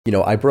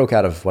I broke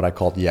out of what I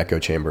called the echo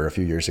chamber a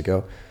few years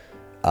ago,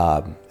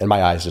 and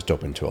my eyes just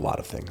opened to a lot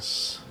of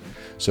things.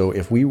 So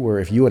if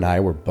you and I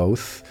were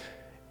both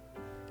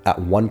at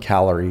 1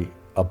 calorie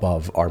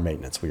above our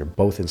maintenance, we were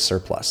both in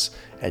surplus,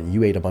 and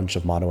you ate a bunch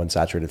of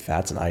monounsaturated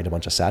fats and I ate a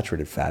bunch of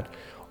saturated fat,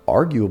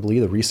 arguably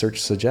the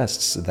research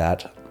suggests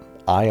that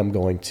I am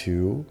going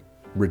to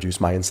reduce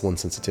my insulin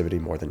sensitivity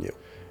more than you.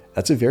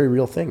 That's a very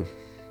real thing.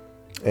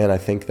 And I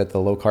think that the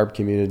low carb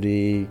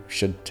community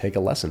should take a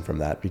lesson from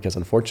that, because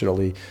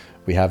unfortunately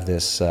we have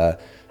this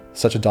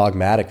such a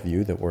dogmatic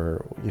view that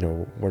we're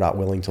not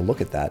willing to look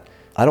at that.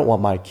 I don't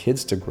want my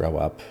kids to grow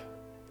up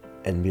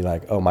and be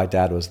like, oh, my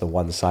dad was the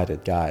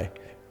one-sided guy.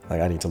 Like,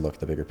 I need to look at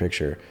the bigger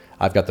picture.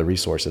 I've got the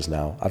resources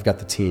now. I've got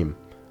the team.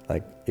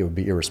 Like, it would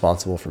be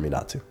irresponsible for me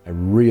not to. I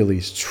really,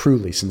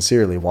 truly,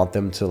 sincerely want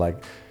them to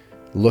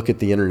look at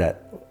the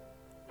internet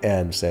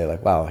and say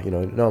wow,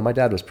 no, my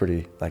dad was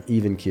pretty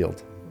even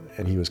keeled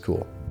and he was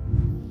cool.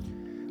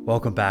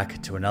 Welcome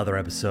back to another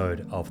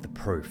episode of The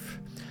Proof.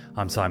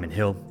 I'm Simon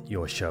Hill,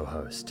 your show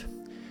host.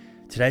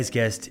 Today's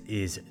guest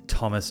is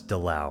Thomas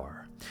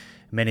DeLauer.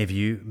 Many of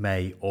you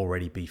may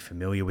already be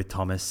familiar with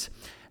Thomas,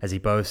 as he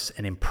boasts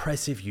an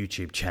impressive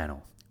YouTube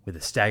channel with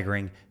a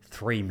staggering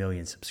 3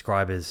 million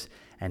subscribers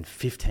and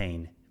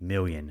 15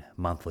 million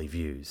monthly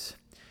views.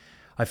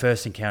 I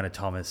first encountered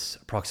Thomas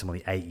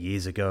approximately 8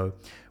 years ago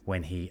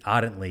when he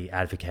ardently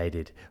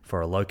advocated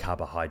for a low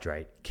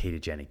carbohydrate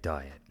ketogenic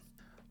diet.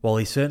 While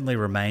he certainly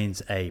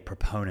remains a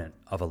proponent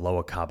of a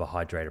lower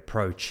carbohydrate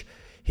approach,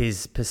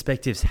 his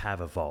perspectives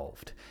have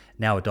evolved,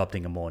 now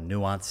adopting a more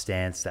nuanced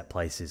stance that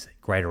places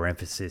greater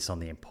emphasis on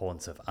the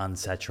importance of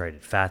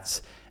unsaturated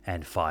fats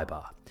and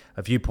fiber,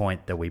 a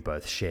viewpoint that we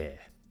both share.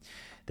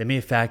 The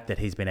mere fact that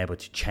he's been able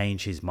to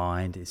change his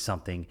mind is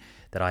something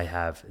that I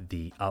have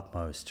the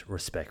utmost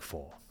respect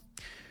for.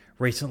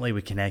 Recently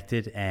we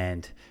connected,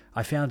 and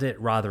I found it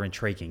rather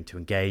intriguing to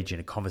engage in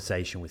a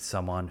conversation with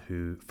someone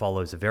who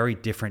follows a very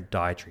different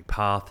dietary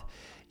path,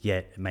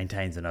 yet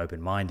maintains an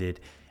open-minded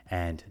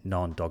and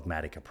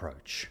non-dogmatic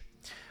approach.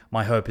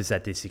 My hope is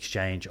that this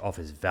exchange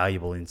offers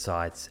valuable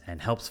insights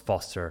and helps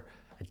foster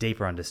a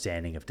deeper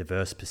understanding of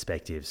diverse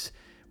perspectives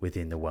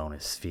within the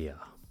wellness sphere.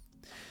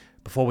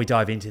 Before we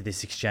dive into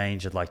this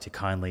exchange, I'd like to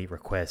kindly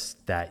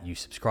request that you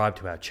subscribe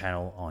to our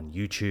channel on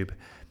YouTube,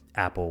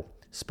 Apple,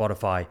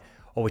 Spotify,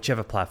 or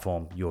whichever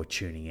platform you're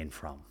tuning in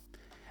from.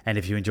 And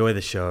if you enjoy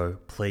the show,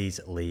 please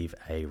leave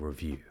a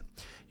review.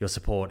 Your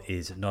support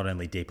is not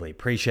only deeply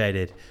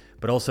appreciated,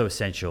 but also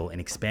essential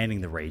in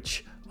expanding the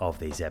reach of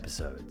these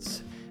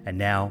episodes. And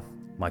now,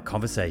 my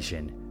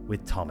conversation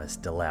with Thomas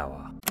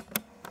DeLauer.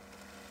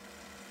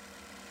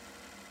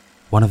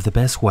 One of the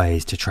best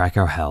ways to track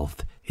our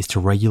health is to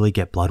regularly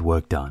get blood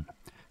work done,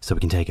 so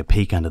we can take a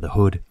peek under the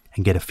hood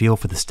and get a feel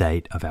for the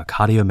state of our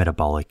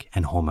cardiometabolic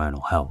and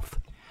hormonal health.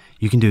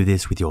 You can do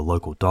this with your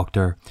local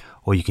doctor,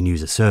 or you can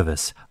use a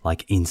service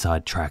like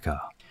Inside Tracker.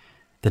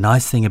 The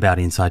nice thing about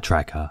Inside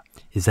Tracker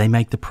is they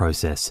make the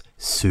process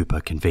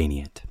super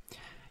convenient.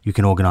 You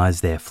can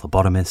organize their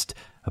phlebotomist,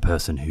 a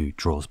person who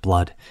draws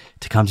blood,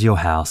 to come to your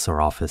house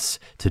or office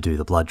to do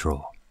the blood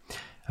draw.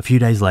 A few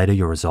days later,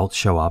 your results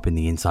show up in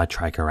the Inside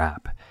Tracker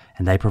app,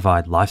 and they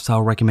provide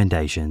lifestyle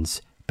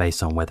recommendations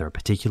based on whether a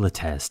particular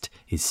test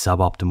is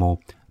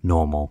suboptimal,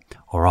 normal,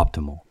 or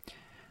optimal.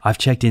 I've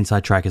checked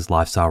Inside Tracker's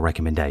lifestyle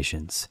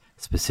recommendations,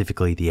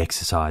 specifically the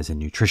exercise and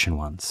nutrition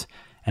ones,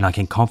 and I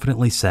can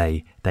confidently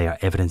say they are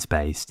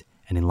evidence-based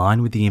and in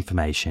line with the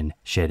information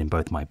shared in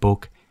both my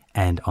book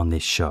and on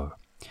this show.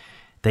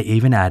 They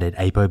even added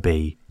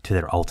ApoB to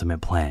their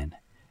ultimate plan,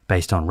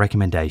 based on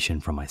recommendation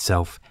from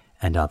myself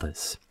and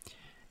others.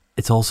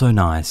 It's also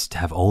nice to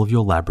have all of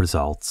your lab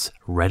results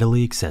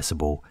readily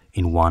accessible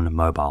in one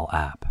mobile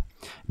app,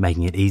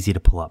 making it easy to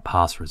pull up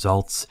past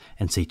results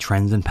and see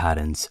trends and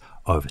patterns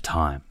over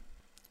time.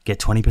 Get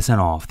 20%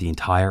 off the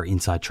entire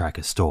Inside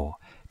Tracker store.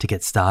 To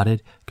get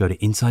started, go to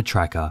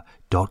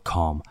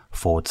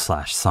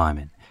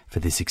insidetracker.com/Simon for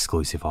this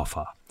exclusive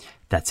offer.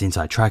 That's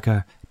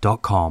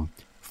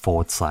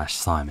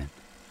insidetracker.com/Simon.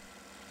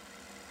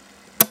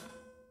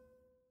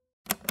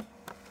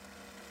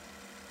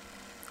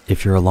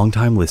 If you're a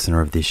long-time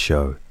listener of this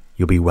show,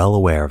 you'll be well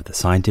aware of the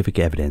scientific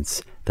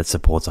evidence that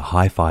supports a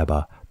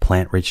high-fiber,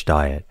 plant-rich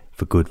diet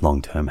for good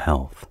long-term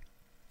health.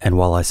 And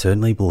while I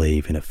certainly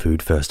believe in a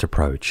food-first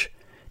approach,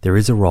 there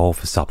is a role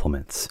for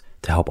supplements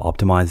to help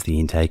optimize the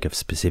intake of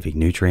specific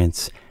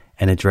nutrients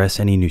and address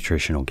any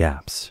nutritional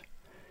gaps.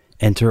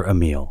 Enter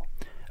Emil.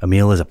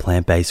 Emil is a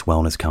plant-based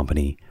wellness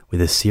company with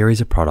a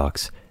series of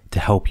products to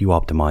help you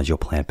optimize your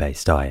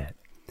plant-based diet.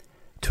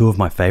 Two of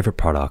my favorite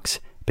products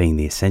being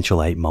the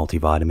Essential 8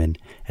 multivitamin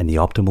and the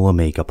Optimal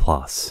Omega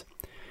Plus.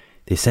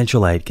 The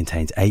Essential 8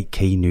 contains 8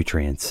 key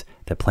nutrients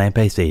that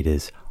plant-based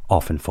eaters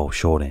often fall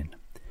short in.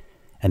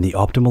 And the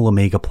Optimal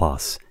Omega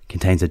Plus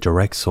contains a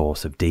direct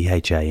source of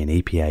DHA and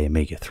EPA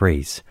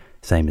omega-3s,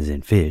 same as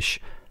in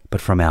fish,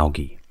 but from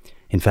algae.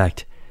 In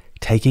fact,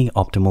 taking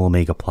Optimal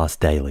Omega Plus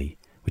daily,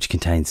 which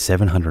contains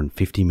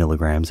 750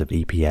 milligrams of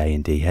EPA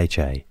and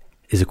DHA,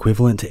 is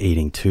equivalent to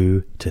eating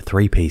 2 to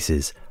 3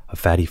 pieces of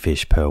fatty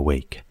fish per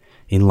week,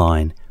 in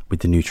line with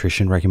the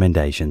nutrition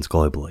recommendations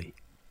globally.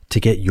 To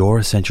get your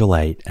Essential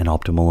 8 and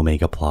Optimal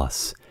Omega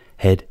Plus,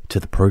 head to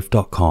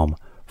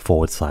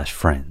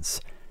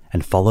theproof.com/friends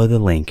and follow the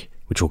link,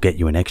 which will get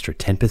you an extra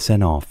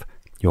 10% off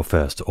your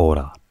first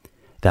order.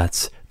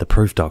 That's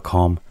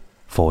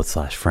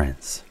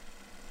theproof.com/friends.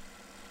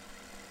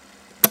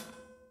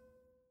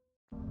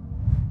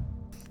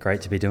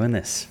 Great to be doing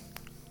this.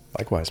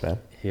 Likewise, man.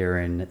 Here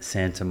in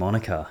Santa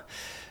Monica.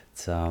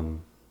 It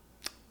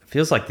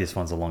feels like this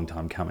one's a long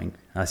time coming.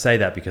 I say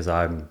that because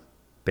I've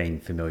been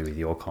familiar with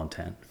your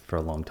content for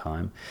a long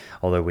time,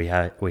 although we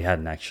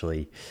hadn't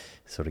actually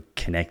sort of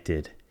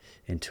connected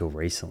until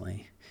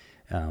recently.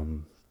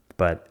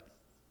 But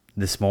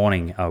this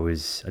morning I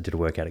did a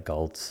workout at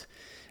Gold's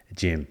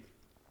gym,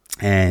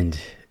 and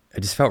I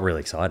just felt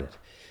really excited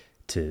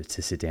to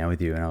sit down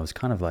with you. And I was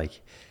kind of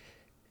like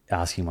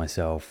asking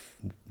myself,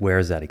 where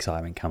is that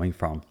excitement coming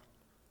from?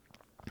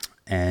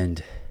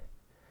 And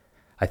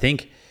I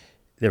think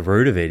the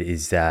root of it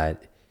is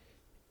that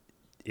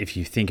if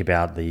you think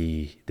about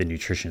the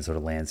nutrition sort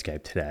of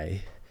landscape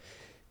today,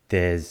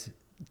 to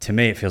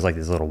me, it feels like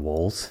there's little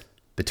walls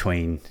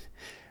between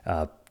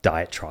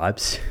diet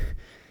tribes.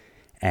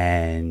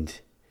 And,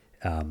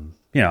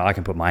 I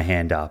can put my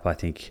hand up. I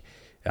think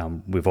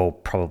we've all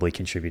probably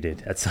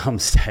contributed at some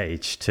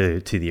stage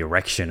to the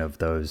erection of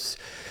those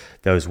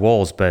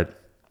walls.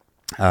 But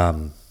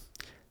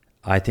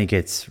I think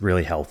it's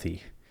really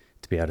healthy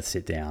to be able to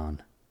sit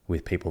down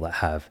with people that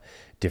have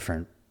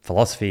different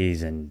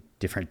philosophies and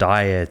different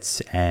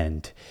diets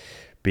and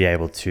be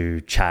able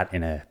to chat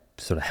in a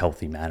sort of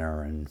healthy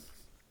manner and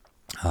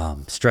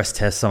stress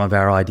test some of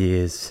our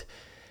ideas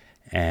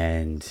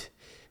and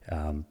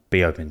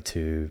be open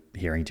to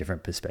hearing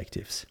different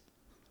perspectives.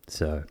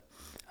 So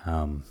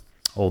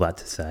all that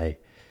to say,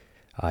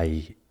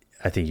 I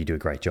think you do a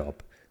great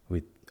job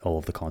with all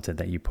of the content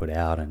that you put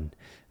out, and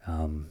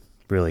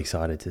really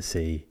excited to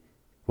see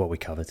what we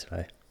cover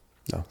today.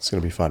 No, it's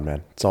going to be fun,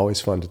 man. It's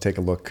always fun to take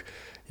a look,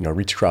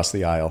 reach across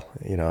the aisle,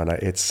 and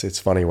it's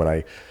funny when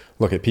I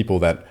look at people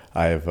that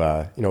I've,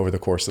 over the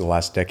course of the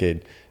last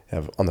decade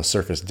have on the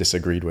surface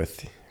disagreed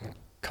with.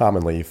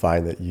 Commonly you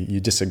find that you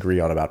disagree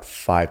on about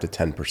 5 to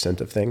 10%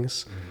 of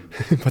things,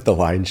 but the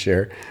lion's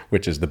share,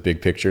 which is the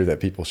big picture that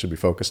people should be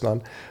focused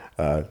on,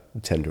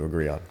 tend to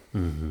agree on.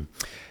 Mm-hmm.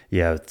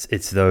 Yeah,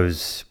 it's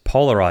those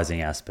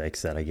polarizing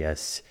aspects that I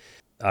guess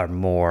are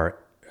more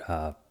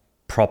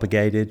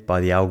propagated by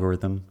the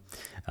algorithm,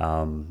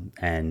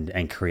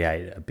 and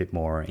create a bit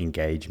more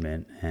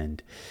engagement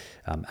and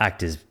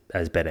act as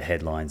better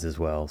headlines as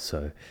well.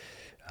 So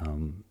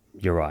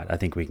you're right. I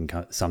think we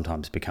can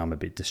sometimes become a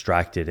bit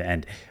distracted,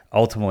 and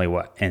ultimately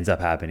what ends up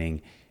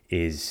happening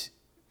is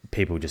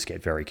people just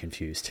get very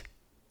confused.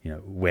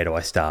 Where do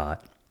I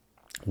start?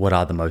 What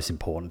are the most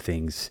important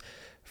things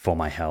for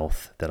my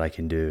health that I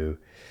can do?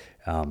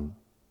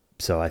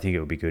 So I think it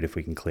would be good if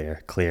we can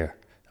clear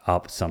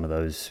up some of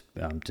those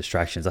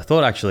distractions. I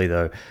thought actually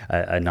though,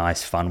 a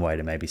nice fun way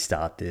to maybe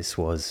start this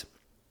was,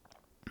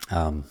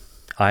 I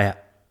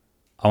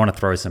want to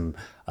throw some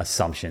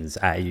assumptions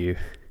at you,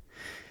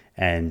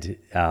 and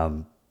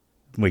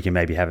we can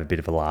maybe have a bit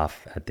of a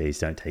laugh at these.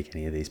 Don't take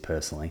any of these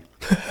personally.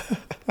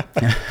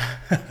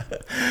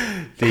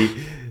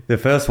 The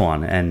first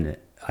one, and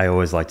I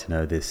always like to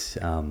know this,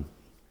 I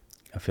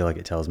feel like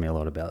it tells me a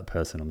lot about the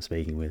person I'm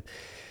speaking with.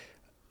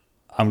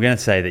 I'm going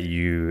to say that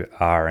you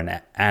are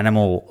an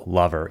animal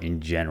lover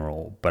in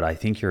general, but I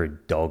think you're a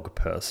dog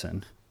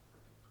person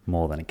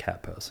more than a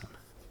cat person.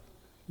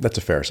 That's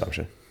a fair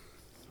assumption.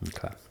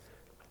 Okay.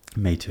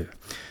 Me too.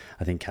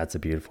 I think cats are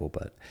beautiful,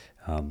 but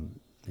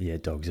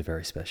dogs are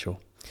very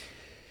special.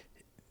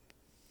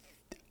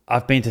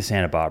 I've been to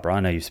Santa Barbara. I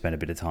know you've spent a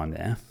bit of time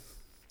there.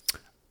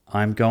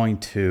 I'm going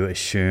to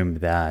assume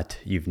that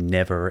you've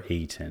never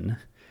eaten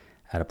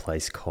at a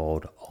place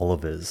called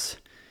Oliver's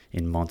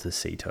in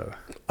Montecito.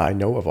 I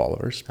know of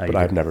Oliver's, but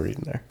I've never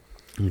eaten there.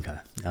 Okay.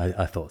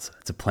 I thought so.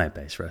 It's a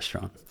plant-based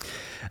restaurant.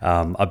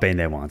 I've been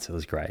there once. It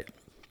was great.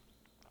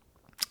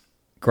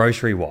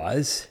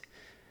 Grocery-wise,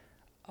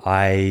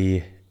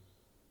 I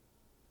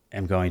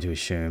am going to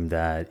assume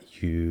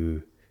that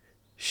you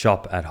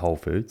shop at Whole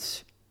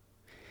Foods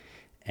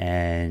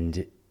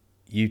and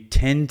you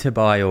tend to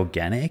buy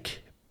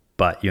organic,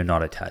 but you're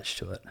not attached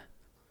to it.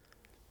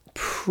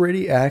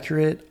 Pretty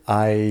accurate.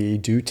 I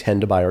do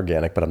tend to buy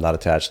organic, but I'm not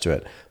attached to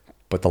it.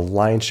 But the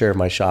lion's share of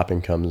my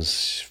shopping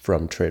comes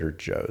from Trader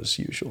Joe's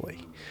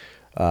usually.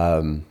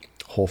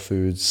 Whole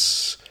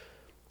Foods,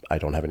 I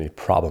don't have any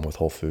problem with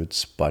Whole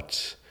Foods,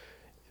 but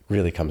it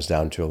really comes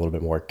down to a little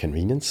bit more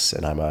convenience.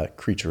 And I'm a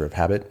creature of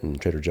habit, and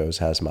Trader Joe's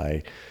has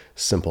my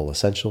simple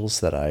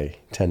essentials that I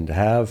tend to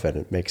have, and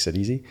it makes it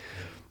easy.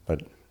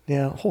 But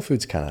yeah, Whole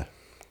Foods kind of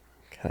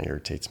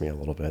irritates me a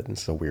little bit.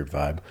 It's a weird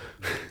vibe.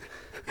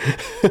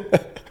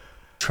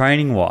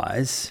 Training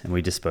wise, and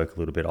we just spoke a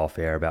little bit off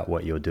air about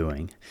what you're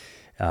doing.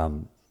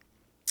 I'm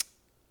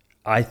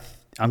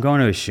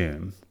going to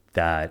assume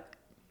that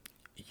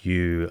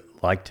you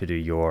like to do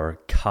your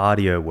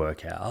cardio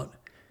workout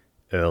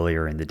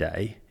earlier in the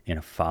day in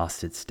a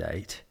fasted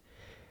state.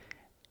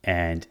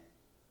 And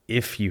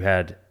if you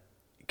had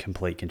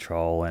complete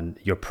control, and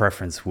your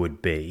preference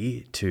would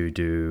be to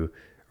do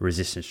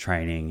resistance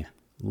training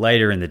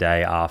later in the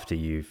day after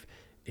you've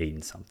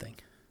eaten something.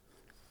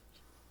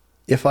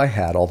 If I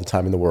had all the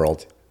time in the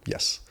world,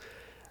 yes.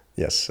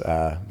 Yes,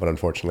 but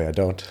unfortunately I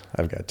don't.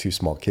 I've got 2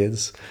 small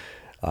kids,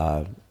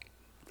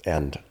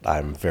 and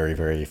I'm very,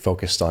 very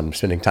focused on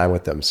spending time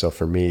with them. So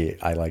for me,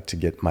 I like to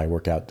get my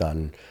workout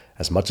done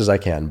as much as I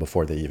can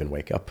before they even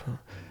wake up.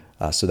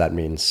 So that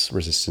means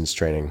resistance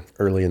training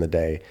early in the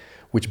day,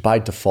 which by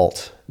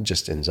default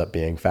just ends up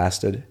being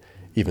fasted,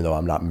 even though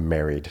I'm not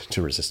married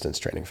to resistance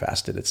training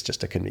fasted. It's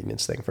just a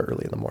convenience thing for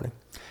early in the morning.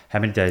 How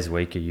many days a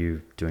week are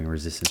you doing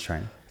resistance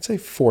training? I'd say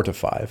 4 to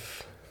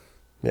 5.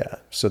 Yeah.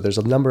 So there's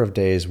a number of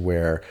days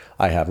where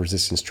I have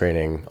resistance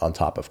training on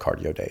top of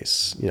cardio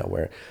days,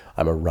 where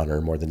I'm a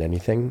runner more than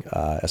anything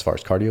as far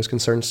as cardio is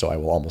concerned. So I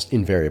will almost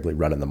invariably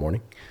run in the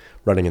morning.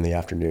 Running in the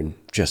afternoon,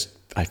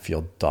 I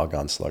feel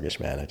doggone sluggish,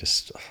 man. It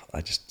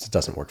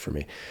doesn't work for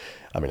me.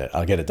 I mean,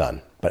 I'll get it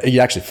done. But the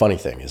actually funny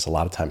thing is a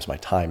lot of times my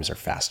times are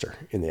faster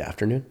in the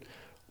afternoon,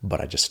 but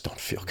I just don't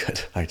feel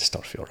good. I just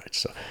don't feel right.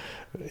 So,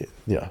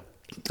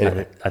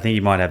 anyway. I think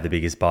you might have the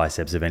biggest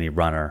biceps of any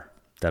runner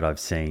that I've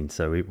seen.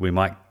 So we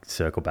might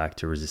circle back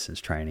to resistance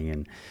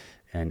training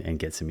and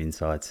get some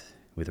insights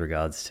with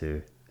regards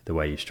to the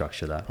way you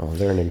structure that. Well,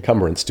 they're an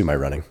encumbrance to my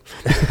running.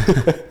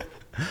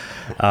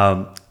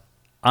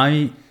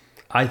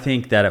 I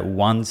think that at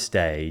one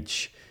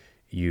stage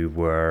you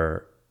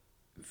were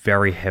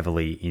very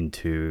heavily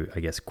into, I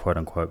guess, quote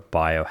unquote,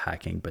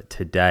 biohacking. But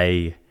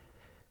today,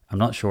 I'm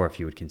not sure if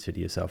you would consider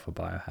yourself a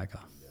biohacker.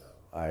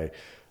 I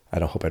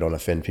hope I don't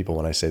offend people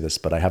when I say this,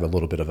 but I have a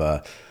little bit of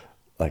I'm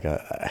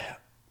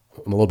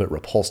a little bit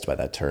repulsed by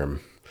that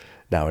term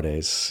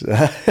nowadays.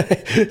 I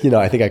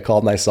think I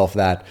called myself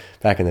that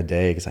back in the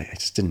day because I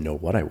just didn't know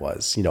what I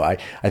was. I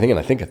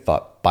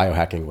thought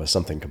biohacking was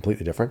something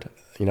completely different.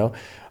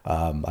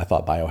 I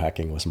thought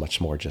biohacking was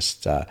much more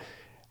just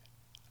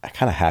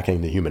kind of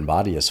hacking the human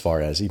body as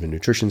far as even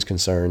nutrition's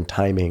concerned,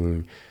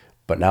 timing.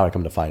 But now I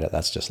come to find out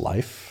that's just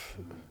life.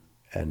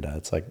 And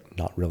it's like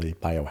not really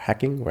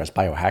biohacking, whereas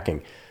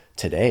biohacking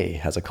today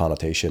has a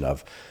connotation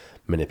of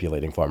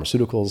manipulating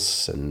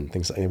pharmaceuticals and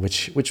things like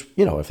which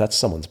if that's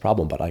someone's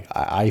problem, but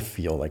I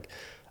feel like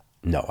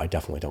no, I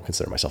definitely don't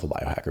consider myself a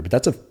biohacker, but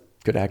that's a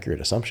good accurate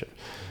assumption.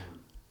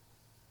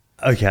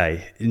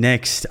 Okay,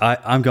 next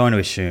I'm going to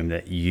assume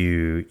that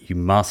you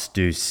must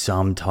do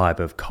some type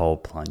of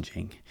cold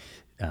plunging,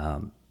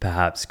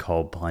 perhaps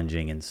cold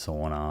plunging in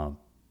sauna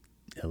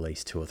at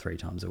least 2 or 3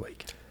 times a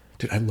week.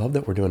 Dude, I love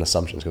that we're doing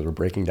assumptions because we're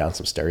breaking down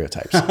some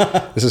stereotypes.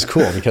 This is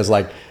cool because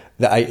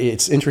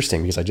it's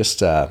interesting because I'm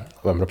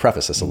going to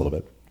preface this a little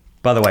bit.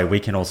 By the way, we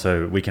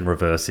can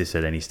reverse this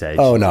at any stage.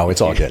 Oh no,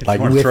 it's all good. Like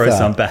you want to throw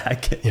some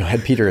back. I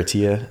had Peter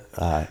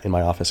Attia in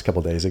my office a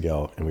couple of days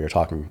ago, and we were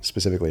talking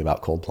specifically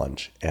about cold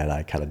plunge, and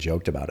I kind of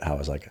joked about it, how I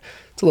was like,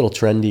 it's a little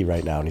trendy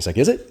right now, and he's like,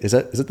 is it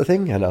the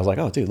thing? And I was like,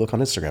 oh dude, look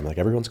on Instagram, like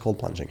everyone's cold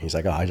plunging. He's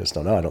like, oh, I just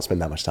don't know. I don't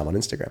spend that much time on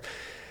Instagram.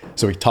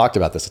 So we talked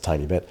about this a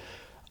tiny bit.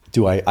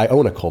 I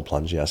own a cold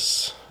plunge?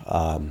 Yes.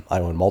 I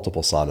own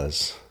multiple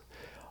saunas.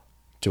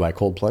 Do I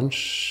cold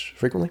plunge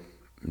frequently?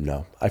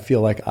 No. I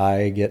feel like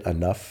I get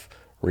enough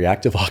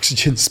reactive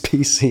oxygen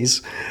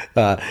species.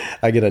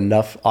 I get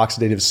enough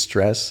oxidative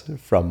stress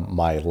from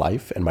my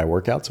life and my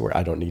workouts where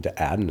I don't need to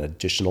add an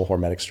additional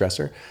hormetic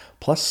stressor.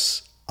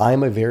 Plus,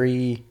 I'm a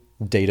very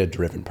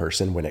data-driven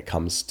person when it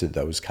comes to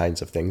those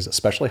kinds of things,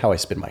 especially how I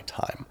spend my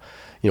time.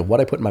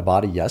 What I put in my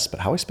body, yes, but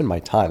how I spend my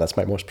time, that's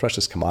my most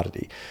precious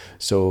commodity.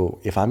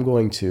 So if I'm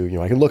going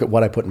to, I can look at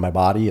what I put in my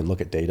body and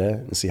look at data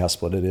and see how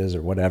split it is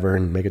or whatever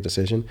and make a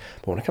decision.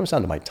 But when it comes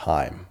down to my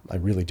time, I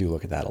really do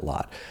look at that a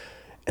lot.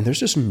 And there's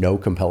just no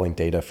compelling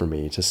data for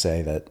me to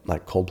say that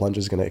like cold plunge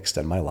is going to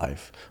extend my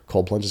life.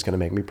 Cold plunge is going to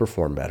make me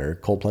perform better.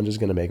 Cold plunge is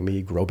going to make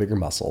me grow bigger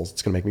muscles.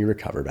 It's going to make me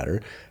recover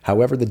better.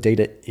 However, the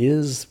data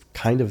is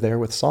kind of there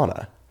with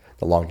sauna.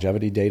 The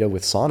longevity data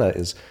with sauna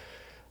is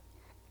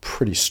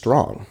pretty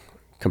strong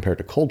compared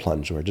to cold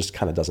plunge, where it just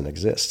kind of doesn't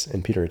exist.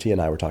 And Peter Attia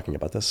and I were talking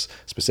about this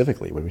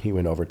specifically when he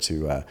went over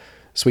to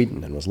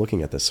Sweden and was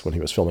looking at this when he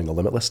was filming the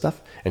Limitless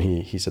stuff. And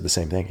he said the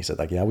same thing. He said,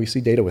 like, yeah, we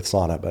see data with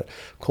sauna, but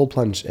cold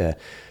plunge,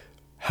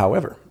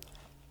 however,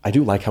 I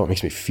do like how it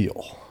makes me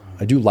feel.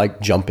 I do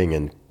like jumping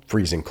in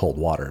freezing cold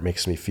water. It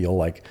makes me feel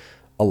like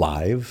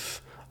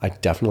alive. I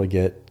definitely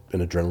get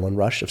an adrenaline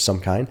rush of some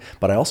kind,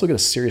 but I also get a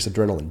serious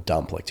adrenaline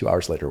dump like 2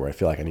 hours later where I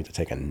feel like I need to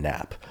take a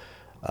nap.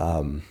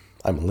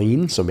 I'm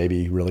lean, so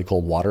maybe really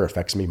cold water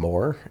affects me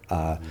more.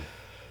 Have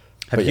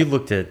you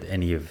looked at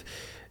any of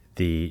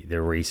the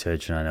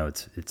research? And I know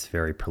it's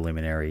very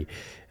preliminary,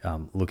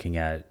 looking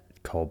at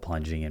cold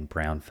plunging and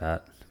brown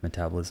fat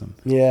metabolism.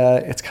 Yeah,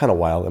 it's kind of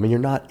wild. I mean, you're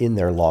not in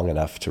there long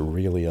enough to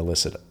really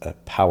elicit a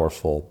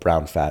powerful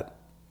brown fat,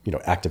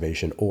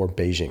 activation or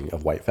beiging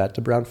of white fat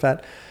to brown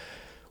fat.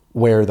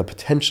 Where the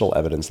potential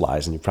evidence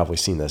lies, and you've probably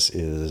seen this,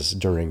 is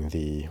during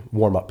the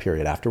warm-up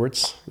period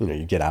afterwards.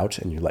 You get out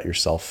and you let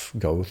yourself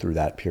go through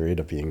that period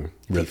of being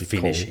really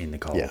finish cold. in the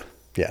cold.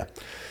 Yeah.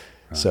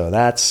 So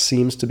that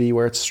seems to be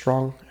where it's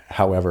strong.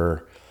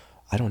 However,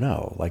 I don't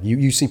know. Like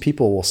you see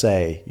people will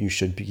say you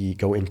should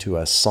go into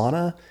a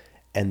sauna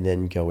and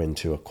then go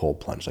into a cold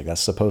plunge. Like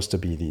that's supposed to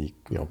be the,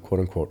 quote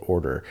unquote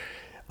order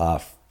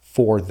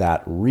for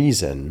that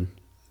reason,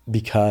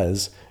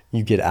 because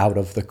you get out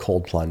of the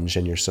cold plunge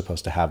and you're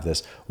supposed to have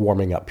this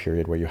warming up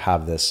period where you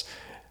have this,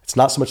 it's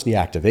not so much the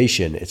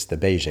activation, it's the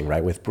beiging,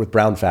 right? With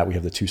brown fat, we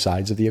have the two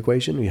sides of the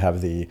equation. We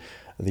have the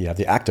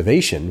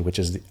activation, which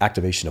is the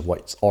activation of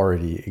what's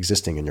already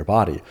existing in your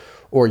body,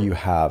 or you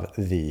have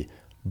the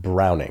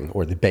browning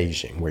or the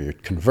beiging, where you're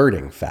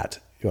converting fat,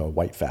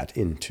 white fat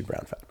into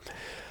brown fat.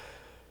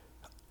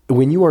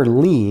 When you are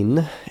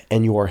lean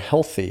and you are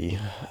healthy,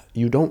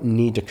 you don't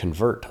need to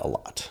convert a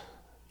lot.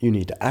 You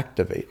need to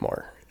activate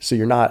more. So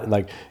you're not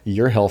like,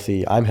 you're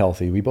healthy, I'm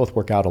healthy, we both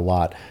work out a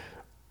lot.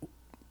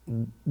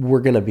 We're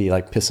going to be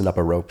like pissing up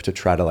a rope to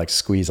try to like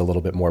squeeze a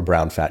little bit more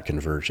brown fat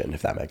conversion,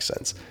 if that makes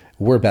sense.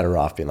 We're better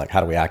off being like,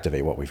 how do we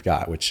activate what we've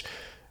got? Which,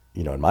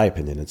 in my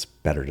opinion, it's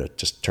better to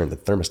just turn the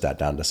thermostat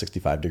down to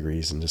 65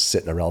 degrees and just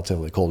sit in a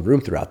relatively cold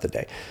room throughout the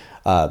day.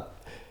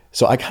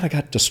 So I kind of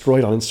got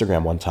destroyed on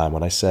Instagram one time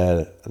when I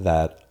said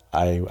that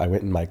I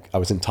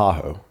was in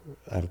Tahoe.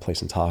 I have a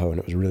place in Tahoe and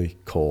it was really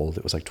cold.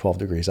 It was like 12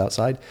 degrees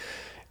outside.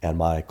 And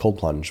my cold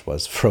plunge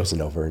was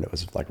frozen over and it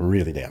was like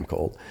really damn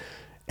cold.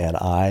 And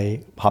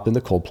I hopped in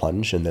the cold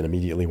plunge and then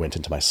immediately went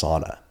into my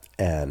sauna.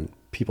 And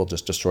people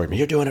just destroyed me.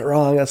 You're doing it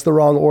wrong. That's the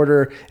wrong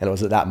order. And it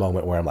was at that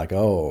moment where I'm like,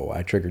 oh,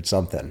 I triggered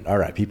something. All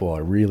right, people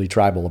are really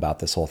tribal about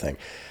this whole thing.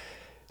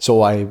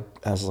 So I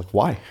was like,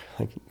 why?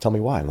 Like, tell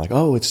me why. I'm like,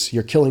 oh,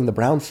 you're killing the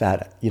brown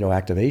fat,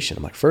 activation.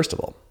 I'm like, first of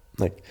all,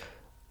 like,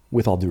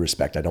 with all due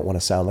respect, I don't want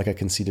to sound like a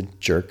conceited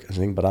jerk or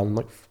anything, but I'm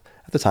like,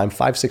 at the time,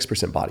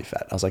 5-6% body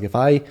fat. I was like, if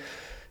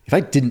I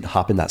didn't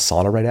hop in that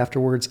sauna right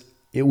afterwards,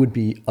 it would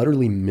be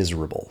utterly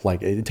miserable.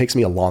 Like it takes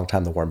me a long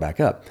time to warm back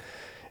up.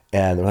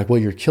 And they're like, well,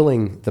 you're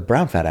killing the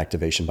brown fat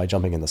activation by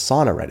jumping in the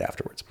sauna right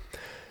afterwards.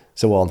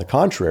 So, well, on the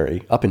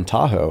contrary, up in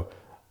Tahoe,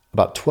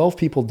 about 12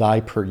 people die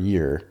per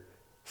year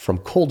from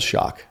cold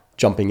shock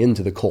jumping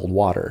into the cold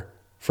water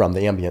from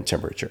the ambient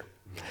temperature.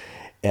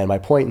 And my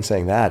point in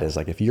saying that is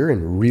like, if you're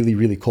in really,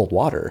 really cold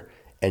water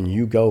and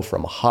you go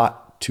from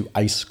hot to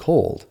ice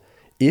cold,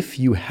 if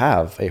you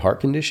have a heart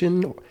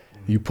condition,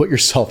 you put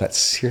yourself at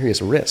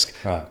serious risk,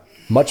 right?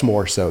 Much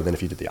more so than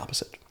if you did the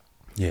opposite.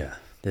 Yeah,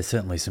 there's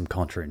certainly some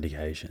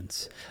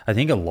contraindications. I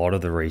think a lot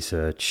of the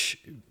research,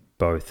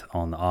 both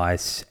on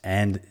ice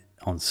and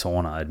on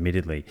sauna,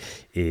 admittedly,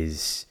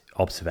 is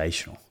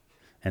observational.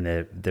 And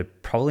there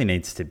probably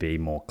needs to be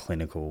more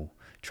clinical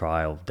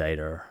trial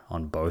data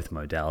on both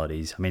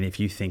modalities. I mean, if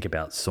you think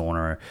about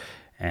sauna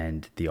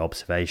and the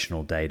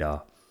observational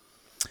data,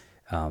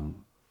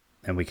 and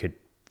we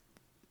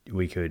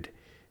could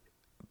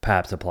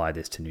perhaps apply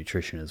this to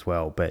nutrition as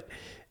well, but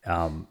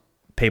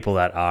people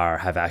that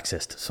have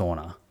access to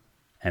sauna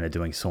and are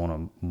doing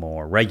sauna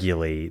more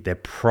regularly, they're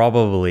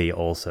probably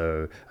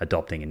also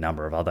adopting a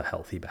number of other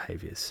healthy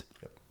behaviors,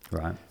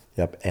 right?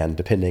 Yep, and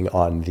depending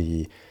on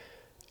the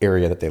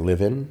area that they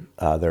live in,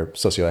 their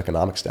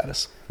socioeconomic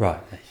status. Right,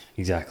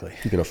 exactly.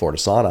 You can afford a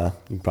sauna,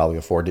 you can probably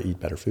afford to eat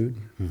better food.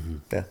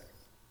 Mm-hmm.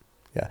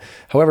 Yeah.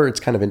 However, it's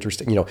kind of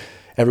interesting.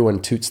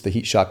 Everyone toots the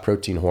heat shock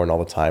protein horn all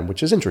the time,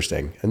 which is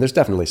interesting. And there's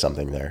definitely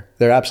something there.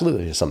 There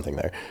absolutely is something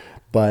there.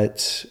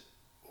 But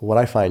what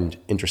I find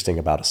interesting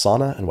about a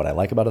sauna and what I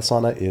like about a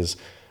sauna is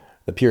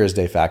the pure as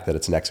day fact that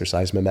it's an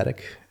exercise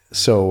mimetic.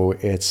 So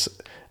it's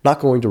not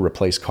going to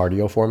replace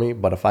cardio for me,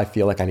 but if I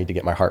feel like I need to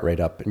get my heart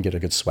rate up and get a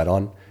good sweat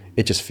on,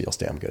 it just feels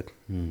damn good.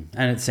 And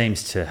it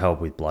seems to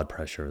help with blood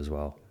pressure as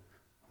well,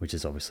 which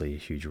is obviously a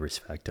huge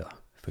risk factor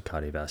for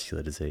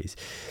cardiovascular disease.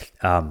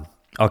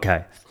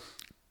 Okay,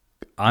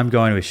 I'm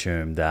going to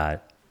assume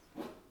that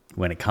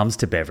when it comes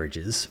to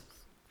beverages,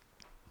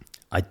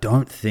 I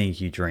don't think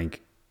you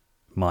drink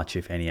much,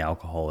 if any,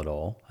 alcohol at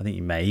all. I think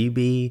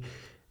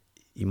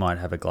you might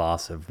have a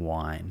glass of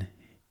wine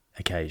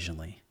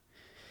occasionally.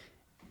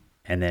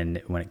 And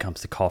then when it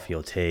comes to coffee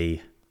or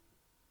tea,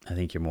 I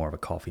think you're more of a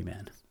coffee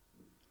man.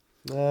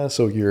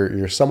 So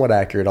you're somewhat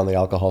accurate on the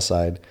alcohol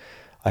side.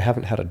 I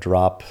haven't had a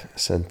drop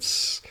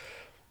since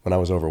when I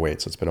was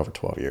overweight, so it's been over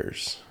 12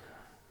 years.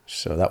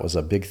 So that was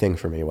a big thing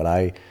for me when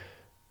I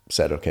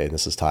said, okay,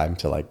 this is time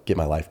to get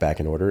my life back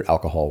in order.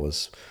 Alcohol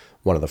was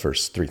one of the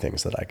first 3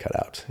 things that I cut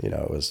out. It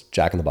was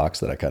Jack in the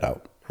Box that I cut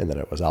out, and then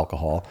it was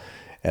alcohol,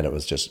 and it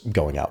was just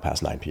going out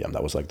past 9 p.m.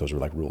 That was those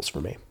were rules for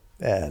me.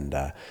 And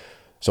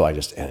so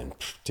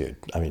dude,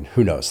 I mean,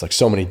 who knows?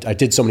 I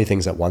did so many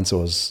things at once, it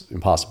was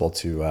impossible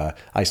to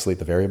isolate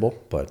the variable.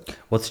 But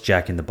what's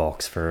Jack in the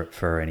Box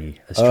for any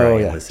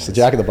Australian listeners? So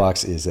Jack in the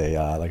Box is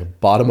a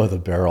bottom of the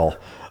barrel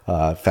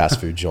fast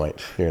food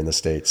joint here in the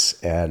States.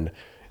 And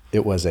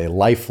it was a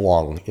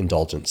lifelong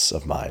indulgence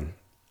of mine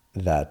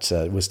that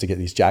was to get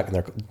these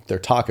their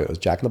tacos,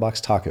 Jack in the Box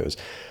tacos.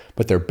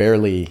 but they're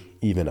barely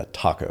even a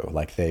taco.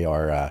 Like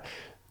they're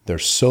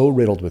so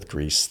riddled with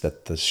grease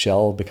that the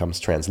shell becomes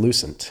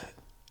translucent,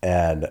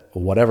 and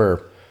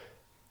whatever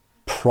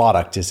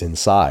product is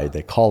inside,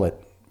 they call it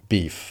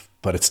beef,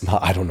 but it's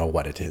not. I don't know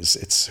what it is.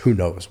 It's who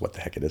knows what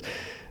the heck it is.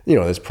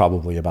 There's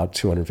probably about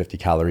 250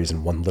 calories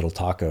in one little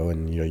taco,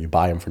 and you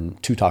buy them for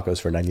 2 tacos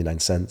for 99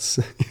 cents.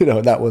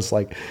 That was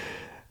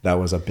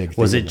a big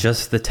thing. Was it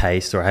just the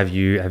taste, or have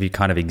you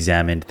kind of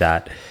examined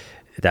that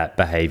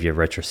behavior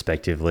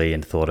retrospectively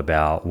and thought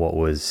about what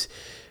was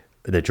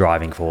the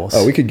driving force?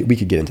 Oh, we could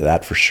get into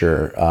that for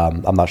sure.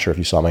 I'm not sure if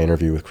you saw my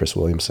interview with Chris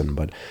Williamson,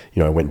 but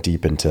I went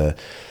deep into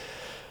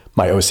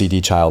my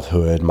OCD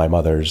childhood, my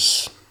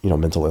mother's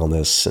mental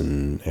illness,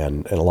 and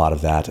a lot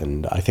of that.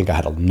 And I think I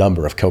had a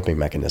number of coping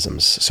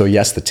mechanisms. So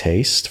yes, the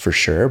taste for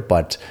sure,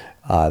 but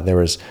there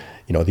was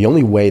the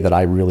only way that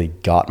I really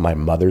got my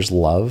mother's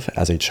love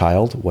as a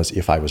child was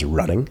if I was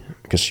running,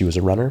 because she was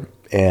a runner.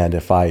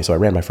 And so I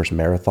ran my first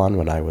marathon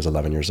when I was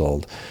 11 years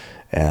old,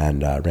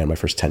 and ran my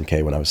first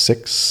 10K when I was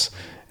 6.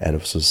 And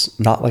it was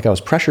not like I was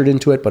pressured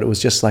into it, but it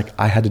was just like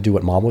I had to do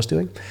what mom was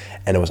doing.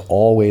 And it was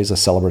always a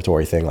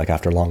celebratory thing, like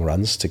after long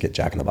runs, to get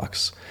Jack in the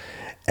Box.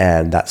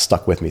 And that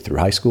stuck with me through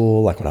high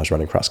school. Like when I was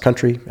running cross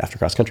country, after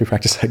cross country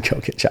practice, I'd go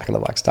get Jack in the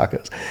Box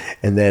tacos.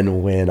 And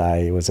then when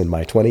I was in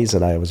my 20s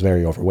and I was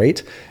very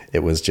overweight, it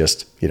was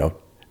just,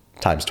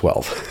 times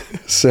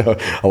 12. So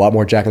a lot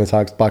more Jack in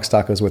the Box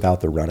tacos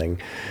without the running.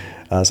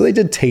 So they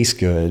did taste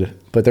good,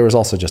 but there was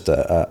also just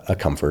a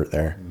comfort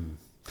there.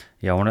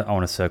 Yeah, I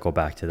want to circle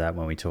back to that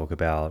when we talk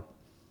about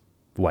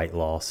weight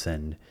loss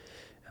and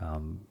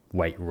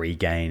weight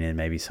regain, and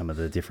maybe some of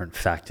the different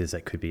factors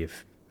that could be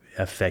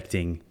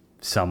affecting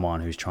someone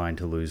who's trying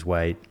to lose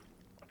weight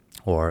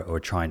or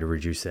trying to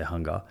reduce their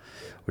hunger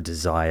or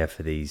desire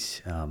for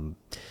these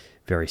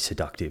very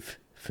seductive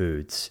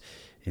foods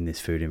in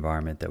this food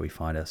environment that we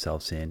find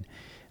ourselves in.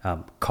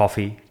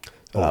 Coffee?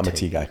 I'm a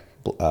tea guy,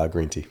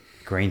 green tea.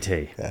 Green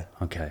tea? Yeah.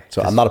 Okay.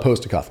 So I'm not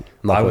opposed to coffee.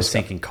 I was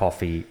thinking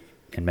coffee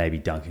and maybe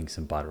dunking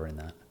some butter in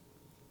that.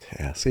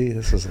 Yeah, see,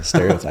 this is the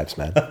stereotypes,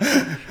 man.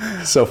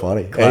 So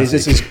funny.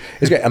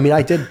 It's great. I mean,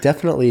 I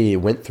definitely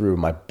went through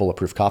my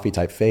bulletproof coffee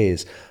type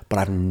phase, but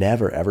I've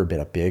never, ever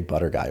been a big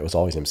butter guy. It was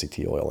always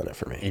MCT oil in it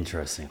for me.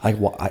 Interesting.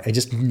 I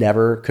just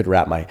never could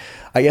wrap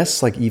I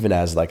guess like even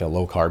as like a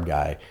low carb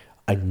guy,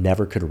 I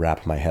never could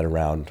wrap my head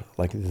around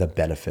like the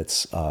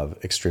benefits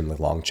of extremely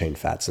long chain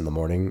fats in the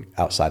morning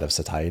outside of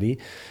satiety.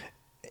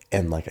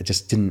 And like, I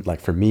just didn't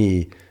like, for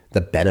me, the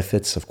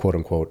benefits of quote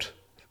unquote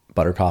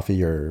butter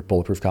coffee or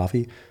bulletproof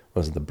coffee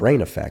was the brain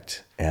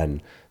effect.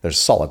 And there's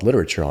solid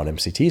literature on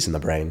MCTs in the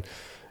brain.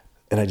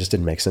 And it just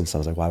didn't make sense. I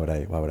was like, why would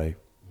I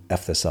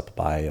F this up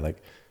by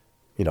like,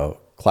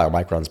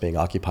 cryomicrons being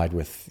occupied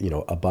with,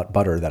 a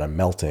butter that I'm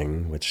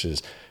melting, which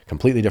is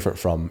completely different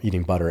from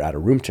eating butter at a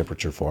room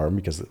temperature form,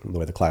 because the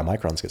way the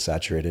cryomicrons get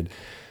saturated,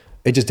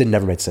 it just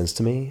never made sense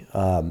to me.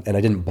 And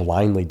I didn't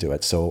blindly do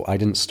it. So I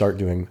didn't start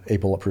doing a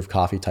bulletproof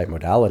coffee type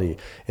modality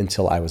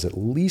until I was at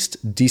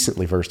least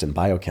decently versed in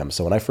biochem.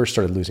 So when I first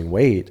started losing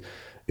weight,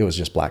 it was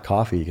just black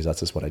coffee, because that's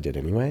just what I did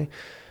anyway.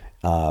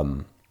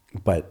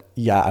 But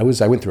yeah, I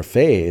went through a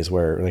phase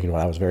where, like, when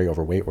I was very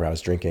overweight, where I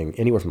was drinking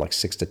anywhere from like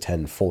 6 to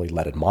 10 fully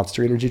leaded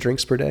Monster energy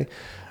drinks per day,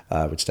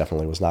 which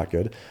definitely was not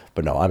good.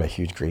 But no, I'm a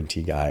huge green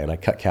tea guy, and I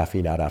cut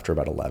caffeine out after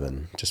about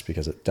 11, just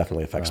because it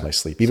definitely affects my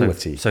sleep, even with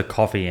tea. So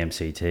coffee,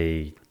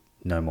 MCT,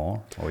 no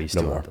more? Or you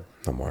still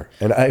No more.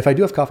 And if I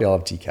do have coffee, I'll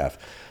have decaf.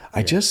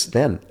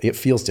 It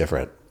feels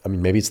different. I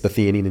mean, maybe it's the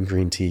theanine in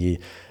green tea.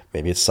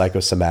 Maybe it's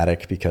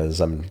psychosomatic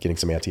because I'm getting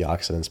some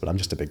antioxidants, but I'm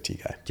just a big tea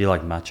guy. Do you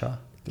like matcha?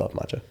 Love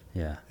matcha.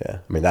 Yeah. Yeah.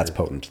 I mean, that's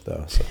potent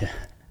though. So. Yeah.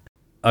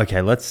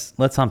 Okay, let's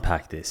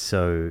unpack this.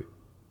 So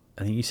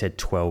I think you said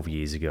 12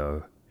 years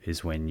ago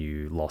is when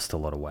you lost a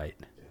lot of weight.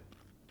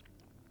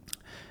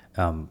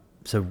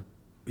 So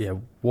yeah,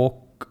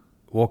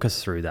 walk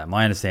us through that.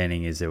 My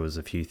understanding is there was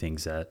a few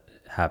things that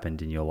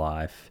happened in your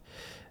life,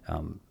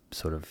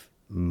 sort of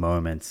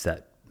moments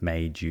that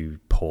made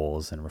you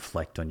pause and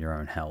reflect on your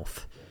own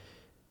health.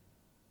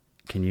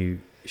 Can you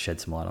shed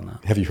some light on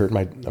that? Have you heard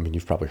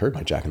you've probably heard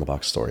my Jack in the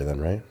Box story then,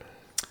 right?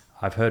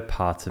 I've heard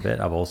parts of it.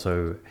 I've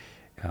also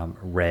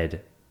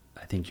read,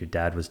 I think your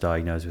dad was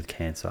diagnosed with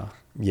cancer.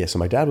 Yeah, so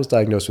my dad was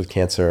diagnosed with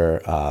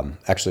cancer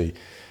actually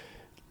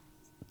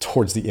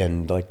towards the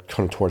end, like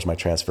kind of towards my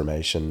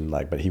transformation,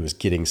 but he was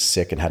getting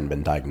sick and hadn't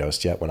been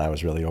diagnosed yet when I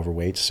was really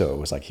overweight. So it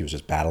was like he was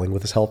just battling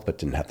with his health, but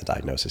didn't have the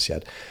diagnosis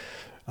yet.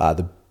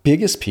 The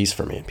biggest piece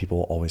for me, and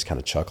people always kind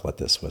of chuckle at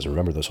this, was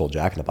remember those whole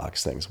Jack in the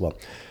Box things. Well,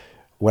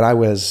 when I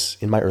was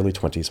in my early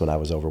 20s, when I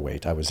was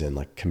overweight, I was in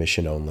like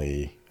commission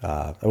only.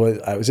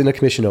 I was in a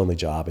commission only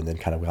job, and then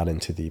kind of got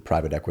into the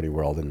private equity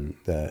world and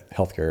the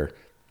healthcare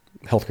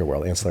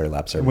world, ancillary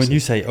lab services. When you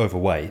say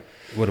overweight,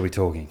 what are we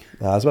talking?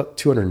 I was about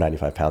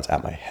 295 pounds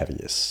at my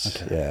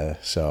heaviest. Okay. Yeah,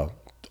 so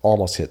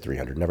almost hit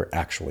 300. Never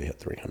actually hit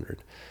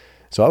 300.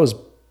 So I was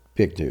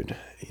big dude,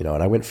 and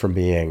I went from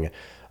being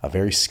a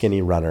very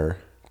skinny runner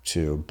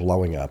to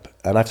blowing up.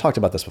 And I've talked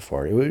about this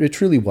before. It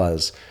truly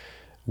was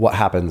what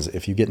happens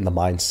if you get in the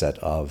mindset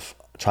of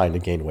trying to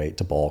gain weight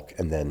to bulk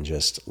and then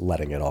just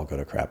letting it all go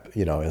to crap.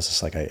 It's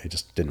just like, I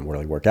just didn't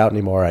really work out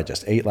anymore. I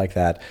just ate like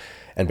that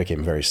and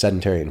became very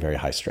sedentary and very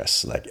high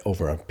stress, like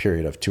over a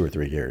period of 2 or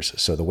 3 years.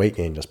 So the weight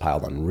gain just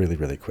piled on really,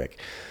 really quick.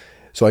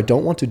 So I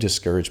don't want to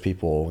discourage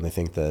people when they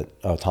think that,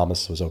 oh,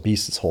 Thomas was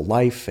obese his whole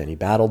life and he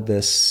battled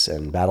this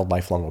and battled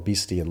lifelong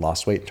obesity and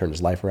lost weight and turned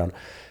his life around.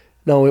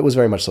 No, it was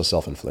very much so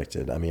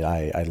self-inflicted. I mean,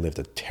 I lived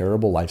a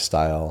terrible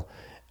lifestyle,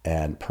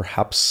 and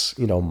perhaps,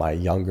 my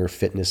younger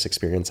fitness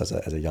experience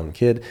as a young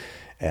kid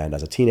and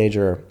as a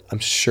teenager, I'm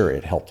sure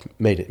it helped,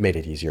 made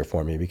it easier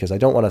for me, because I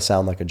don't want to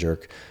sound like a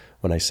jerk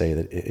when I say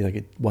that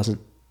it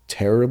wasn't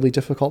terribly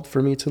difficult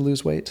for me to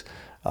lose weight.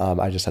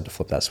 I just had to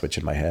flip that switch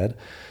in my head.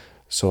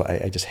 So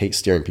I just hate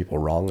steering people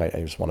wrong. I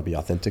just want to be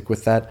authentic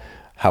with that.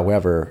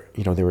 However,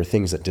 there were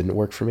things that didn't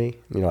work for me.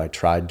 I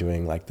tried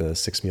doing like the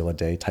 6 meal a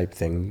day type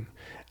thing.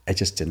 It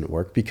just didn't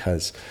work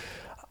because,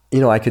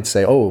 I could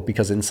say, oh,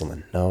 because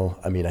insulin. No,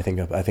 I mean, I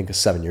think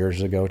 7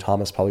 years ago,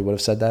 Thomas probably would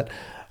have said that.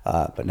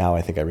 But now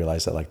I think I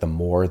realize that like the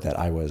more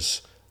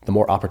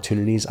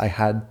opportunities I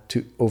had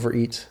to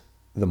overeat,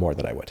 the more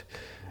that I would.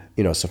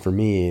 So for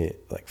me,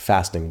 like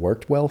fasting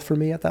worked well for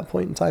me at that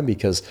point in time,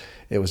 because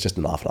it was just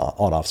an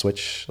on-off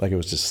switch. Like it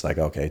was just like,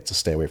 okay, to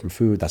stay away from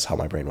food. That's how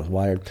my brain was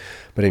wired.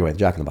 But anyway,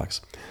 Jack in the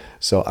Box.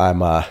 So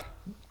I'm,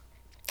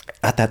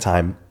 at that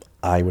time,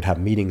 I would have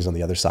meetings on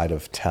the other side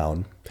of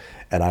town,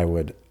 and I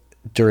would,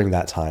 during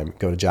that time,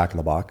 go to Jack in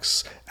the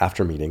Box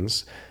after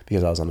meetings,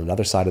 because I was on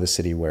another side of the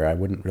city where I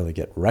wouldn't really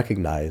get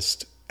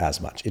recognized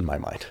as much in my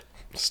mind.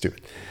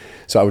 Stupid.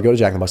 So I would go to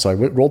Jack in the Box. So I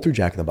rolled through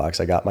Jack in the Box.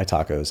 I got my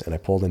tacos and I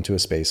pulled into a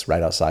space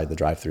right outside the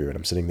drive-thru, and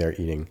I'm sitting there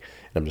eating,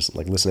 and I'm just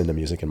like listening to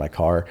music in my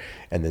car.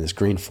 And then this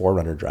green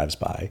 4Runner drives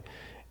by,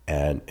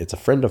 and it's a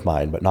friend of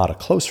mine, but not a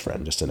close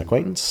friend, just an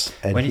acquaintance.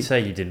 And when you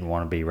say you didn't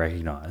want to be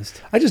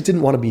recognized, I just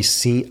didn't want to be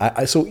seen.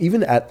 So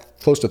even at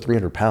close to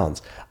 300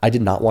 pounds, I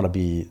did not want to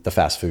be the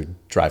fast food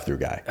drive-thru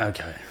guy.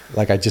 Okay.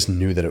 Like I just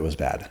knew that it was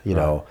bad.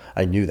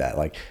 I knew that.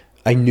 Like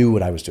I knew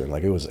what I was doing.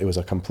 Like it was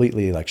a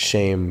completely like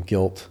shame,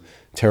 guilt,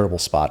 terrible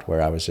spot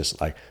where I was just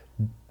like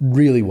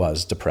really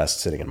was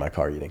depressed sitting in my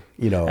car eating,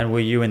 And were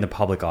you in the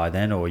public eye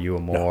then, or you were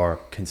more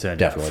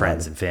concerned about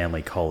friends and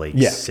family, colleagues?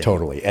 Yeah,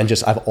 totally. And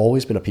just, I've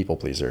always been a people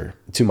pleaser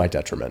to my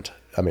detriment.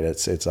 I mean,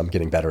 I'm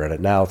getting better at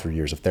it now through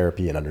years of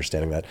therapy and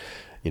understanding that,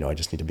 I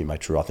just need to be my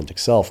true authentic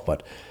self,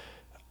 but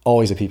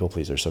always a people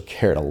pleaser. So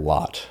cared a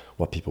lot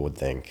what people would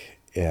think.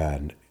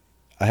 And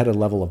I had a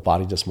level of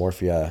body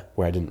dysmorphia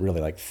where I didn't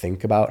really like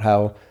think about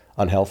how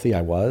unhealthy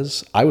I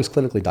was. I was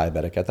clinically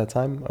diabetic at that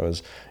time. I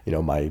was,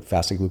 my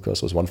fasting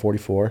glucose was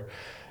 144.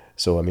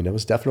 So, I mean, it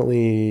was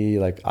definitely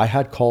like I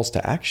had calls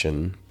to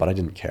action, but I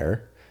didn't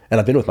care. And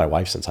I've been with my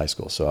wife since high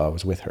school, so I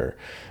was with her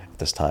at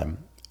this time.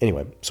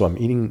 Anyway, so I'm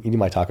eating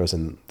my tacos,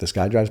 and this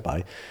guy drives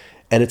by,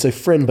 and it's a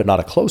friend, but not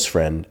a close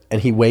friend.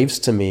 And he waves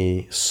to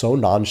me so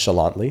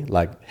nonchalantly,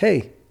 like,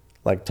 hey,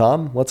 like,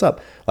 Tom, what's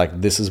up?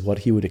 Like, this is what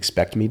he would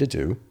expect me to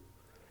do.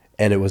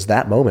 And it was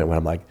that moment when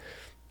I'm like,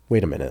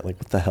 wait a minute, like,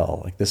 what the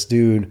hell? Like, this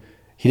dude,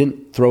 he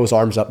didn't throw his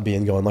arms up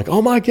going like,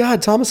 oh my God,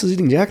 Thomas is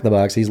eating Jack in the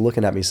Box. He's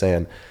looking at me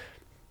saying,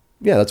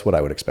 yeah, that's what I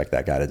would expect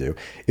that guy to do.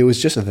 It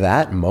was just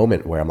that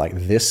moment where I'm like,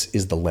 this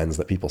is the lens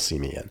that people see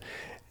me in.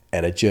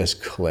 And it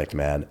just clicked,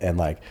 man. And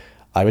like,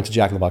 I went to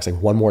Jack in the Box like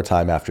one more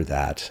time after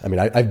that. I mean,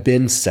 I've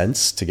been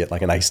since to get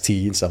like an iced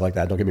tea and stuff like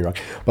that. Don't get me wrong.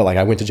 But like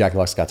I went to Jack in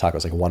the Box, got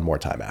tacos like one more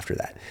time after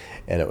that.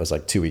 And it was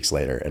like 2 weeks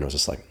later. And it was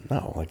just like,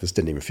 no, like this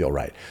didn't even feel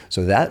right.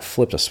 So that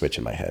flipped a switch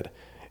in my head.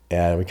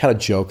 And we kind of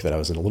joke that I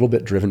was a little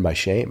bit driven by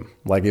shame.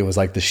 Like it was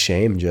like the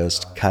shame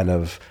just kind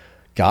of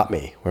got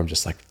me, where I'm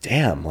just like,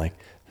 damn, like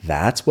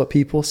that's what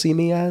people see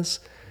me as.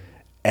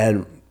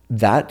 And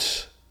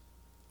that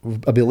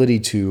ability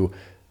to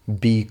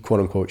be quote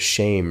unquote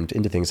shamed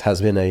into things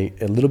has been a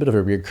little bit of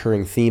a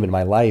recurring theme in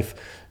my life,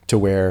 to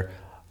where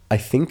I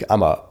think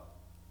I'm a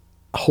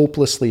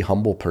hopelessly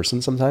humble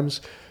person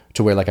sometimes,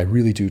 to where like I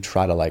really do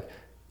try to like,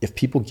 if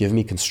people give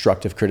me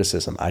constructive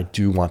criticism, I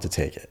do want to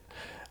take it.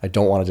 I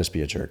don't want to just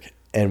be a jerk.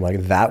 And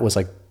like that was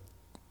like,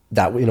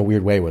 that in a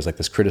weird way was like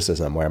this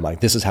criticism where I'm like,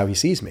 this is how he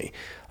sees me.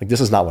 Like,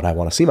 this is not what I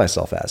want to see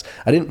myself as.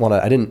 I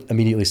didn't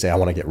immediately say I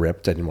want to get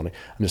ripped. I'm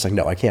just like,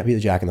 no, I can't be the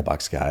Jack in the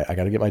Box guy. I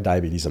got to get my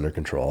diabetes under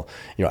control.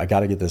 I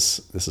got to get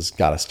this has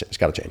got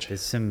to change.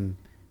 There's some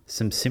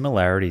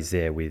similarities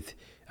there with,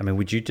 I mean,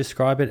 would you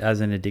describe it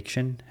as an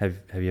addiction? Have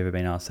you ever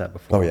been asked that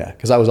before? Oh yeah.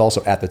 Cause I was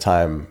also at the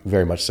time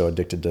very much so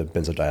addicted to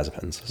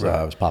benzodiazepines. So Right.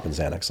 I was popping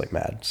Xanax like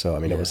mad. So, I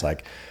mean, It was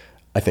like,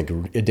 I think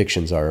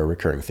addictions are a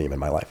recurring theme in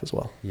my life as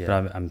well. Yeah,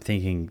 but I'm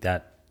thinking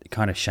that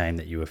kind of shame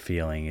that you were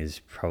feeling is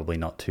probably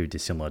not too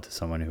dissimilar to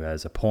someone who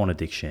has a porn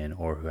addiction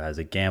or who has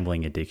a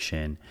gambling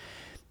addiction,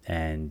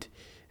 and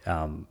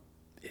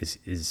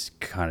is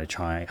kind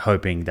of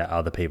hoping that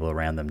other people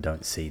around them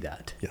don't see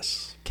that.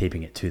 Yes.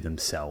 Keeping it to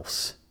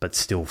themselves, but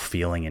still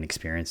feeling and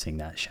experiencing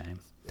that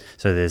shame.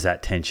 So there's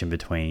that tension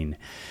between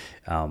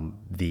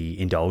the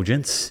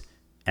indulgence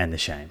and the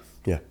shame.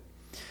 Yeah.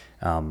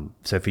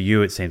 So for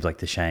you, it seems like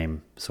the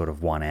shame sort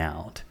of won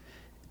out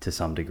to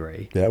some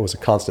degree. Yeah, it was a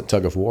constant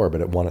tug of war,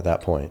 but it won at that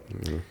point.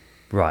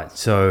 Mm-hmm. Right.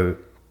 So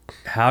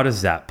how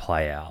does that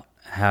play out?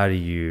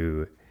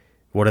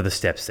 What are the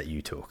steps that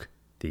you took?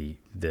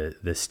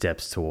 The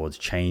steps towards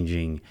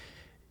changing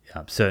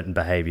certain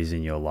behaviors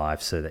in your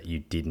life so that you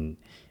didn't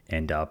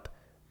end up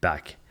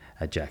back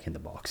at Jack in the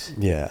Box?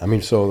 Yeah. I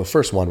mean, so the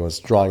first one was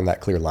drawing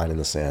that clear line in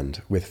the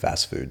sand with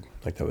fast food.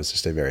 Like that was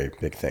just a very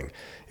big thing.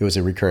 It was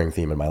a recurring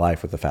theme in my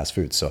life with the fast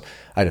food. So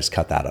I just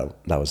cut that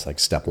out. That was like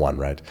step one,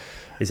 right?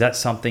 Is that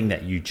something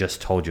that you just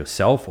told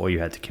yourself, or you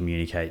had to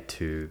communicate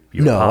to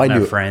your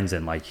partner, friends,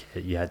 and like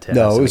you had to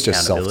have some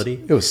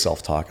accountability? It was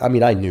self-talk. I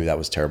mean, I knew that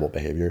was terrible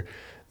behavior.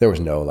 There was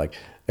no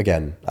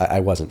again, I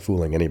wasn't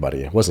fooling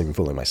anybody. I wasn't even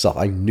fooling myself.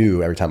 I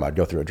knew every time I'd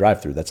go through a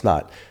drive-through, that's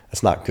not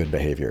good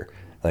behavior.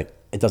 Like,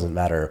 it doesn't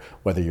matter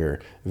whether you're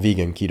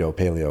vegan, keto,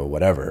 paleo,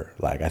 whatever.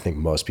 Like, I think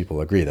most people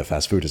agree that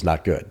fast food is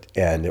not good.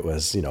 And it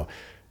was,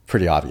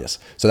 pretty obvious.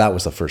 So that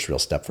was the first real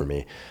step for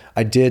me.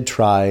 I did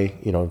try,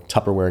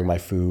 Tupperwaring my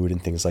food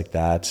and things like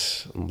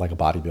that, like a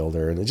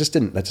bodybuilder. And that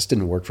just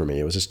didn't work for me.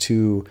 It was just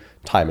too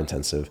time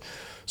intensive.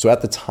 So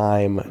at the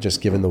time, just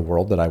given the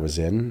world that I was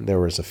in, there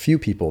was a few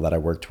people that I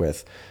worked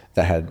with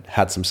that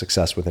had some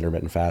success with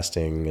intermittent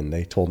fasting. And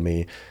they told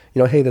me,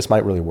 hey, this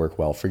might really work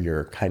well for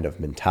your kind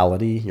of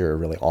mentality. You're a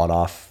really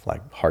on-off,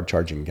 like hard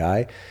charging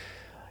guy.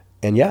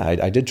 And yeah,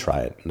 I did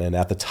try it. And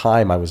at the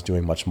time I was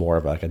doing much more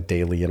of like a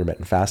daily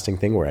intermittent fasting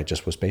thing where I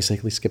just was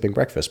basically skipping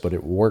breakfast, but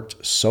it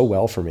worked so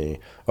well for me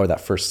over that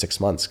first 6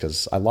 months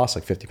because I lost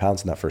like 50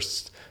 pounds in that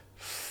first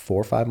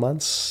 4 or 5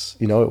 months.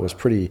 It was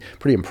pretty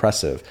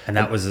impressive. And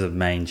that was the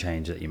main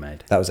change that you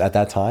made? That was at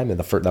that time. And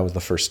that was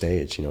the first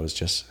stage, it was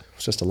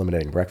just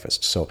eliminating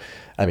breakfast. So,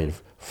 I mean,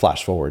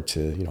 flash forward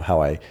to,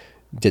 how I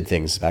did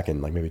things back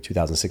in like maybe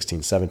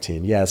 2016,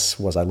 17. Yes.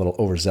 Was I a little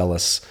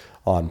overzealous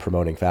on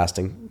promoting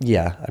fasting?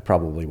 Yeah, I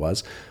probably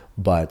was.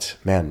 But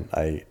man,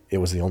 it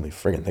was the only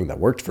friggin' thing that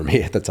worked for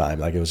me at the time.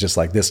 Like, it was just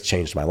like, this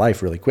changed my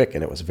life really quick,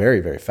 and it was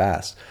very, very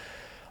fast.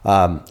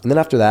 And then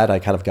after that, I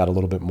kind of got a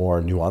little bit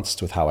more nuanced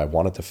with how I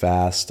wanted to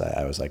fast.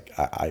 I was like,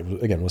 I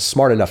again was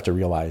smart enough to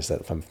realize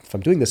that if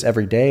I'm doing this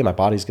every day, my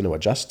body's going to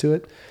adjust to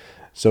it.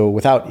 So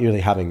without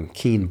really having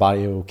keen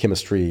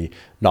biochemistry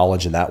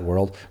knowledge in that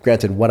world,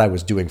 granted, what I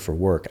was doing for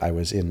work, I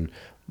was in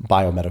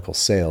biomedical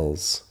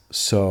sales.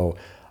 So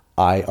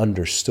I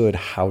understood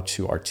how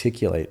to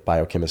articulate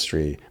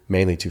biochemistry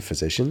mainly to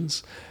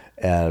physicians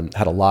and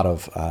had a lot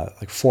of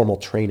like formal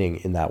training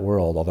in that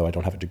world, although I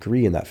don't have a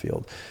degree in that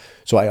field.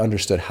 So I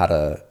understood how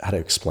to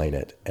explain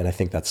it. And I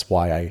think that's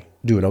why I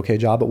do an okay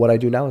job at what I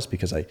do now, is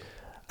because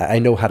I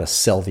know how to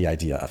sell the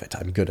idea of it.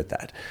 I'm good at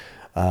that.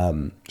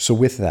 So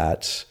with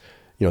that,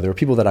 there were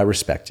people that I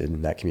respected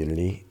in that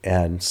community,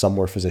 and some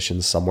were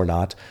physicians, some were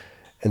not.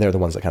 And they're the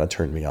ones that kind of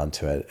turned me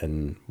onto it,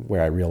 and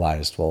where I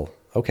realized, well,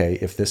 okay,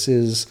 if this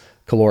is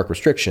caloric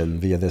restriction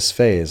via this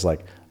phase,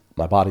 like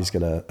my body's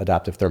going to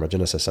adaptive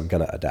thermogenesis, I'm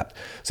going to adapt.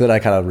 So then I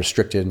kind of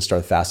restricted and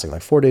started fasting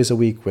like 4 days a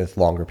week with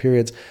longer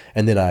periods.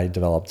 And then I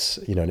developed,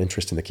 an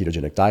interest in the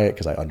ketogenic diet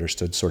because I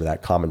understood sort of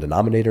that common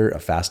denominator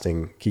of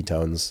fasting,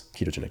 ketones,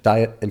 ketogenic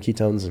diet, and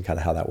ketones, and kind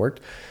of how that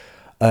worked.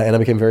 And I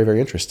became very, very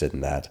interested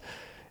in that.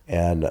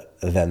 And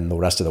then the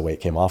rest of the weight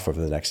came off over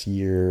the next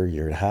year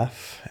and a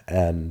half.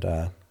 And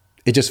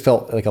it just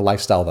felt like a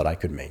lifestyle that I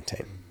could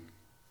maintain.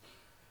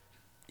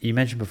 You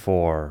mentioned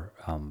before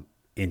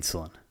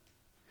insulin.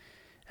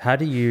 How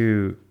do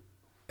you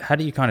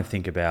kind of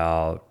think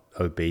about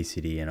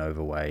obesity and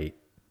overweight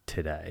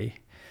today,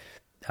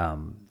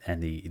 and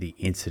the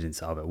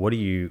incidence of it? What do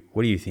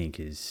you think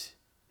is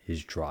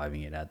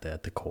driving it at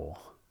the core?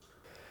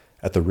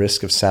 At the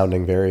risk of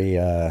sounding very,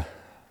 I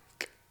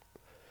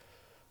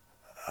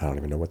don't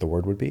even know what the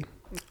word would be.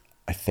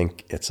 I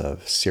think it's a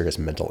serious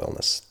mental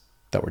illness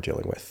that we're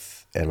dealing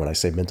with. And when I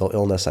say mental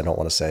illness, I don't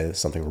want to say there's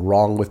something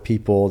wrong with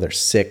people, they're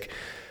sick,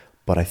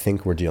 but I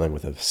think we're dealing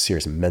with a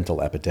serious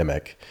mental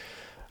epidemic,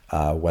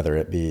 whether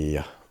it be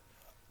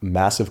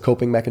massive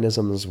coping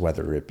mechanisms,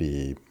 whether it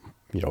be,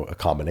 a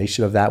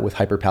combination of that with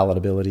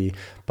hyperpalatability.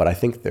 But I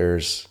think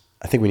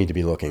we need to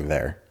be looking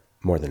there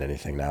more than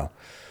anything now.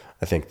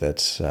 I think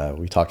that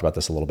we talked about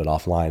this a little bit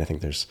offline. I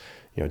think there's,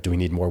 do we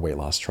need more weight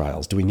loss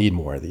trials? Do we need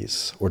more of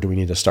these? Or do we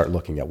need to start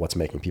looking at what's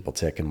making people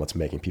tick and what's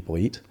making people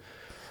eat?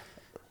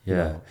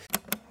 Yeah.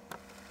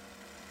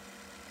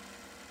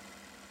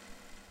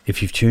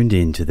 If you've tuned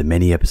in to the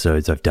many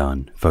episodes I've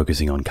done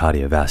focusing on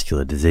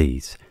cardiovascular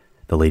disease,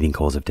 the leading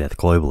cause of death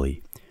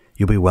globally,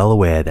 you'll be well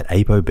aware that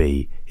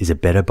ApoB is a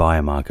better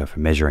biomarker for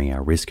measuring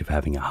our risk of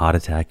having a heart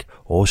attack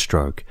or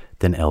stroke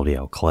than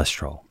LDL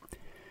cholesterol.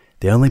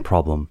 The only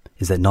problem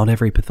is that not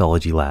every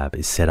pathology lab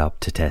is set up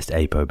to test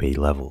ApoB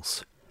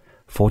levels.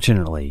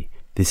 Fortunately,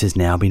 this has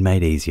now been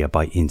made easier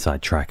by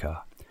Inside Tracker,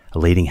 a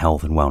leading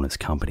health and wellness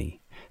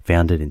company,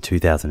 founded in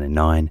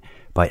 2009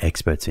 by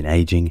experts in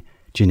aging,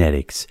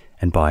 genetics,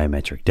 and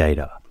biometric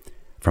data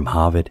from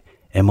Harvard,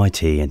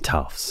 MIT, and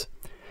Tufts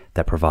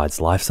that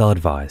provides lifestyle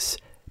advice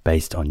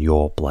based on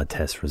your blood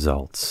test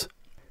results.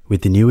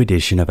 With the new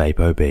edition of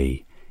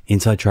ApoB,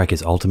 Inside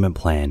Tracker's ultimate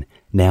plan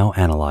now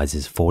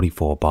analyzes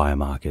 44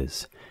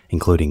 biomarkers,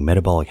 including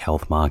metabolic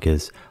health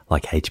markers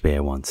like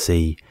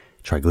HbA1c,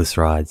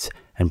 triglycerides,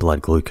 and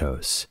blood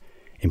glucose,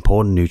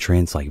 important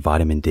nutrients like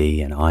vitamin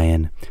D and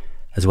iron,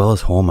 as well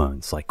as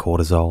hormones like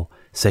cortisol,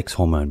 sex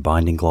hormone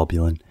binding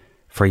globulin,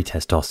 free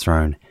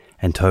testosterone,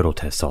 and total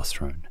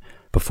testosterone,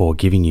 before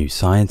giving you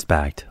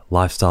science-backed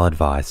lifestyle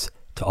advice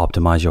to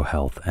optimize your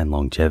health and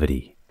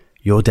longevity.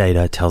 Your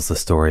data tells the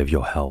story of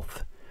your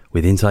health.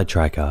 With Inside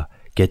Tracker,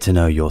 get to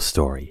know your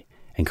story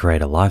and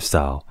create a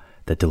lifestyle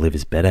that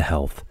delivers better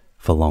health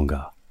for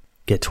longer.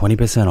 Get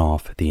 20%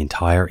 off the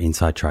entire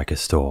Inside Tracker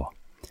store.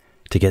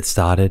 To get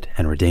started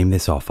and redeem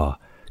this offer,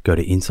 go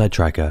to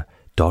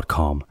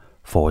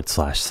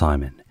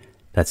insidetracker.com/Simon.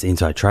 That's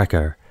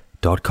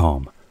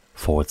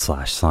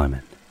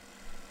insidetracker.com/Simon.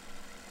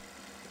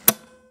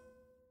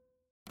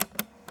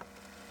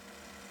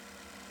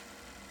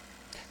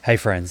 Hey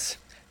friends,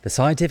 the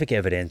scientific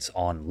evidence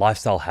on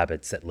lifestyle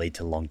habits that lead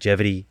to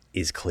longevity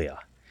is clear.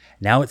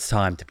 Now it's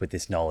time to put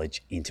this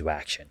knowledge into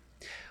action.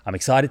 I'm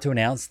excited to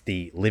announce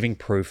the Living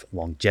Proof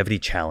Longevity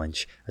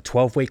Challenge, a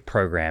 12-week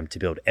program to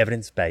build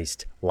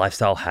evidence-based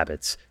lifestyle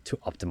habits to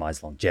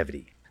optimize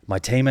longevity. My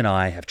team and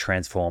I have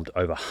transformed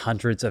over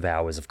hundreds of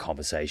hours of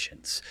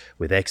conversations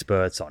with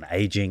experts on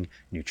aging,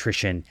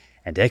 nutrition,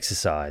 and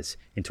exercise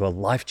into a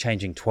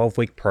life-changing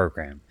 12-week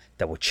program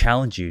that will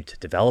challenge you to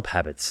develop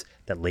habits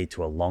that lead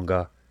to a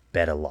longer,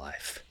 better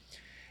life.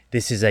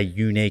 This is a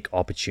unique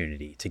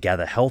opportunity to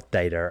gather health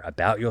data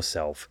about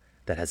yourself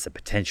that has the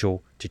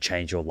potential to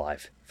change your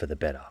life for the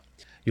better.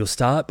 You'll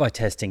start by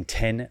testing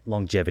 10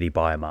 longevity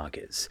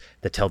biomarkers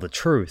that tell the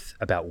truth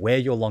about where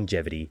your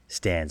longevity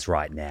stands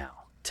right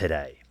now,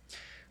 today.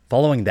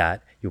 Following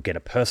that, you'll get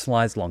a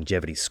personalized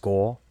longevity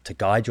score to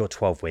guide your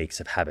 12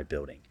 weeks of habit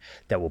building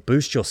that will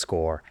boost your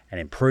score and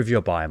improve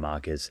your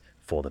biomarkers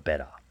for the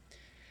better.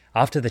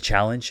 After the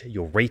challenge,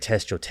 you'll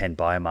retest your 10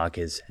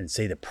 biomarkers and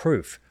see the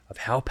proof of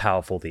how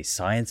powerful these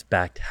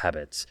science-backed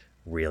habits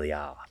really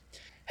are.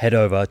 Head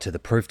over to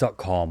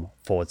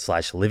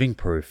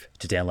theproof.com/livingproof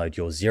to download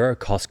your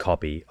zero-cost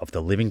copy of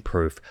the Living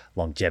Proof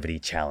Longevity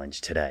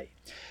Challenge today.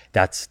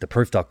 That's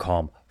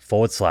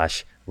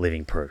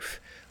theproof.com/livingproof.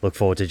 Look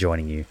forward to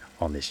joining you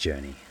on this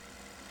journey.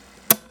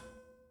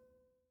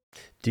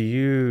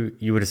 You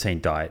would have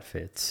seen Diet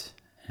Fits,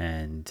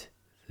 and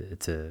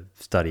it's a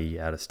study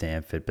out of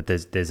Stanford, but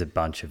there's a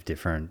bunch of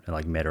different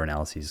like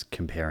meta-analyses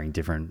comparing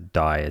different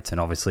diets, and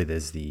obviously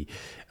there's the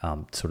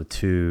sort of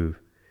two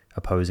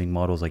opposing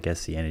models, I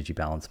guess, the energy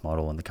balance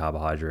model and the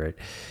carbohydrate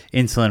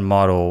insulin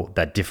model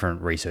that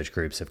different research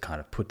groups have kind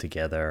of put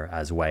together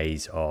as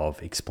ways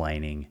of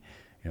explaining,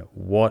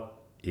 what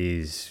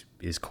is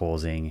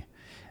causing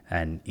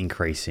an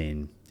increase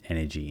in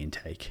energy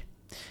intake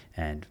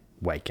and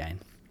weight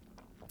gain.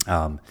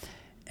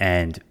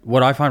 And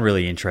what I find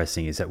really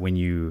interesting is that when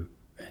you,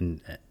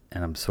 and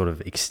I'm sort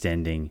of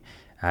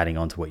adding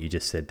on to what you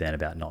just said then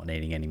about not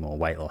needing any more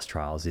weight loss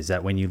trials, is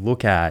that when you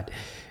look at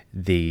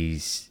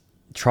these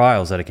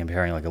trials that are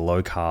comparing like a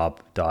low carb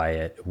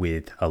diet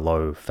with a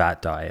low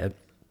fat diet,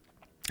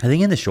 I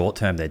think in the short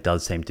term, there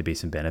does seem to be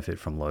some benefit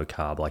from low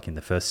carb. Like in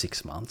the first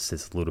 6 months,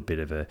 there's a little bit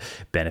of a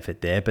benefit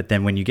there. But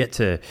then when you get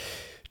to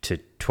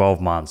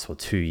 12 months or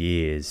 2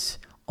 years,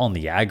 on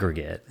the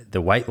aggregate,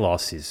 the weight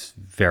loss is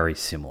very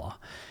similar.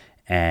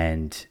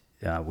 And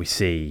we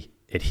see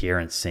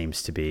adherence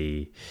seems to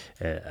be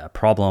a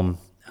problem.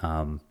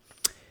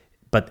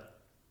 But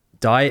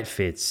Diet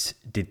Fits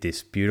did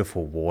this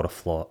beautiful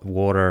waterfall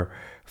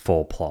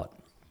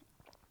plot.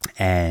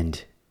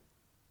 And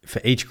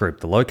for each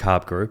group, the low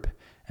carb group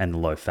and the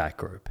low fat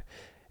group,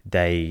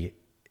 they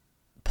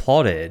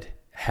plotted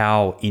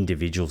how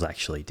individuals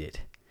actually did.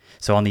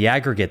 So on the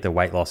aggregate, the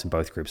weight loss in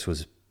both groups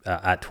was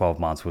at 12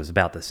 months was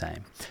about the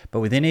same.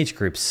 But within each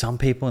group, some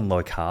people in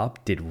low carb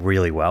did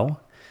really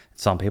well,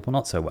 some people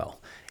not so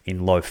well.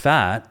 In low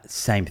fat,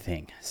 same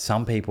thing.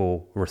 Some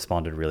people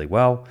responded really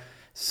well,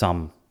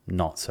 some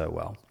not so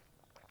well.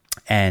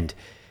 And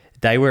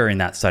they were in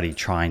that study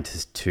trying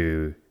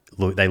to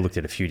look, they looked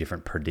at a few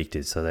different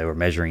predictors. So they were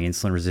measuring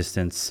insulin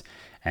resistance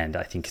and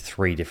I think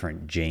 3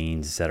 different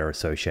genes that are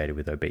associated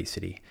with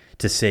obesity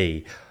to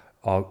see,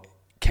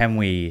 can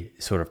we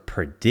sort of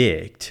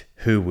predict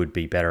who would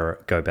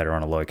go better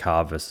on a low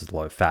carb versus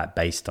low fat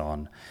based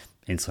on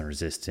insulin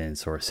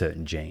resistance or a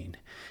certain gene?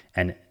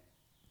 And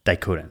they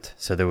couldn't.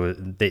 So there were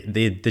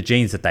the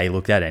genes that they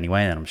looked at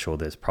anyway, and I'm sure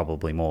there's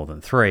probably more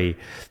than 3,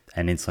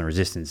 and insulin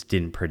resistance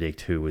didn't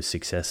predict who was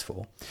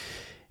successful.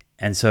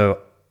 And so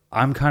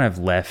I'm kind of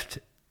left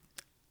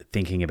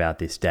thinking about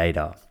this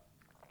data,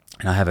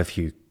 and I have a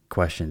few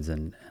questions,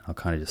 and I'll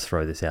kind of just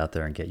throw this out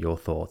there and get your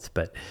thoughts.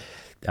 But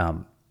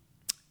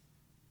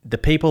the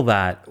people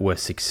that were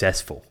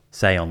successful,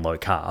 say on low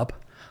carb,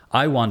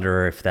 I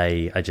wonder if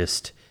they are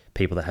just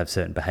people that have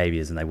certain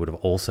behaviors and they would have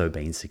also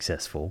been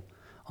successful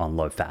on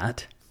low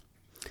fat,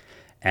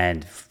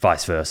 and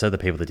vice versa, the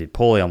people that did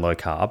poorly on low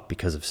carb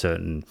because of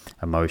certain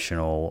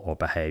emotional or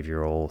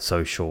behavioral,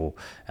 social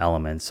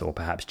elements, or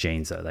perhaps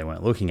genes that they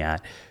weren't looking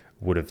at,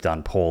 would have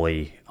done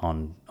poorly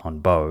on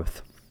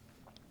both.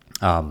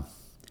 I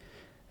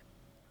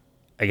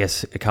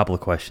guess a couple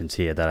of questions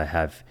here that I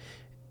have.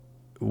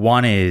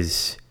 One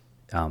is,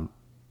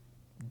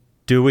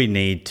 do we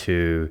need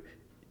to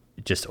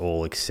just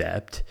all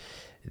accept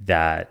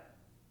that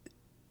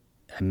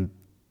an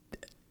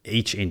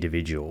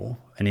individual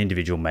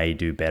may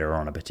do better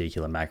on a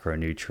particular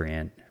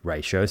macronutrient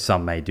ratio?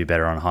 Some may do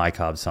better on high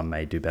carb, some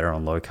may do better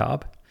on low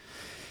carb.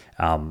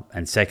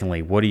 And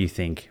secondly, what do you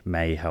think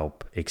may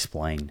help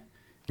explain?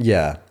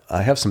 Yeah,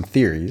 I have some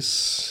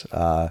theories.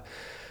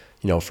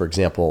 For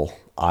example,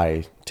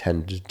 I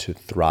tend to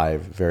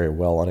thrive very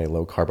well on a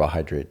low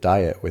carbohydrate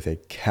diet, with a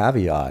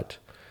caveat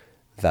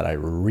that I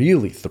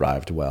really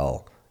thrived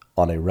well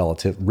on a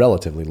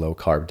relatively low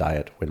carb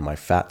diet when my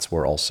fats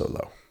were also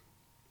low,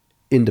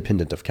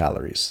 independent of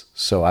calories.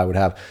 So I would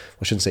have,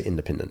 I shouldn't say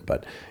independent,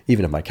 but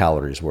even if my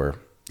calories were,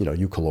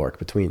 eucaloric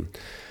between.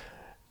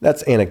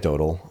 That's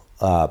anecdotal,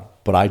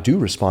 but I do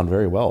respond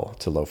very well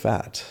to low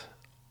fat.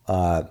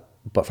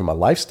 But from a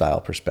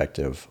lifestyle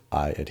perspective,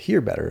 I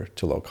adhere better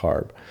to low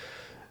carb.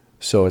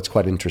 So it's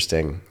quite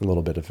interesting, a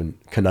little bit of a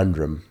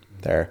conundrum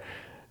there.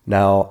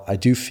 Now, I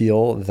do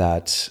feel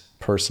that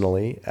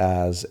personally,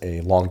 as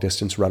a long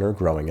distance runner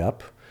growing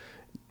up,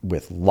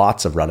 with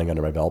lots of running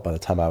under my belt, by the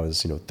time I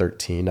was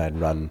 13, I'd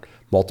run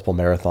multiple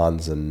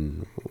marathons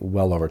and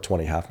well over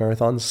 20 half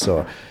marathons.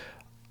 So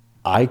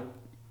I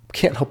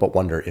can't help but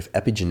wonder if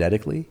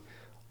epigenetically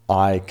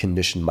I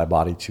conditioned my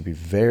body to be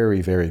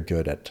very, very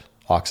good at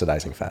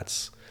oxidizing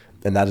fats.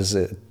 And that is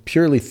a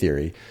purely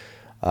theory,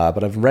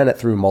 but I've ran it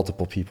through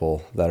multiple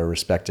people that are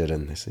respected,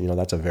 and they say,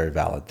 that's a very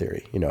valid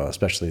theory,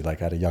 especially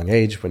like at a young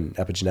age when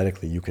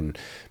epigenetically you can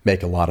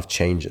make a lot of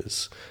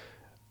changes.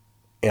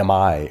 Am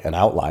I an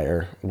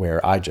outlier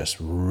where I just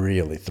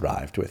really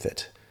thrived with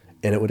it?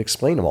 And it would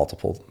explain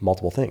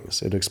multiple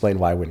things. It would explain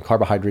why when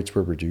carbohydrates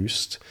were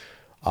reduced,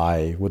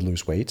 I would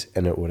lose weight,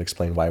 and it would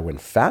explain why when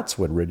fats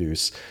would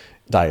reduce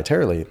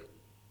dietarily,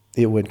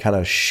 it would kind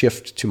of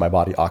shift to my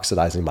body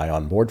oxidizing my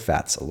onboard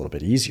fats a little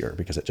bit easier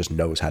because it just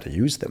knows how to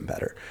use them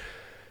better.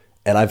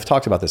 And I've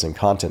talked about this in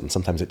content, and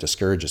sometimes it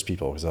discourages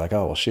people because they're like,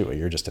 oh, well, shoot, well,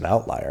 you're just an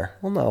outlier.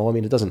 Well, no,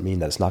 it doesn't mean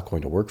that it's not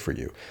going to work for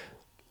you.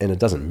 And it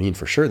doesn't mean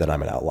for sure that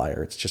I'm an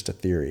outlier. It's just a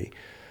theory.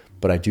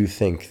 But I do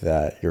think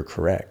that you're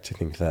correct. I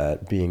think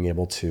that being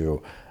able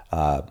to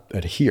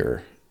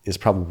adhere is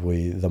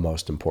probably the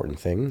most important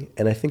thing.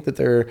 And I think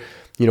that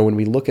when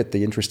we look at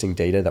the interesting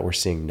data that we're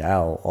seeing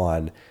now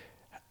on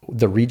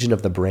the region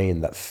of the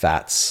brain that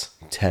fats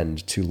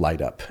tend to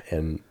light up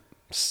and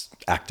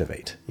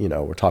activate,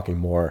 we're talking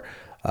more,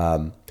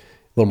 a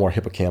little more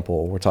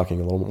hippocampal. We're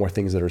talking a little more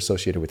things that are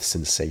associated with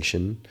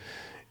sensation.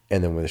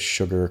 And then with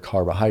sugar,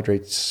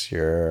 carbohydrates,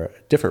 you're a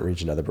different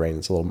region of the brain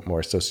that's a little more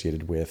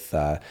associated with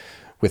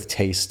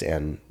taste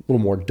and a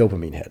little more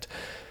dopamine hit.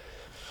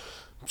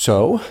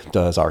 So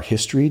does our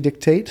history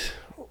dictate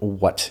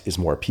what is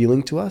more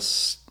appealing to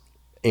us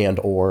and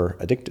or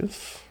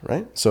addictive,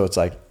 right? So it's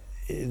like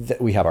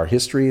we have our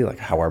history, like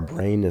how our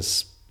brain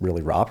is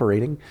really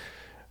operating.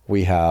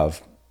 We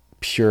have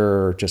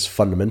pure just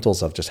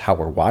fundamentals of just how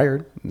we're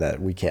wired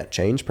that we can't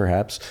change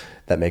perhaps.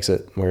 That makes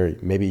it where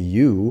maybe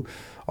you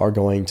are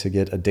going to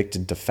get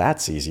addicted to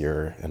fats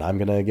easier and I'm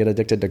going to get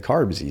addicted to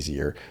carbs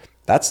easier.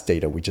 That's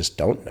data we just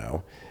don't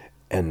know.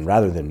 And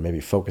rather than maybe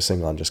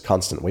focusing on just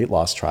constant weight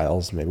loss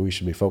trials, maybe we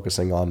should be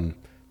focusing on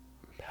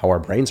how our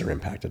brains are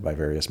impacted by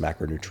various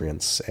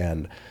macronutrients.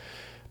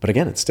 But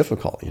again, it's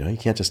difficult. You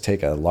can't just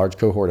take a large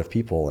cohort of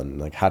people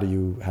and like, how do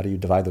you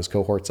divide those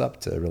cohorts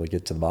up to really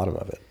get to the bottom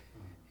of it?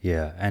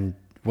 Yeah. And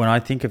when I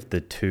think of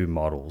the two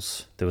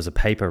models, there was a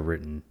paper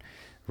written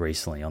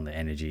recently on the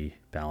energy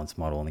balance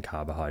model and the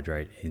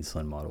carbohydrate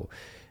insulin model.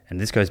 And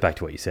this goes back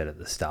to what you said at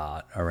the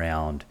start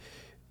around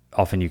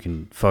often you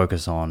can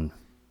focus on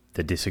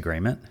the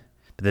disagreement,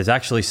 but there's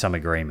actually some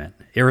agreement,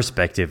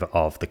 irrespective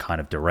of the kind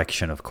of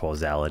direction of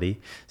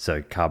causality.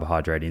 So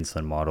carbohydrate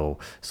insulin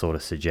model sort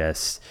of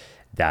suggests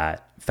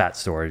that fat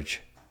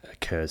storage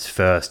occurs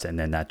first, and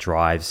then that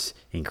drives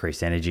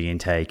increased energy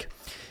intake.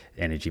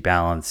 Energy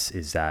balance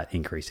is that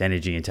increased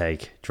energy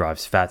intake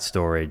drives fat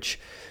storage.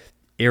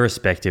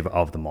 Irrespective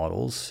of the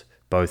models,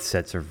 both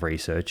sets of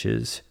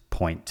researchers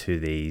point to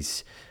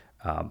these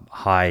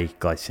high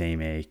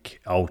glycemic,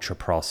 ultra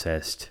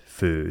processed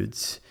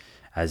foods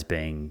as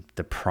being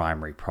the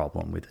primary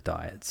problem with the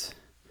diets.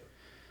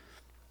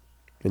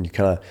 And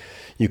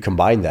you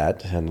combine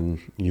that and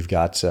you've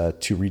got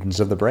two regions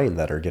of the brain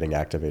that are getting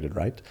activated,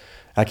 right?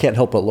 I can't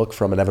help but look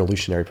from an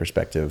evolutionary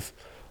perspective.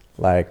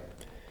 Like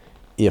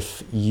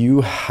if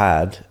you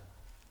had,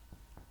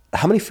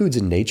 how many foods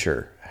in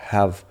nature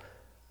have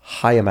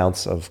high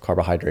amounts of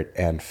carbohydrate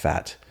and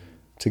fat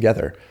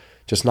together?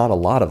 Just not a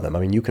lot of them. I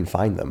mean, you can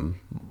find them,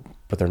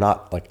 but they're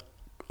not like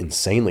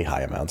insanely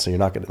high amounts. So you're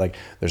not going to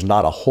there's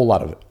not a whole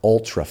lot of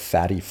ultra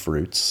fatty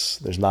fruits.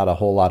 There's not a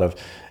whole lot of,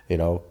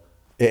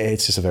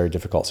 it's just a very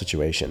difficult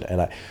situation.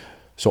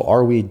 So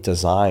are we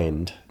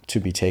designed to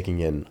be taking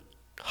in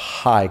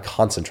high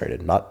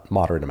concentrated, not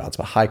moderate amounts,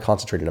 but high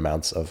concentrated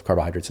amounts of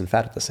carbohydrates and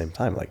fat at the same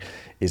time? Like,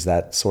 is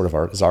that sort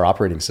of is our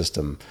operating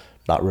system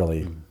not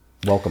really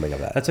welcoming of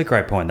that? That's a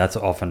great point. That's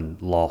often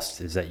lost,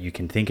 is that you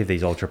can think of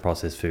these ultra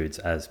processed foods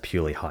as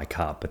purely high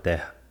carb, but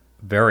they're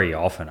very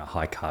often a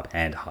high carb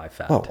and high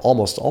fat. Oh,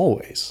 almost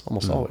always.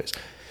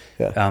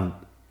 Yeah.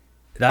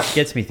 That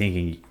gets me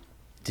thinking,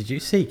 did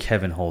you see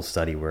Kevin Hall's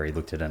study where he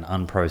looked at an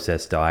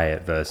unprocessed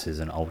diet versus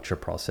an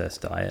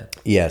ultra-processed diet?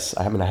 Yes.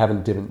 I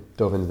haven't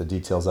dove into the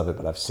details of it,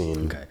 but I've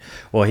seen. Okay.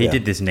 Well, he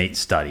did this neat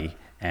study,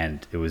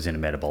 and it was in a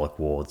metabolic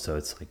ward, so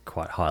it's like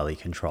quite highly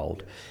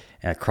controlled,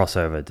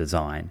 crossover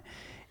design.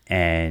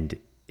 And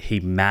he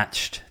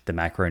matched the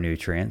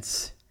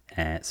macronutrients,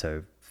 and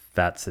so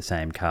fat's the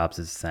same, carbs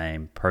is the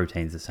same,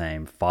 protein's the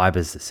same,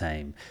 fiber's the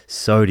same,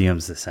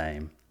 sodium's the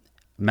same,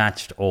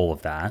 matched all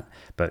of that,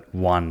 but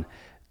one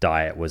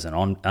diet was an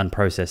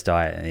unprocessed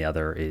diet and the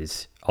other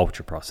is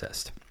ultra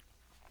processed.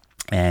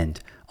 And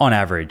on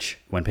average,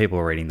 when people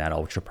are eating that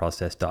ultra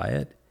processed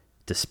diet,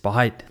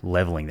 despite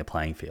leveling the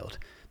playing field,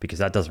 because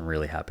that doesn't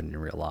really happen in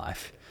real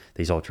life,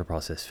 these ultra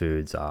processed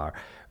foods are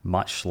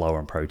much lower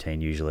in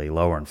protein, usually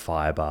lower in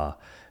fiber.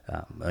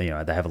 They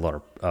have a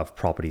lot of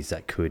properties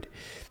that could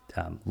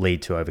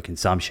lead to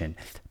overconsumption.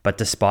 But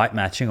despite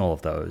matching all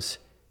of those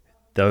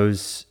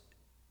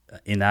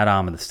in that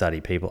arm of the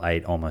study, people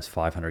ate almost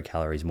 500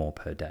 calories more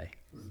per day,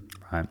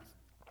 right?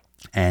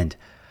 And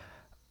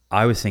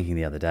I was thinking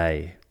the other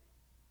day,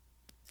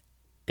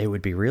 it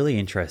would be really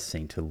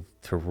interesting to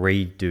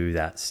redo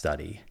that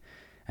study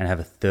and have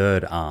a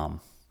third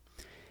arm.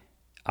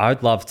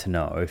 I'd love to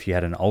know if you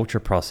had an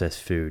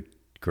ultra-processed food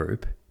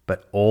group,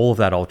 but all of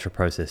that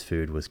ultra-processed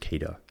food was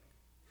keto.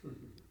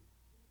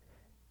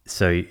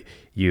 So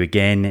you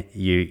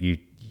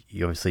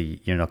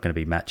obviously, you're not going to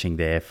be matching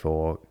there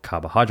for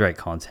carbohydrate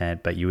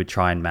content, but you would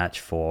try and match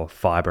for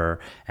fiber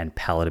and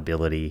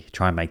palatability,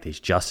 try and make these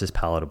just as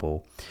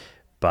palatable,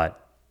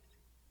 but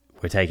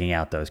we're taking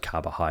out those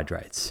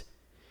carbohydrates.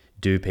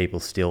 Do people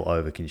still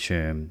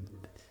overconsume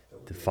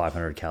the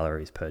 500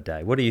 calories per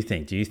day? What do you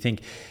think? Do you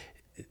think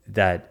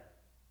that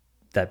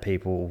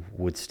people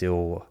would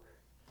still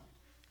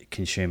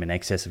consume an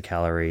excess of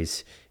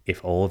calories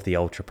if all of the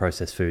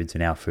ultra-processed foods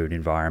in our food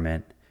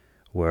environment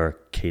were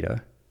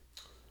keto?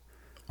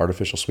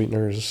 Artificial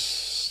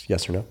sweeteners,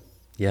 yes or no?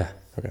 Yeah.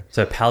 Okay.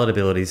 So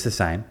palatability is the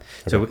same.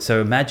 Okay.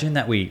 So imagine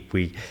that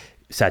we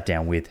sat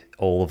down with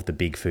all of the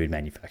big food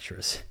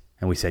manufacturers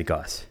and we said,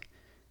 guys,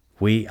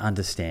 we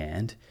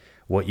understand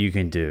what you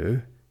can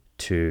do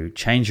to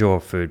change your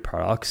food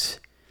products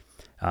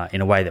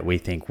in a way that we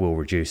think will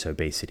reduce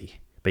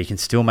obesity, but you can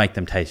still make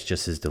them taste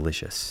just as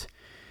delicious.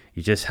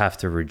 You just have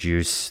to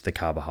reduce the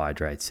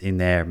carbohydrates in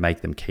there,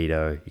 make them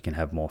keto. You can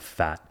have more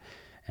fat,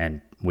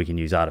 and we can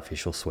use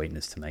artificial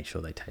sweeteners to make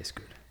sure they taste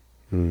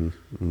good.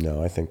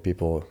 No, I think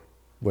people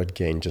would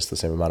gain just the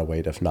same amount of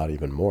weight, if not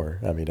even more.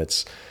 I mean,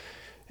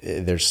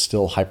 there's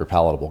still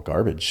hyperpalatable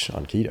garbage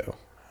on keto.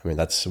 I mean,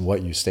 that's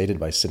what you stated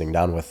by sitting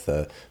down with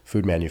the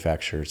food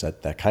manufacturers.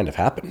 That kind of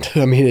happened.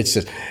 I mean, it's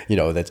just,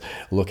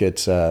 look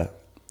at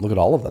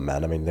all of them,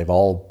 man. I mean, they've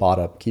all bought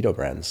up keto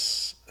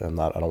brands. I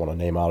don't want to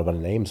name out a bunch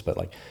of names, but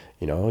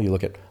you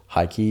look at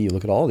High Key, you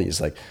look at all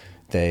these,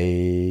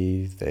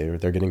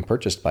 they're getting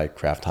purchased by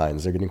Kraft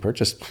Heinz. They're getting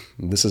purchased.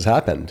 This has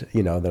happened.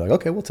 They're like,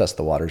 okay, we'll test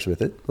the waters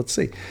with it. Let's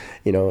see.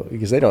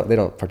 Because they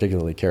don't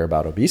particularly care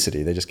about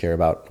obesity. They just care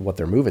about what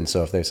they're moving.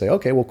 So if they say,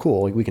 okay, well,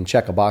 cool, we can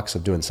check a box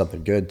of doing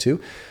something good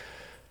too.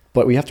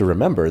 But we have to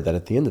remember that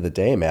at the end of the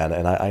day, man,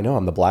 and I know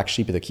I'm the black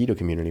sheep of the keto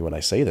community when I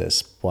say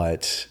this,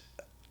 but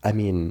I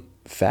mean,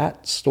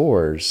 fat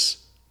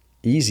stores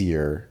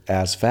easier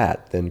as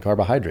fat than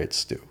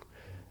carbohydrates do.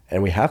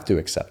 And we have to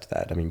accept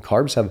that. I mean,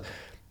 carbs have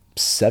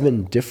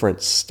 7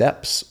 different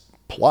steps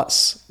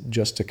plus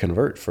just to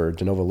convert for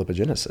de novo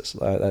lipogenesis.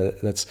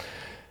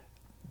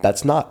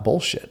 That's not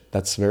bullshit.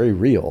 That's very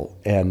real.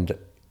 And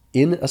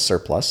in a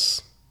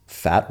surplus,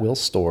 fat will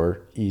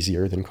store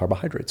easier than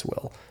carbohydrates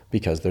will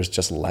because there's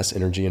just less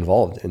energy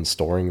involved in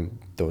storing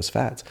those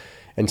fats.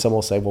 And some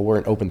will say, well, we're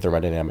an open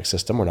thermodynamic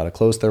system. We're not a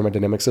closed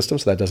thermodynamic system,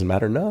 so that doesn't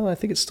matter. No, I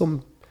think it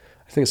still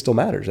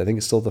matters. I think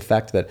it's still the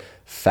fact that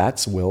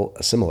fats will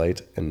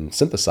assimilate and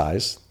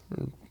synthesize.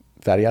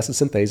 Fatty acid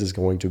synthase is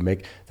going to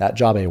make that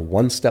job a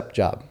one-step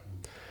job.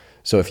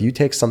 So if you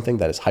take something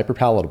that is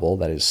hyperpalatable,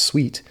 that is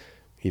sweet,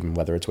 even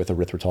whether it's with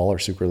erythritol or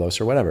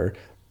sucralose or whatever,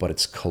 but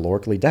it's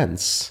calorically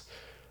dense,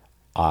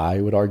 I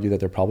would argue that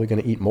they're probably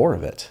going to eat more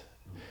of it.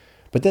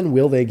 But then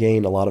will they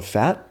gain a lot of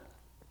fat?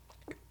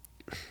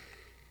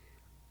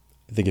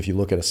 I think if you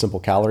look at a simple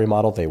calorie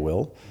model, they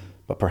will.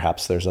 But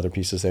perhaps there's other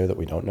pieces there that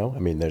we don't know. I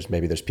mean, there's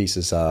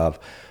pieces of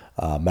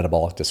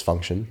metabolic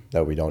dysfunction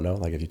that we don't know.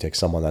 Like if you take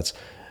someone that's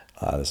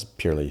this is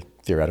purely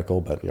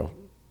theoretical, but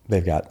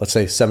they've got, let's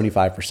say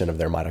 75% of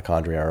their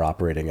mitochondria are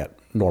operating at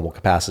normal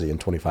capacity and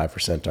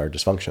 25% are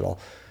dysfunctional.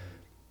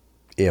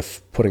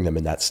 If putting them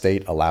in that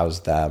state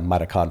allows the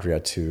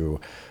mitochondria to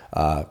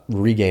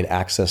regain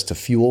access to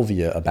fuel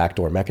via a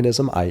backdoor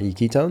mechanism, i.e.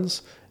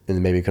 ketones,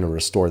 then maybe going to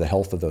restore the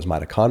health of those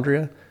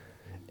mitochondria.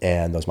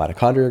 And those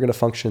mitochondria are going to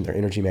function, their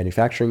energy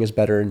manufacturing is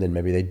better, and then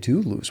maybe they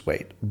do lose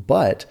weight.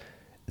 But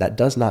that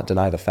does not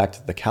deny the fact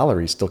that the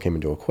calories still came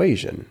into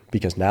equation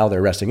because now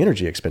their resting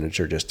energy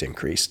expenditure just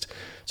increased.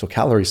 So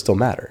calories still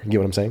matter. You get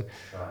what I'm saying?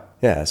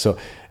 Yeah. So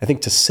I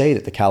think to say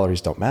that the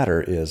calories don't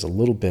matter is a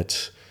little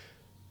bit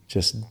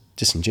just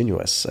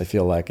disingenuous. I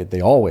feel like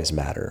they always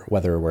matter,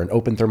 whether we're an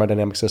open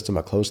thermodynamic system,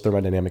 a closed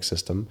thermodynamic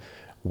system,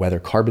 whether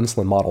carb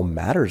insulin model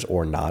matters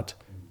or not.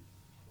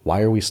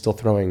 Why are we still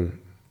throwing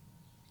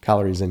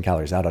calories in,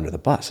 calories out under the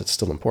bus? It's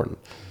still important.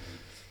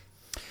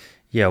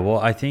 Yeah, well,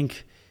 I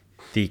think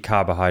the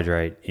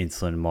carbohydrate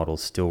insulin model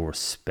still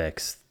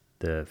respects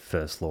the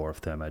first law of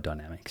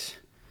thermodynamics.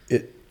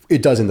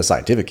 It does in the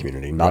scientific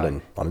community, not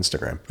on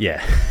Instagram.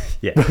 Yeah,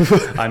 yeah.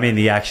 I mean,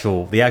 the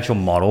actual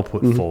model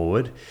put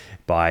forward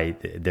by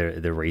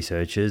the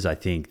researchers, I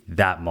think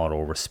that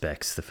model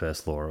respects the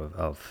first law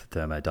of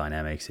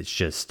thermodynamics. It's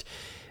just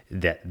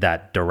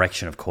that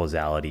direction of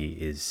causality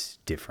is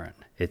different.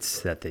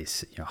 It's that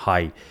these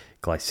high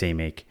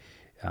glycemic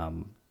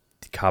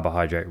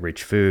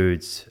carbohydrate-rich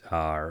foods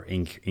are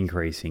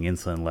increasing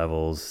insulin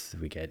levels.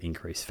 We get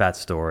increased fat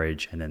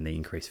storage, and then the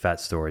increased fat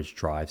storage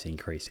drives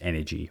increased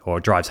energy, or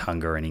drives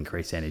hunger and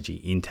increased energy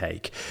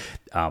intake.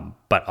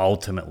 But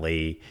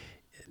ultimately,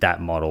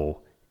 that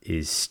model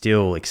is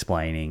still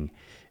explaining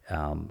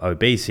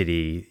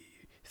obesity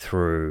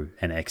through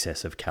an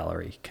excess of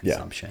calorie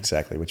consumption. Yeah,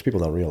 exactly, which people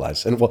don't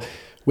realize. And well,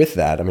 with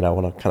that, I mean, I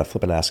want to kind of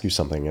flip and ask you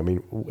something. I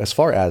mean, as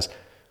far as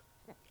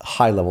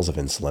high levels of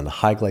insulin,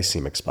 high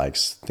glycemic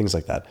spikes, things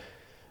like that,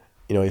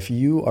 if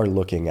you are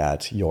looking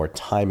at your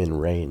time in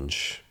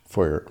range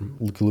for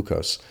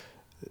glucose,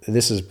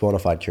 this is bona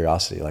fide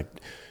curiosity. Like,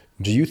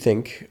 do you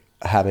think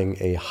having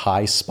a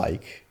high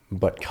spike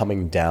but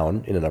coming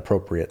down in an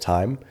appropriate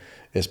time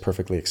is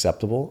perfectly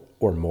acceptable,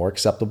 or more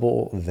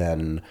acceptable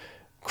than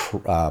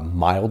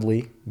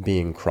mildly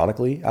being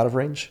chronically out of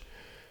range?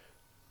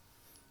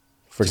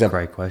 For example,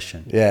 great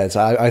question. Yeah,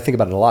 I think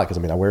about it a lot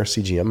because I wear a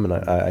CGM and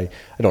I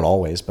don't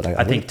always, but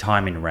I think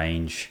time in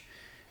range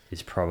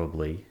is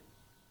probably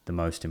the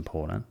most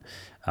important.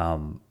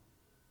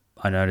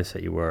 I noticed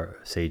that you were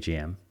a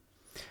CGM.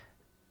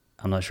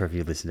 I'm not sure if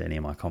you listened to any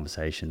of my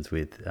conversations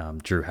with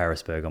Drew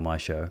Harrisberg on my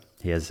show.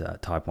 He has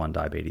type 1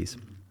 diabetes,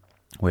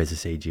 wears a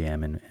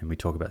CGM, and we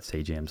talk about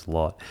CGMs a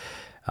lot.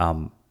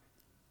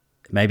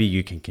 Maybe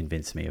you can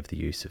convince me of the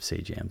use of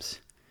CGMs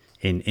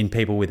in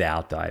people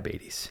without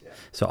diabetes. Yeah.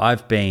 So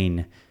I've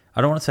been,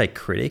 I don't want to say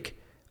critic.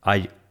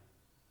 I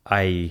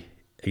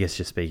guess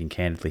just speaking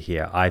candidly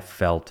here, I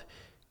felt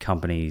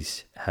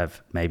companies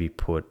have maybe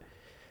put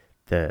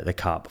the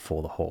cart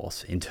before the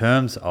horse in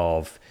terms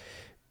of,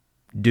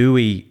 do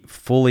we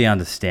fully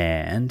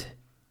understand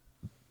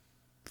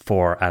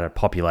at a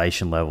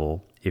population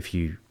level, if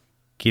you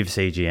give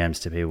CGMs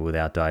to people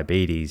without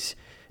diabetes,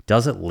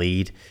 does it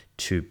lead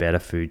to better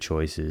food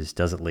choices?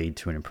 Does it lead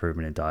to an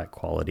improvement in diet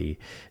quality?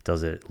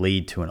 Does it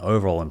lead to an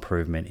overall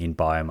improvement in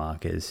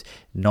biomarkers?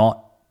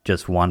 Not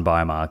just one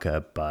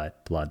biomarker,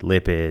 but blood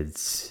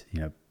lipids,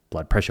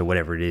 blood pressure,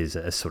 whatever it is,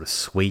 a sort of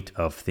suite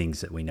of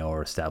things that we know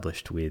are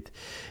established with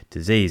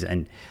disease.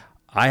 And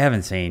I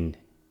haven't seen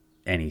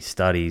any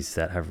studies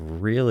that have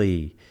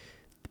really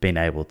been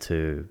able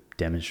to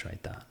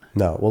demonstrate that.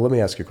 No. Well, let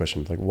me ask you a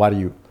question. Like, why do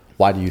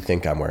you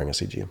think I'm wearing a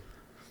CGM?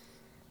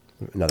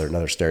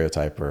 Another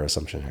stereotype or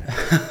assumption here.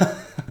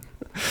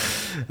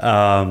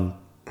 I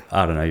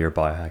don't know. You're a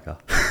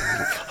biohacker.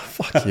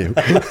 Fuck you.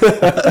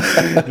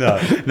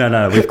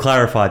 No. We've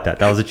clarified that.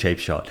 That was a cheap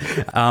shot.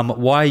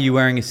 Why are you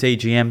wearing a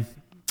CGM?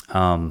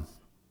 Are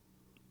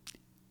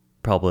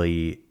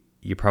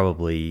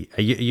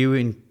you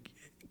in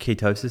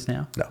ketosis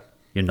now? No.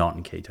 You're not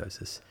in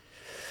ketosis.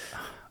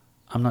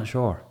 I'm not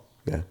sure.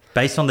 Yeah.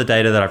 Based on the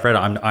data that I've read,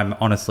 I'm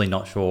honestly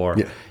not sure.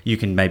 Yeah. You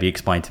can maybe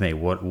explain to me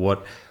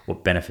what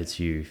benefits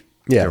you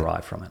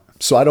derive from it.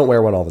 So I don't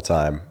wear one all the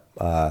time.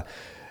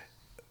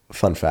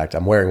 Fun fact,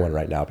 I'm wearing one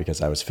right now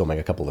because I was filming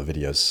a couple of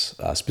videos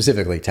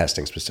specifically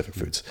testing specific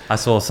foods. I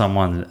saw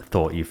someone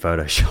thought you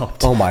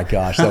photoshopped. Oh my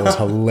gosh, that was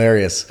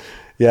hilarious.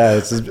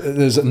 Yeah,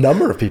 there's a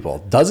number of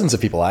people, dozens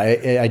of people.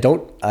 I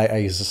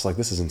was just like,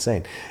 this is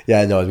insane.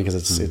 Yeah, no,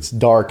 because it's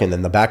dark, and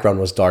then the background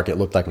was dark. It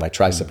looked like my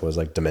tricep was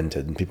like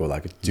demented, and people were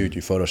like, dude,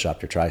 you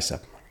photoshopped your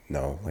tricep.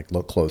 No, like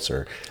look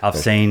closer. I've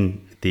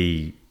seen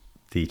the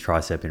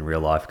tricep in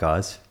real life,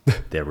 guys.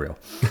 They're real.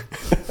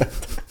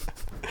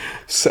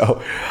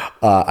 So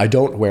I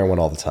don't wear one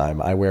all the time.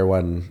 I wear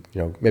one,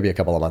 maybe a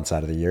couple of months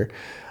out of the year.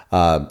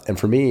 And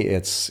for me,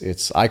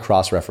 it's I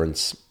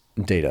cross-reference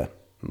data,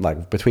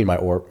 like between my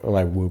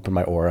Whoop and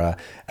my Aura,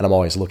 and I'm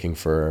always looking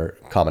for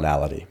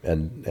commonality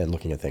and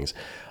looking at things.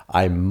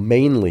 I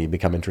mainly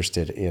become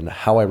interested in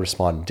how I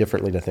respond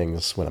differently to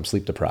things when I'm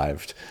sleep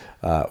deprived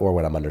or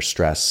when I'm under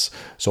stress.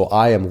 So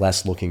I am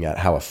less looking at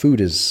how a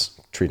food is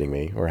treating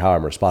me or how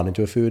I'm responding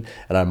to a food,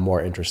 and I'm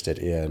more interested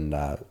in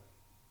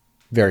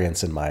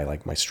variance in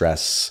my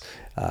stress.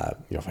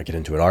 If I get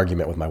into an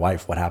argument with my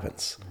wife, what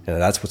happens?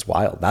 And that's what's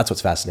wild. That's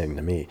what's fascinating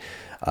to me.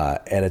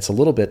 And it's a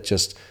little bit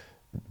just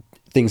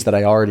things that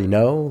I already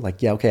know,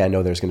 like, yeah, okay, I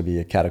know there's going to be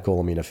a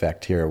catecholamine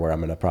effect here where I'm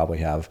going to probably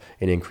have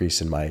an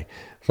increase in my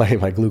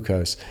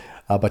glucose.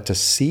 But to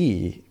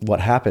see what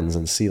happens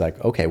and see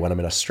like, okay, when I'm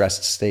in a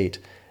stressed state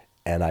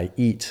and I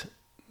eat,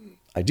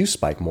 I do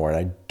spike more and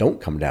I don't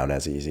come down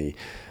as easy.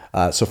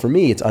 So for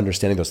me, it's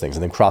understanding those things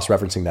and then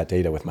cross-referencing that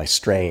data with my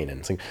strain. And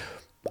it's like,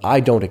 I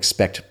don't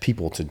expect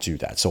people to do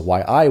that. So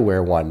why I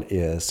wear one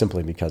is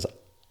simply because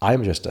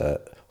I'm just a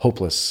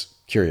hopeless,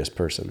 curious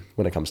person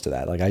when it comes to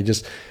that. Like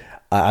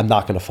I'm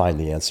not going to find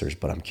the answers,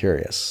 but I'm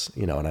curious,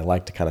 and I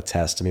like to kind of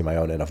test to be my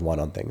own N of one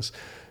on things.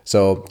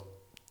 So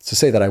to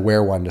say that I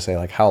wear one to say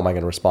like, how am I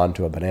going to respond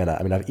to a banana?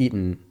 I mean, I've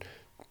eaten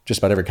just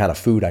about every kind of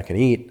food I can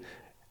eat,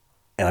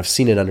 and I've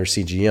seen it under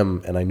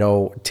CGM, and I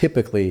know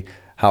typically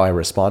how I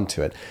respond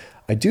to it.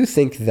 I do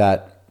think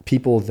that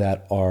people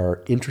that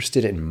are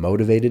interested and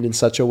motivated in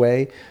such a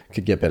way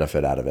could get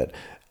benefit out of it.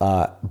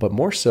 But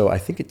more so, I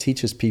think it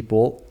teaches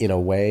people in a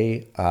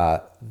way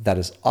that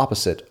is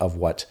opposite of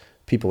what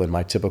people in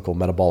my typical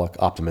metabolic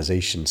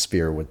optimization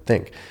sphere would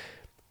think.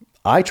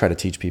 I try to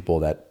teach people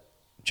that,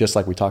 just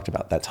like we talked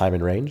about, that time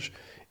and range,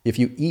 if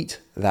you eat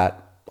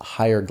that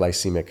higher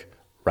glycemic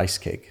rice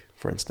cake,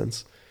 for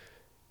instance,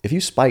 if you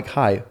spike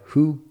high,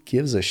 who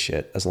gives a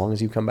shit as long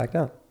as you come back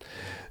down?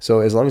 So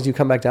as long as you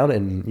come back down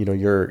and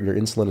your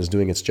insulin is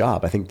doing its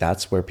job, I think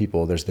that's where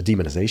there's the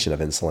demonization of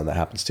insulin that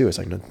happens too. It's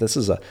like, no, this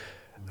is a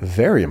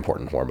very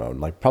important hormone,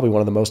 like probably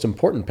one of the most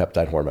important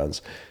peptide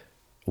hormones.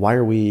 Why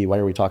are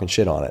we talking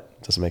shit on it?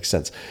 It doesn't make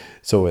sense.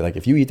 So like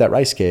if you eat that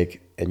rice cake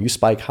and you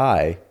spike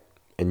high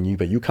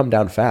but you come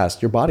down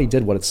fast, your body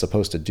did what it's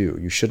supposed to do.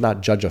 You should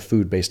not judge a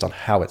food based on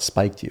how it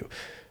spiked you.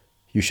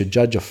 You should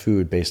judge a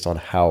food based on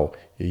how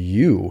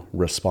you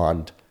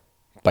respond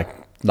by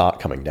not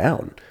coming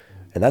down.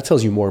 And that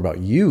tells you more about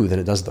you than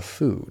it does the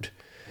food.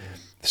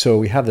 So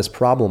we have this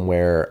problem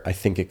where I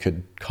think it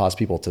could cause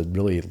people to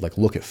really like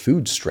look at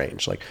food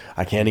strange. Like,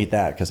 I can't eat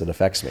that because it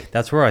affects me.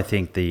 That's where I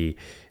think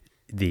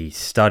the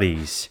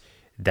studies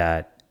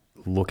that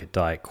look at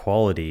diet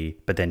quality,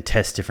 but then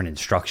test different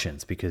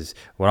instructions, because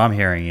what I'm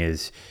hearing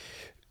is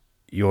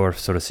you're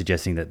sort of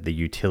suggesting that the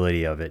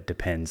utility of it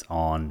depends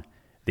on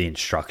the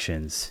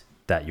instructions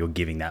that you're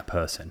giving that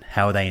person.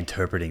 How are they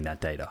interpreting that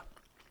data?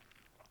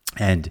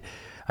 And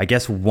I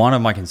guess one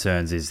of my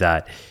concerns is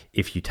that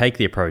if you take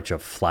the approach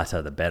of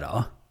flatter the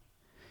better,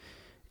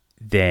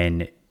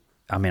 then,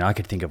 I mean, I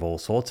could think of all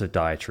sorts of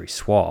dietary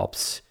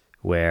swaps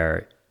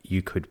where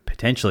you could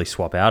potentially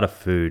swap out a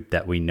food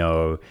that we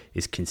know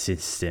is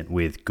consistent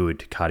with good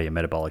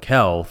cardiometabolic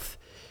health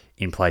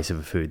in place of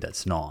a food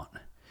that's not,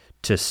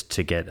 just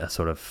to get a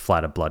sort of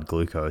flatter blood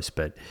glucose.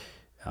 But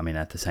I mean,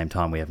 at the same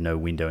time, we have no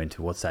window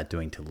into what's that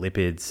doing to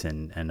lipids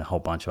and a whole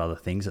bunch of other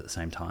things at the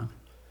same time.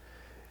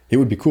 It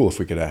would be cool if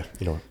we could,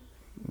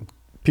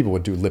 people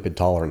would do lipid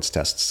tolerance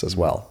tests as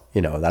well.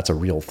 That's a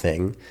real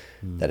thing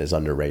that is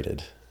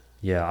underrated.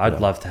 Yeah, I'd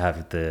love to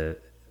have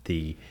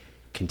the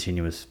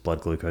continuous blood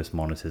glucose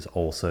monitors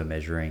also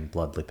measuring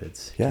blood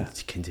lipids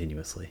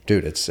continuously.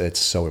 Dude, it's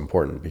so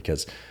important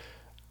because,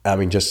 I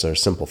mean, just a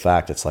simple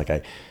fact, it's like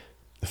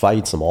if I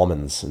eat some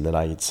almonds and then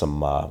I eat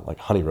some like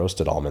honey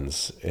roasted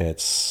almonds,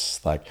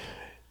 it's like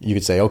you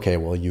could say, okay,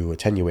 well, you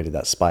attenuated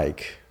that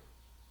spike,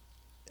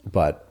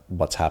 but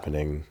what's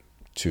happening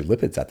to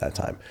lipids at that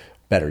time?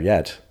 Better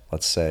yet,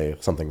 let's say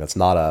something that's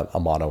not a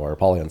mono or a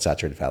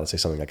polyunsaturated fat, let's say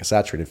something like a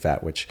saturated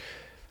fat, which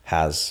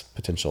has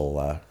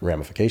potential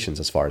ramifications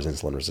as far as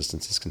insulin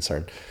resistance is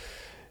concerned.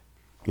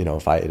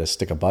 If I ate a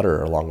stick of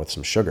butter along with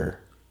some sugar,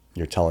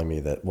 you're telling me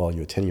that, well,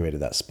 you attenuated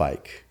that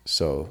spike.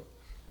 So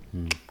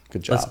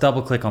good job. Let's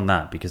double click on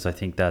that, because I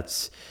think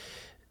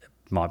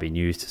might be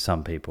news to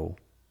some people,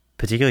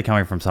 particularly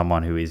coming from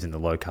someone who is in the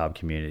low carb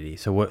community.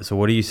 So what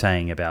are you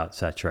saying about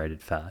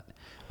saturated fat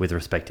with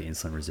respect to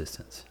insulin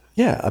resistance?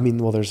 Yeah, I mean,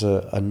 well, there's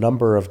a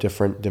number of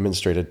different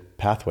demonstrated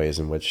pathways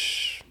in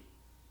which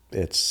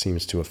it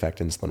seems to affect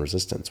insulin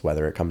resistance,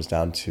 whether it comes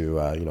down to,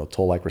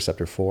 toll-like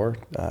receptor 4,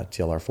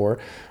 TLR4,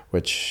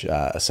 which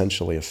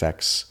essentially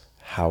affects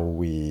how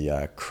we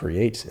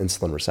create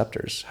insulin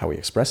receptors, how we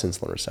express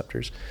insulin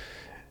receptors.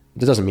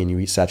 That doesn't mean you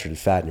eat saturated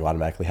fat and you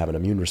automatically have an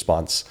immune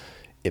response.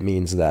 It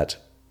means that,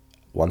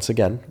 once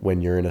again,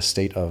 when you're in a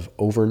state of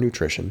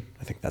overnutrition,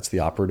 I think that's the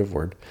operative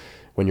word,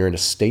 when you're in a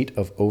state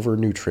of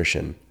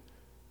overnutrition,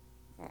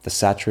 the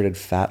saturated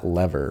fat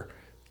lever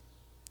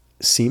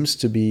seems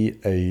to be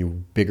a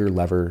bigger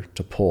lever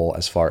to pull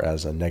as far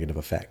as a negative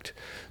effect.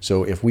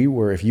 So if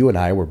you and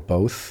I were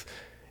both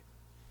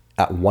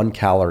at 1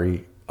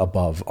 calorie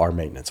above our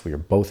maintenance, we were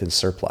both in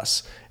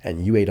surplus,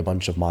 and you ate a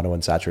bunch of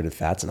monounsaturated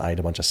fats and I ate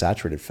a bunch of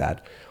saturated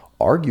fat,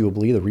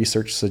 arguably the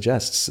research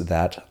suggests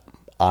that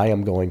I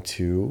am going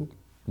to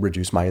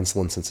reduce my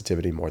insulin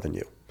sensitivity more than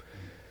you.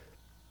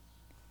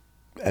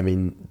 I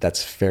mean,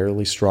 that's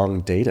fairly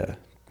strong data.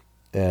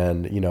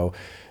 And,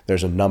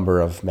 there's a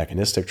number of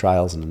mechanistic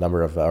trials and a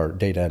number of our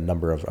data and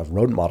number of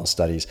rodent model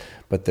studies,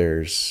 but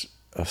there's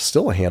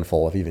still a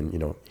handful of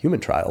even, human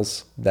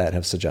trials that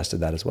have suggested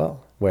that as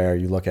well, where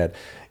you look at,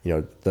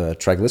 the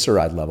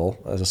triglyceride level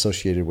as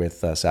associated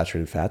with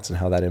saturated fats and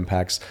how that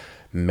impacts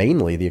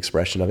mainly the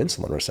expression of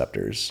insulin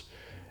receptors.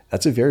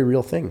 That's a very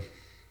real thing.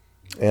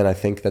 And I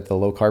think that the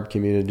low carb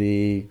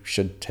community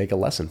should take a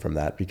lesson from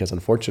that, because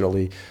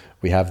unfortunately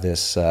we have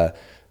this,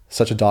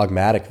 such a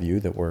dogmatic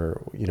view that we're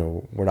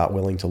not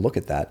willing to look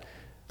at that.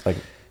 Like,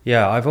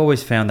 Yeah, I've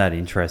always found that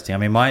interesting. I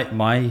mean,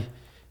 my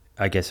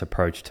I guess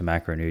approach to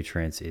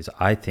macronutrients is,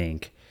 I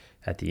think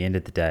at the end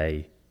of the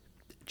day,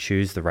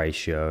 choose the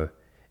ratio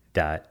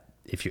that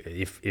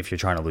if you're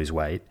trying to lose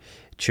weight,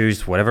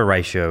 choose whatever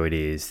ratio it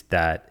is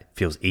that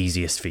feels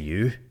easiest for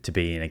you to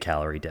be in a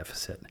calorie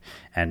deficit.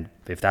 And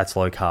if that's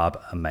low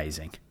carb,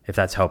 amazing. If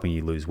that's helping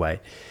you lose weight,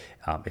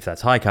 if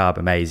that's high carb,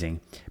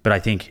 amazing. But I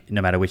think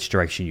no matter which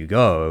direction you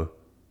go,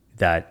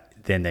 that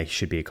then there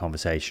should be a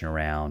conversation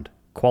around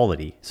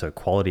quality. So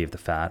quality of the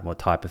fat, what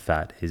type of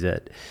fat is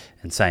it?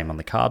 And same on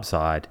the carb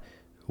side,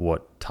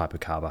 what type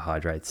of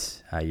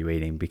carbohydrates are you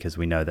eating? Because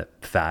we know that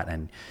fat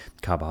and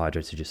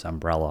carbohydrates are just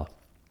umbrella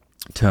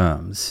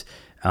terms.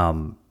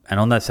 And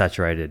on that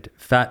saturated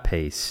fat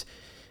piece,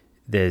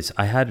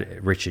 I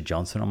had Richard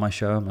Johnson on my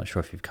show. I'm not sure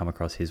if you've come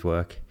across his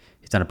work.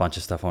 He's done a bunch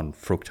of stuff on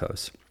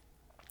fructose,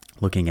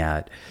 looking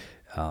at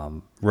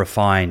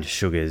refined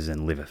sugars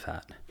and liver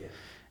fat. Yeah.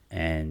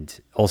 And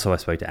also I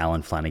spoke to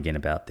Alan Flanagan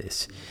about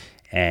this.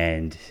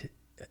 And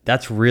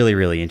that's really,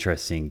 really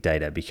interesting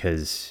data,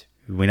 because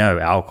we know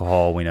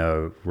alcohol, we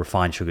know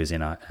refined sugars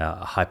in a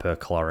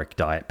hypercaloric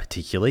diet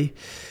particularly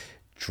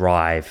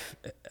drive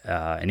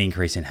an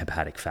increase in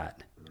hepatic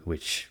fat,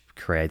 which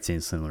creates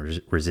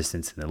insulin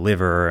resistance in the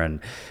liver.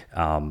 And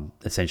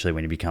essentially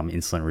when you become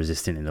insulin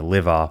resistant in the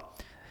liver,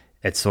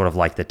 it's sort of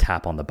like the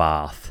tap on the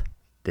bath,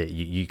 that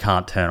you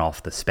can't turn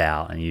off the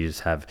spout, and you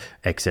just have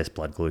excess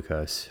blood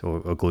glucose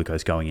or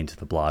glucose going into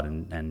the blood,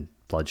 and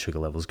blood sugar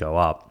levels go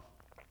up.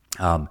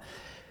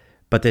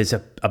 But there's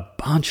a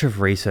bunch of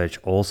research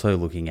also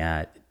looking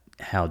at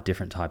how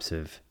different types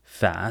of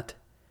fat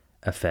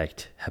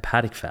affect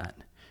hepatic fat,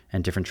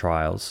 and different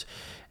trials.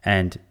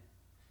 And,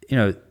 you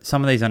know,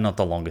 some of these are not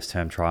the longest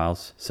term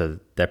trials, so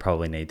they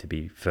probably need to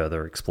be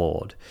further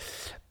explored.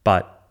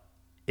 But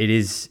it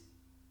is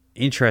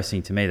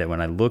interesting to me that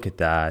when I look at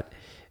that,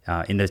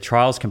 in the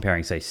trials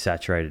comparing, say,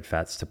 saturated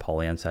fats to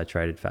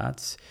polyunsaturated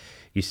fats,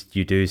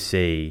 you do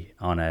see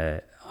on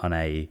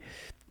a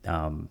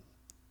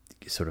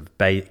sort of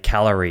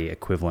calorie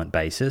equivalent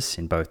basis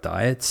in both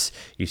diets,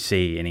 you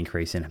see an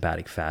increase in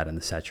hepatic fat in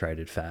the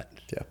saturated fat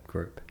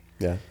group.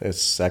 Yeah,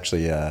 it's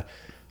actually,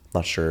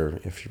 not sure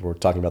if we're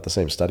talking about the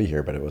same study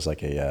here, but it was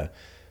like a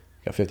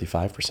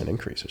 55%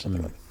 increase or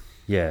something like that.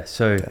 Yeah,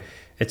 so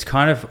it's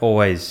kind of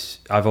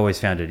I've always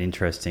found it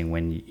interesting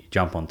when you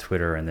jump on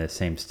Twitter, and there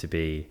seems to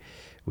be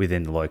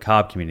within the low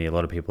carb community a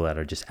lot of people that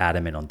are just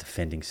adamant on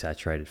defending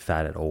saturated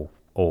fat at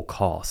all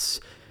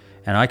costs.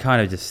 And I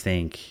kind of just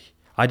think,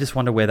 I just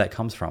wonder where that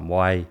comes from.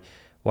 Why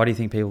do you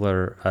think people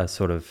are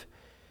sort of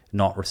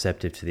not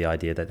receptive to the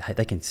idea that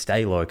they can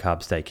stay low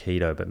carb, stay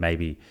keto, but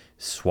maybe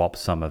swap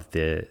some of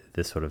the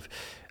sort of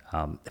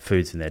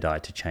foods in their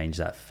diet to change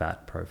that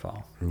fat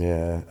profile?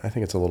 Yeah, I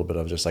think it's a little bit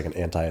of just like an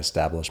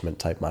anti-establishment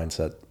type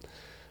mindset.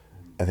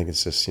 I think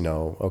it's just,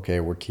 okay,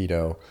 we're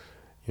keto,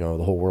 the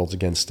whole world's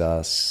against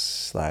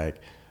us. Like,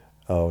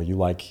 oh, you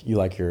like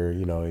your,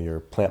 your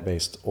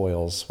plant-based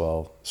oils.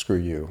 Well, screw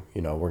you.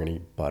 We're going to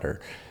eat butter.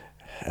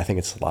 I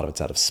think a lot of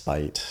it's out of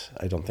spite.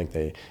 I don't think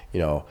they,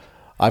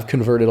 I've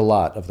converted a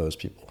lot of those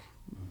people.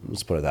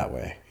 Let's put it that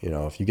way.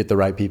 If you get the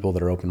right people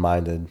that are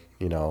open-minded,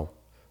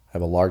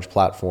 have a large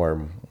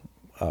platform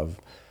of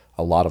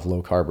a lot of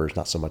low carbers,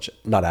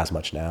 not as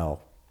much now,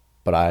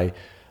 but I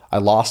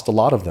lost a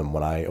lot of them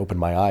when I opened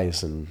my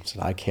eyes and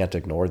said, I can't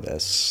ignore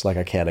this. Like,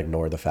 I can't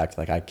ignore the fact,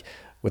 like,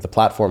 with a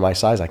platform my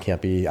size, I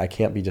can't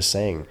be just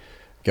saying,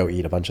 go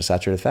eat a bunch of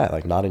saturated fat,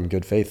 like, not in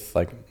good faith,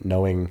 like,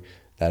 knowing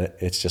that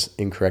it's just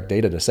incorrect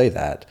data to say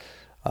that.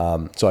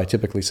 So I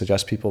typically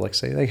suggest people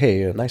say,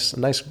 hey, a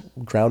nice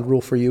ground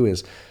rule for you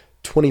is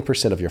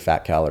 20% of your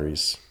fat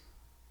calories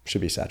should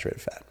be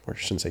saturated fat. Or I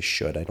shouldn't say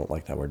should, I don't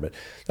like that word, but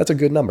that's a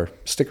good number.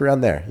 Stick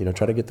around there,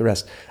 try to get the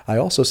rest. I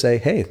also say,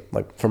 hey,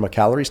 like, from a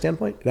calorie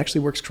standpoint, it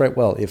actually works quite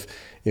well.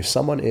 If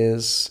someone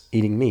is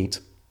eating meat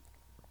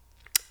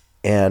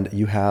and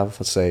you have,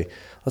 let's say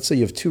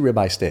you have 2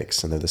 ribeye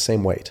steaks and they're the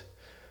same weight,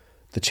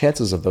 the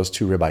chances of those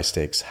 2 ribeye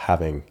steaks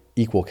having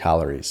equal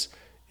calories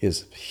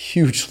is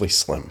hugely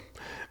slim,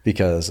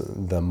 because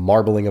the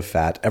marbling of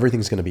fat,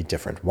 everything's going to be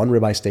different. One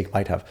ribeye steak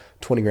might have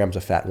 20 grams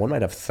of fat. One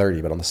might have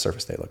 30, but on the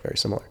surface, they look very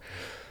similar.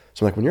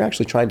 So when you're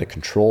actually trying to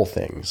control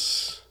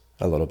things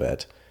a little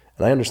bit,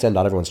 and I understand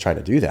not everyone's trying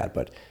to do that,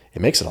 but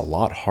it makes it a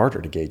lot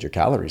harder to gauge your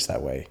calories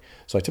that way.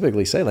 So I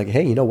typically say,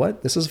 hey, you know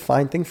what? This is a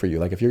fine thing for you.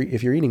 Like, if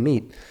you're eating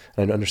meat,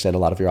 and I understand a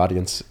lot of your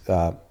audience,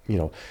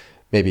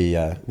 maybe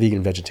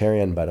vegan,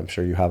 vegetarian, but I'm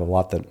sure you have a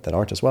lot that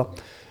aren't as well.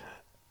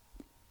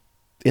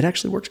 It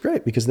actually works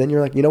great, because then you're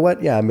like, you know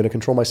what? Yeah, I'm going to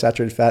control my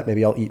saturated fat.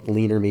 Maybe I'll eat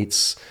leaner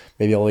meats.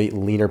 Maybe I'll eat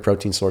leaner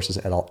protein sources,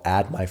 and I'll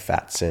add my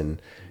fats in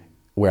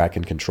where I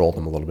can control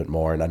them a little bit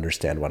more and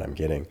understand what I'm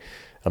getting.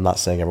 I'm not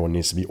saying everyone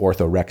needs to be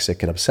orthorexic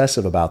and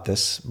obsessive about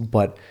this,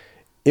 but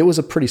it was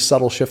a pretty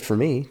subtle shift for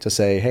me to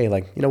say, hey,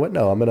 you know what?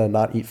 No, I'm going to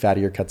not eat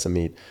fattier cuts of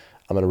meat.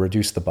 I'm going to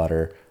reduce the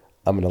butter.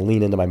 I'm going to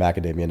lean into my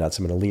macadamia nuts.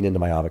 I'm going to lean into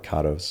my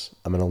avocados.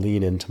 I'm going to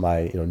lean into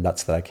my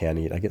nuts that I can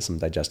eat. I get some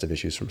digestive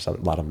issues from a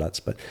lot of nuts,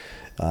 but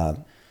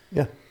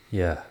yeah.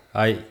 Yeah,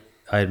 I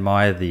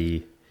admire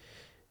the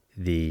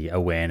the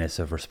awareness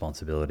of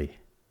responsibility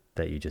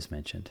that you just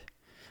mentioned.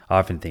 I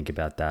often think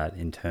about that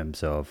in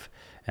terms of,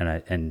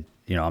 and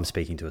I'm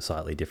speaking to a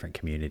slightly different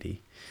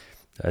community.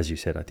 As you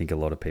said, I think a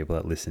lot of people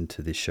that listen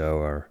to this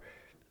show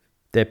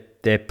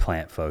they're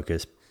plant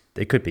focused.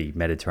 It could be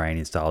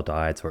Mediterranean style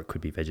diets, or it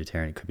could be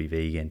vegetarian, it could be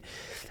vegan.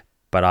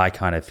 But I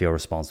kind of feel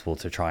responsible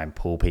to try and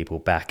pull people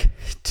back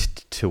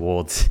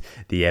towards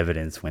the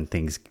evidence when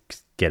things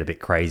get a bit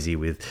crazy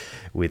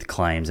with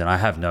claims. And I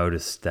have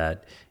noticed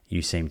that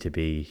you seem to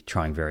be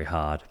trying very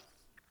hard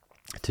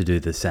to do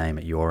the same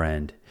at your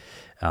end.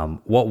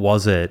 What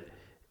was it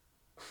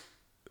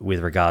with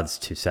regards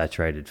to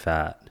saturated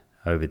fat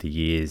over the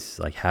years?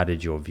 Like, how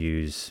did your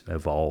views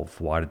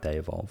evolve? Why did they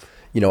evolve?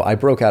 I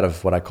broke out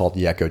of what I called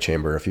the echo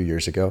chamber a few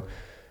years ago.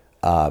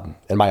 And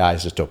my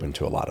eyes just opened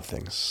to a lot of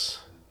things.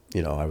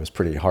 I was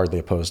pretty hardly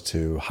opposed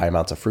to high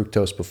amounts of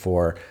fructose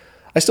before.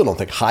 I still don't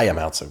think high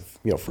amounts of,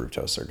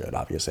 fructose are good.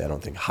 Obviously, I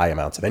don't think high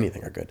amounts of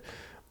anything are good.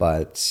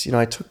 But,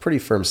 I took pretty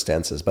firm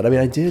stances. But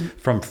I did.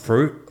 From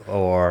fruit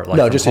or like?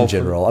 No, just in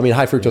general. Fruit?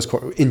 High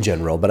fructose in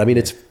general. But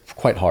it's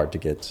quite hard to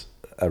get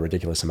a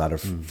ridiculous amount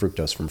of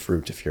fructose from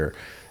fruit if you're,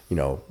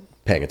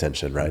 paying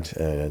attention, right?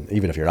 And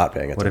even if you're not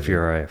paying attention. What if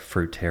you're a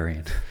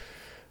fruitarian?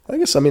 I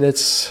guess,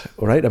 it's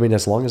right.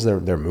 As long as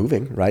they're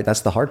moving, right?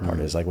 That's the hard part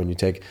is like when you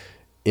take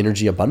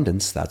energy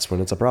abundance, that's when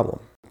it's a problem.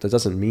 That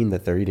doesn't mean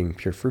that they're eating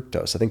pure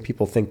fructose. I think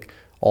people think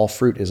all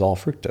fruit is all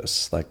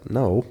fructose. Like,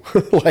 no,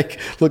 like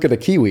look at a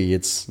kiwi,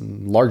 it's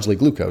largely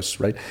glucose,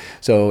 right?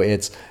 So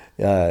it's,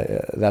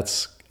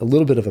 that's a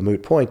little bit of a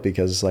moot point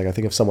because like, I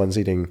think if someone's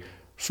eating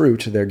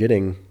fruit, they're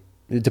getting,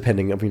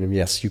 depending,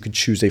 yes, you could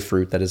choose a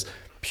fruit that is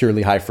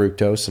purely high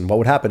fructose. And what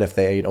would happen if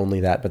they ate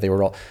only that, but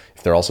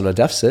if they're also in a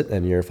deficit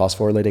and you're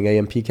phosphorylating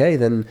AMPK,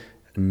 then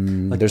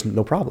there's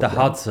no problem. The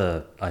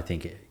Hadza, I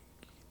think,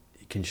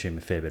 consume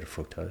a fair bit of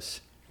fructose.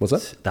 What's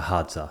that? The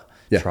Hadza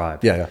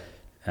tribe. Yeah.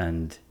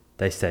 And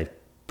they stay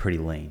pretty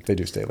lean. They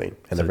do stay lean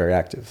and they're very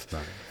active.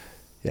 Right.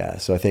 Yeah.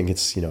 So I think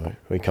it's,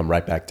 we come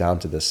right back down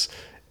to this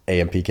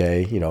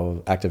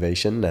AMPK,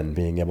 activation and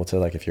being able to,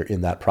 like, if you're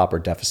in that proper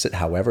deficit,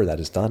 however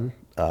that is done,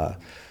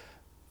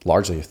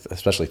 largely,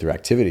 especially through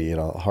activity,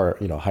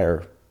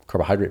 higher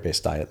carbohydrate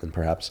based diet than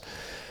perhaps.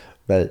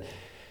 But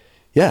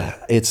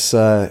yeah, it's,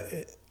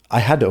 I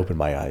had to open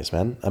my eyes,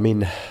 man.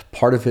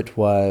 Part of it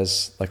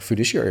was like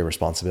fiduciary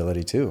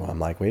responsibility too. I'm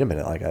like, wait a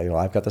minute, like,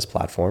 I've got this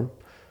platform,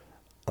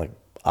 like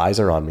eyes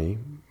are on me,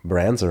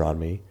 brands are on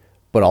me,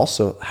 but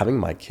also having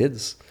my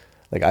kids,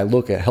 like I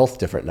look at health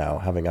different now,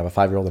 I have a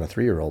 5-year-old and a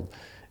 3-year-old.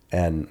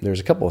 And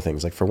there's a couple of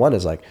things. Like for one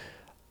is like,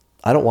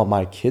 I don't want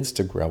my kids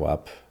to grow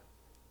up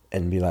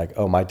and be like,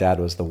 oh, my dad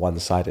was the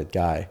one-sided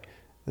guy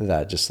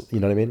that just, you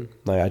know what I mean?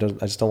 Like, I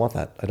just don't want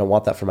that. I don't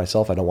want that for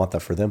myself. I don't want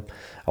that for them.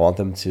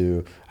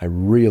 I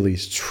really,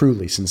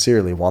 truly,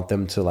 sincerely want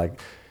them to like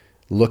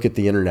look at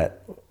the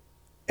internet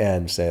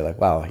and say like,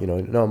 wow,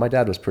 no, my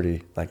dad was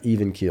pretty like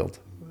even keeled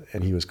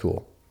and he was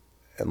cool.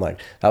 And like,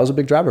 that was a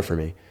big driver for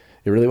me.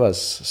 It really was.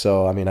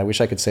 So, I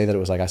wish I could say that it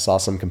was like, I saw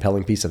some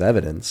compelling piece of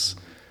evidence,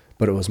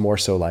 but it was more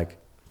so like,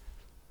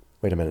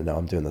 wait a minute, no,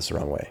 I'm doing this the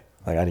wrong way.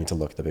 Like, I need to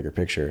look at the bigger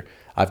picture.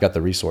 I've got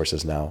the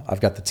resources now.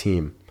 I've got the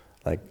team.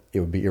 Like, it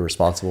would be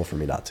irresponsible for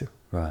me not to.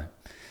 Right.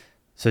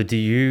 So do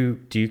you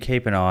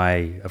keep an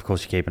eye, of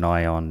course you keep an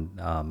eye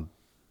on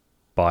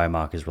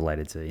biomarkers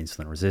related to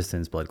insulin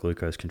resistance, blood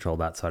glucose control,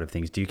 that side of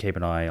things. Do you keep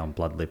an eye on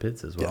blood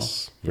lipids as well?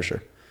 Yes, for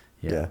sure.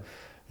 Yeah.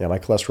 My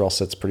cholesterol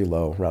sits pretty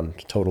low, around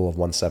a total of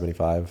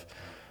 175.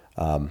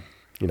 I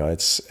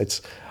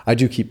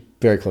do keep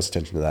very close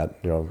attention to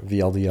that.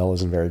 VLDL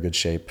is in very good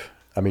shape.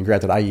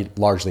 Granted, I eat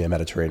largely a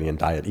Mediterranean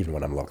diet, even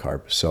when I'm low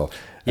carb. So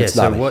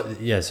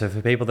So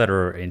for people that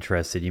are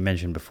interested, you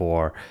mentioned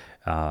before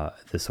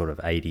the sort of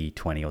 80-20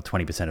 or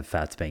 20% of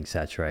fats being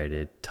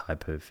saturated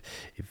type of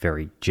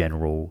very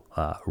general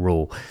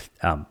rule.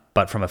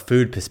 But from a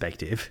food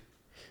perspective,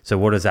 so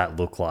what does that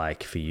look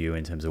like for you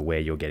in terms of where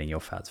you're getting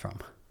your fats from?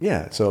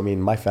 Yeah. So,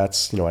 my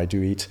fats, I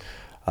do eat,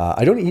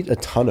 I don't eat a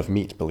ton of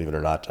meat, believe it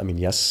or not.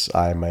 Yes,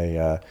 I'm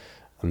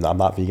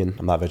not vegan,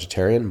 I'm not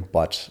vegetarian,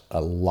 but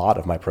a lot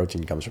of my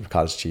protein comes from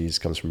cottage cheese,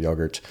 comes from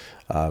yogurt,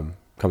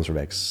 comes from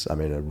eggs. I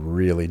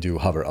really do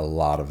hover a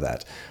lot of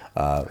that.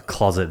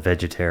 Closet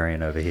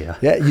vegetarian over here.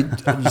 Yeah.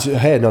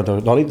 Hey, no,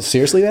 don't even,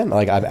 seriously, man.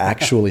 Like, I've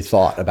actually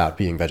thought about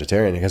being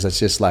vegetarian because it's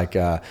just like,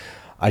 I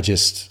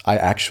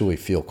actually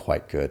feel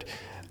quite good.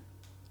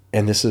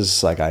 And this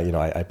is like,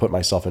 I put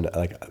myself into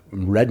like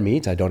red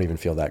meat. I don't even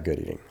feel that good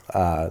eating.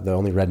 The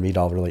only red meat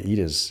I'll really eat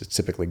is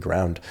typically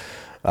ground.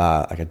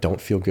 Like, I don't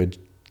feel good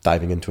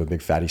diving into a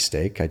big fatty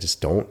steak. I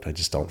just don't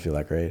feel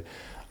that great.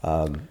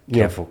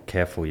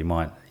 Careful. You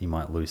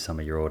might lose some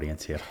of your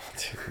audience here.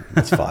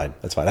 That's fine.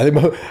 I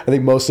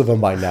think most of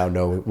them by now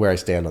know where I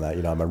stand on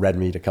that. I'm a red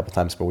meat a couple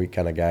times per week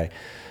kind of guy.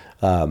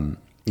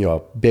 A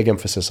big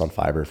emphasis on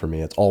fiber for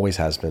me. It always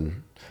has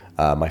been.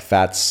 My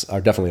fats are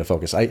definitely a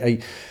focus.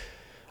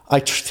 I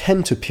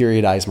tend to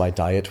periodize my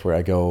diet where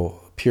I go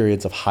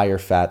periods of higher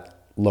fat,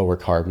 lower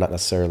carb, not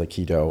necessarily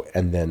keto,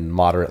 and then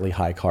moderately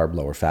high carb,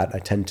 lower fat. I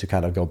tend to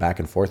kind of go back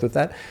and forth with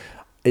that.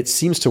 it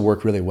seems to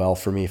work really well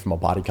for me from a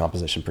body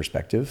composition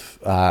perspective.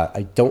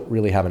 I don't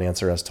really have an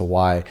answer as to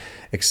why,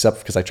 except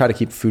because I try to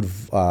keep food,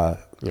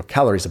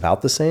 calories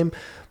about the same.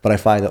 But I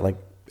find that like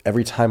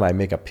every time I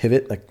make a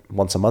pivot, like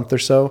once a month or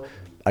so,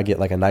 I get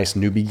like a nice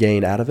newbie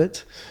gain out of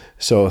it.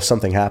 So if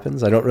something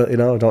happens, I don't really,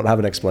 don't have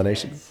an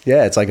explanation.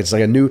 Yeah, it's like a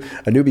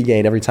newbie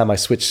gain every time I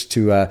switch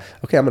to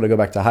okay, I'm going to go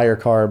back to higher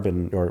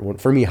carb, or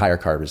for me, higher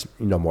carb is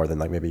no more than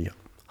like maybe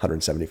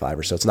 175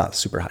 or so. It's not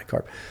super high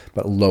carb,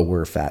 but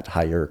lower fat,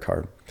 higher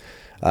carb.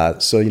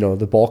 So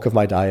the bulk of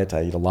my diet,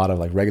 I eat a lot of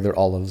like regular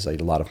olives. I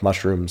eat a lot of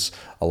mushrooms.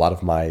 A lot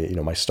of my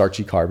my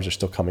starchy carbs are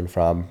still coming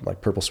from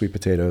like purple sweet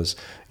potatoes.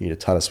 I eat a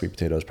ton of sweet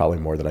potatoes, probably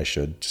more than I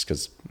should,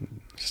 just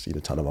eat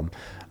a ton of them.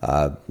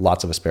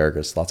 Lots of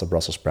asparagus, lots of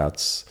Brussels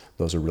sprouts.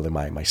 Those are really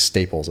my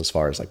staples as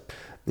far as like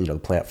the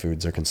plant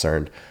foods are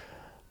concerned.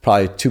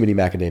 Probably too many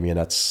macadamia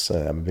nuts.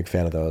 I'm a big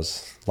fan of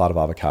those. A lot of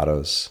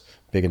avocados.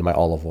 Big into my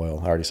olive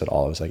oil. I already said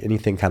olives. Like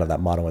anything kind of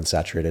that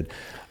monounsaturated.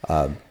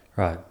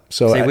 Right.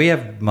 So we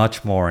have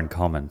much more in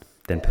common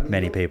than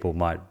many people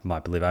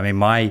might believe. I mean,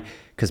 my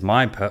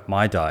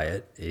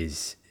diet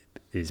is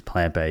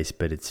plant-based,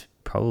 but it's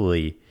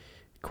probably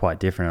quite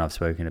different. And I've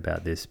spoken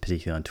about this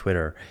particularly on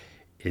Twitter.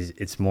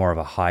 It's more of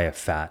a higher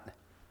fat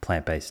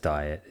plant-based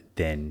diet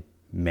than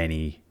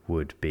many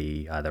would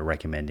be either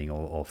recommending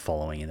or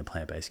following in the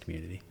plant-based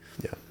community.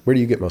 Yeah. Where do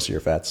you get most of your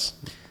fats?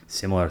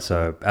 Similar.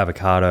 So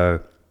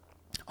avocado,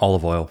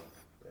 olive oil.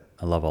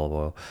 I love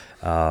olive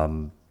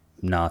oil.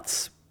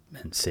 Nuts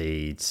and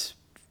seeds.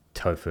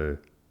 Tofu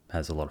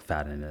has a lot of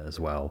fat in it as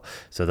well.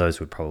 So those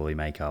would probably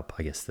make up,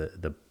 I guess,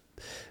 the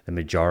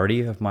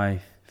majority of my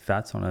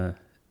fats on a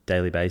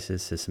daily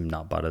basis. There's some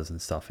nut butters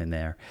and stuff in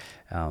there.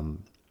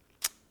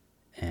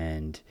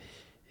 And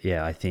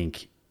yeah, I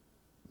think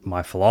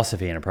my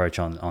philosophy and approach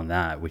on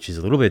that, which is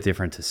a little bit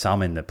different to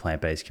some in the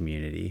plant-based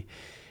community,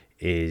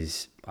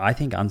 is I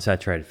think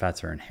unsaturated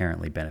fats are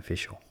inherently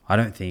beneficial. I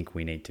don't think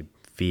we need to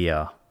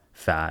fear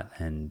fat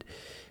and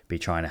be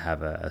trying to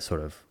have a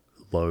sort of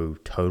low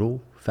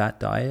total fat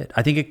diet.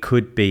 I think it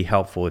could be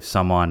helpful if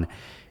someone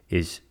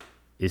is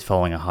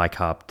following a high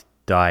carb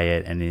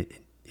diet and it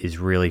is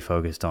really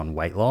focused on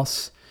weight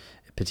loss,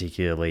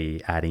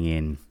 particularly adding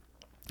in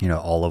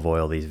olive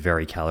oil. These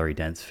very calorie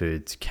dense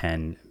foods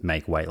can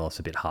make weight loss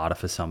a bit harder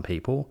for some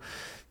people.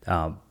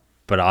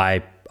 But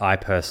I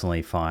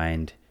personally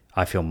find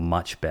I feel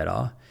much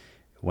better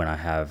when I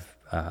have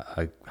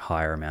a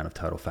higher amount of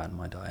total fat in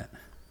my diet.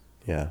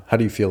 Yeah. How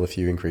do you feel if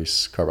you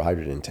increase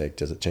carbohydrate intake?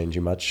 Does it change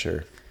you much?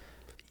 Or?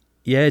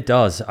 Yeah, it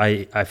does.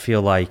 I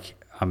feel like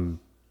I'm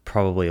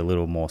probably a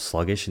little more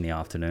sluggish in the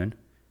afternoon.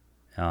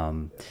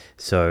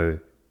 So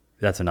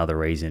that's another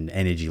reason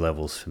energy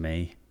levels for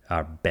me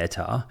are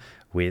better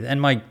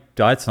and my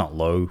diet's not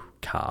low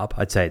carb.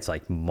 I'd say it's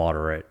like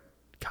moderate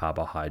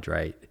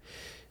carbohydrate.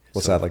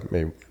 What's that like?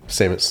 Maybe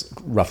it's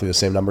roughly the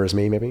same number as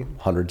me, maybe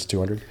 100 to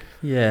 200.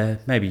 Yeah,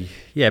 maybe.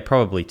 Yeah,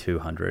 probably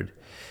 200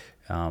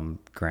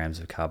 grams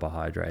of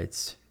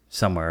carbohydrates,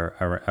 somewhere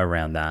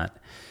around that.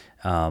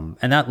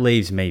 And that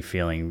leaves me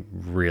feeling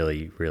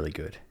really, really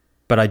good.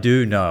 But I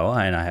do know,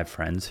 and I have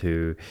friends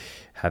who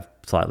have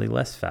slightly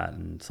less fat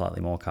and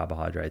slightly more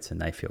carbohydrates,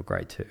 and they feel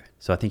great too.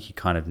 So I think you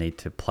kind of need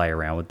to play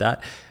around with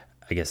that.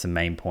 I guess the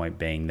main point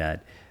being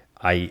that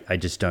I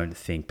just don't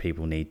think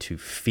people need to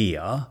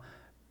fear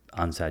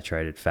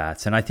unsaturated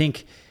fats. And I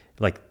think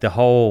like the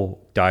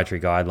whole dietary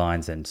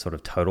guidelines and sort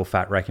of total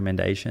fat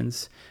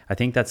recommendations, I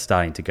think that's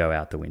starting to go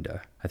out the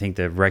window. I think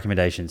the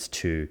recommendations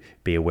to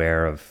be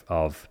aware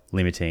of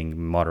limiting,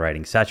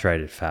 moderating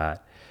saturated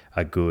fat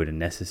are good and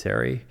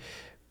necessary,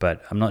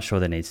 but I'm not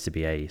sure there needs to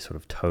be a sort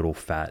of total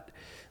fat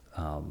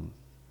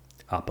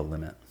upper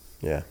limit.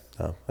 Yeah,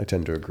 no, I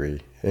tend to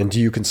agree. And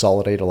do you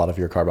consolidate a lot of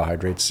your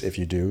carbohydrates, if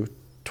you do,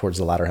 towards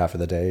the latter half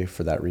of the day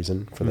for that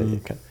reason?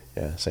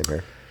 Yeah, same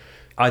here.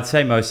 I'd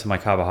say most of my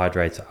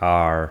carbohydrates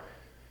are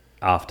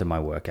after my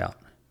workout,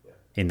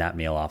 in that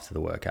meal after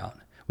the workout,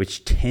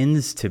 which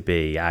tends to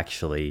be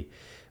actually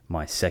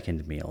my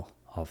second meal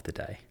of the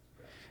day.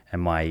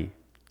 And my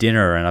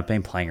dinner, and I've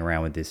been playing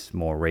around with this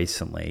more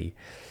recently,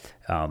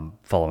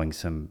 following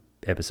some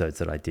episodes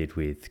that I did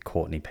with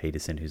Courtney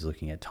Peterson, who's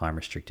looking at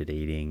time-restricted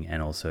eating,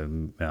 and also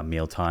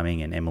meal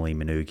timing, and Emily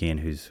Manoogian,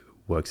 who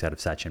works out of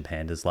Sachin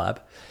Panda's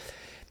lab.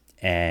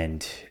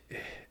 And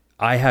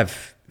I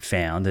have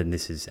found, and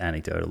this is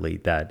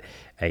anecdotally, that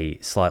a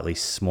slightly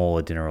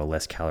smaller dinner or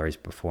less calories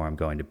before I'm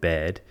going to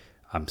bed,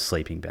 I'm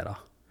sleeping better,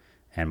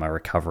 and my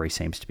recovery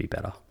seems to be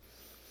better.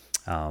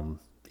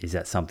 Is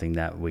that something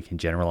that we can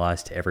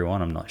generalize to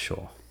everyone? I'm not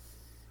sure.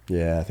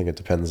 Yeah, I think it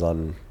depends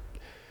on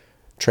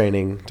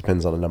training,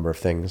 depends on a number of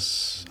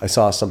things. I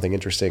saw something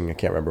interesting. I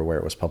can't remember where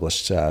it was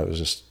published. It was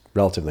just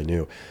relatively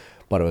new,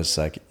 but it was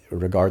like,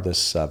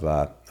 regardless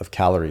of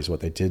calories, what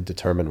they did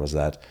determine was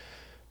that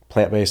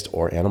plant-based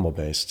or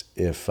animal-based,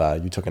 if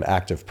you took an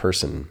active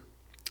person,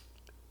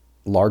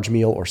 large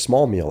meal or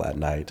small meal at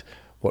night,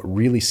 what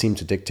really seemed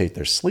to dictate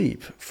their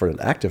sleep for an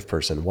active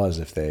person was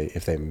if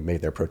they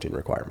made their protein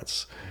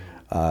requirements.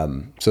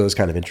 So it was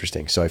kind of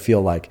interesting. So I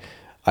feel like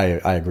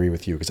I agree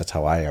with you because that's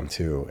how I am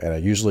too. And I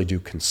usually do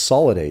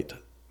consolidate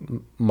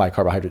my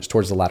carbohydrates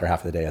towards the latter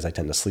half of the day as I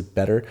tend to sleep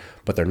better,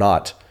 but they're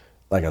not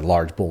like a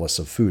large bolus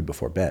of food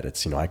before bed.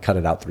 It's, I cut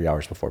it out 3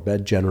 hours before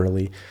bed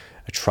generally.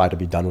 I try to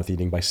be done with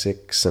eating by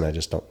 6 and I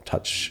just don't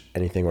touch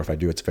anything, or if I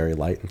do, it's very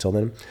light until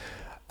then.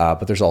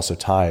 But there's also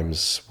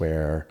times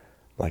where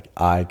like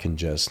I can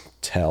just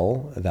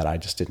tell that I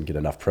just didn't get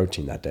enough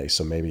protein that day.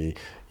 So maybe,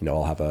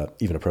 I'll have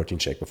even a protein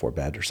shake before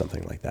bed or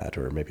something like that,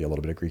 or maybe a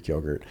little bit of Greek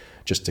yogurt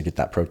just to get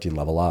that protein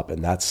level up.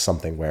 And that's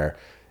something where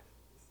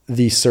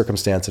the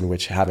circumstance in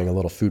which having a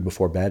little food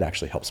before bed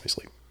actually helps me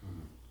sleep.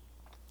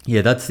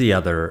 Yeah, that's the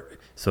other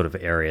sort of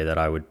area that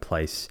I would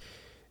place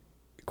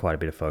quite a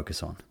bit of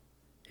focus on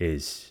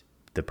is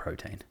the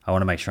protein. I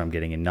want to make sure I'm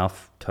getting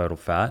enough total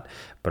fat,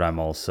 but I'm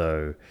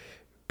also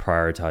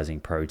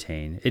prioritizing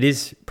protein.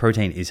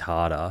 Protein is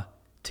harder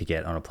to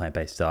get on a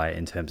plant-based diet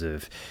in terms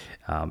of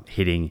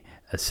hitting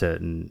a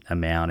certain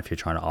amount if you're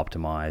trying to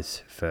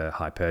optimize for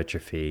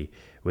hypertrophy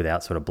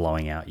without sort of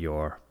blowing out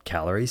your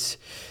calories.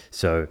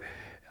 So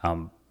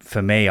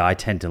for me, I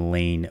tend to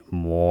lean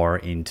more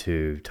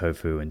into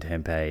tofu and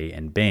tempeh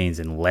and beans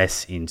and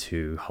less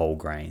into whole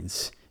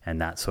grains and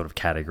that sort of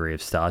category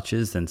of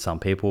starches than some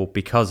people,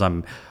 because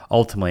I'm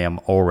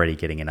already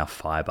getting enough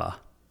fiber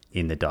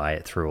in the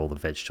diet through all the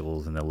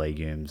vegetables and the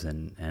legumes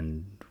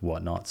and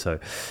whatnot. So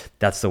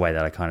that's the way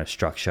that I kind of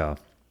structure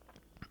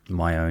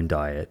my own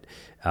diet.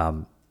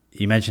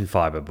 You mentioned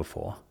fiber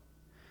before,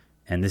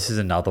 and this is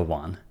another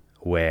one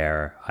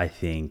where I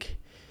think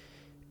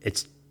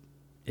it's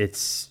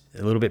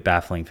a little bit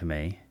baffling for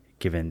me,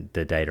 given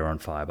the data on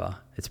fiber.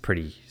 It's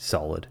pretty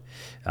solid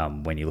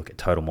when you look at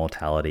total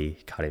mortality,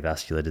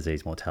 cardiovascular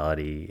disease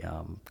mortality,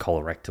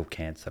 colorectal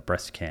cancer,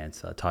 breast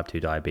cancer, type 2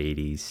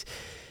 diabetes.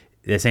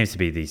 There seems to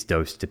be these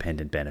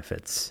dose-dependent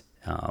benefits.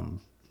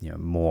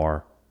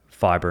 More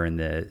fiber in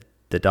the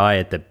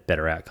diet, the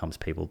better outcomes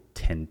people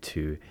tend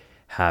to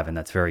have, and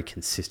that's very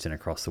consistent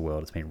across the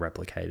world. It's been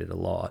replicated a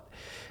lot.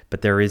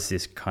 But there is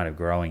this kind of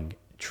growing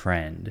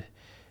trend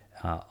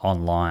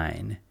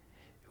online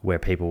where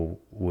people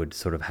would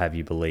sort of have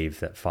you believe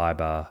that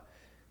fiber,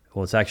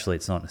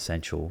 it's not an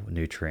essential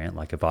nutrient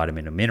like a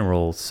vitamin or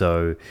mineral,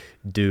 so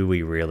do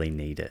we really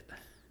need it?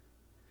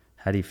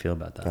 How do you feel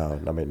about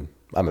that?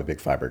 I'm a big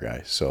fiber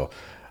guy, so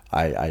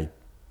I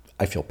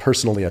feel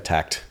personally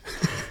attacked.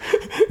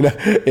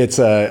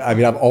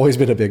 I've always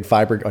been a big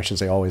fiber. I shouldn't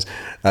say always.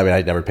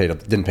 I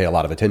didn't pay a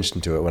lot of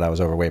attention to it when I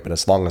was overweight, but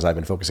as long as I've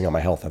been focusing on my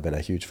health, I've been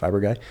a huge fiber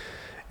guy.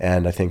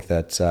 And I think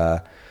that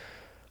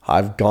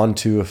I've gone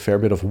to a fair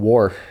bit of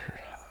war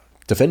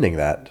defending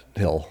that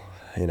hill.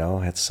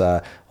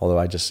 Although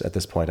I just, at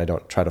this point, I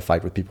don't try to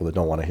fight with people that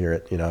don't want to hear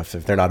it. If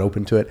they're not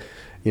open to it,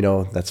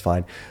 that's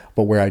fine.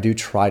 But where I do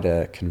try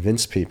to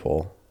convince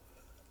people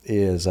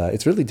is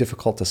it's really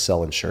difficult to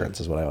sell insurance,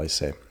 is what I always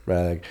say.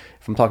 Right?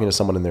 If I'm talking to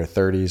someone in their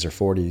 30s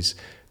or 40s,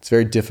 it's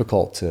very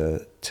difficult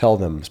to tell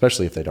them,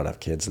 especially if they don't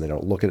have kids and they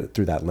don't look at it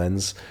through that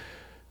lens,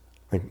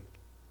 like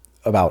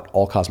about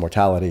all-cause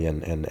mortality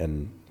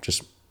and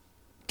just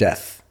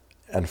death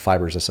and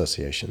fiber's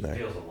association there.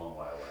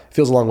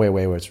 Feels a long way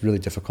away where it's really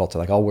difficult to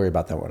I'll worry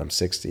about that when I'm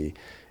 60.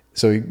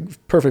 So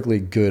perfectly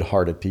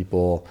good-hearted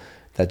people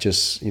that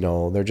just, I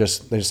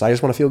just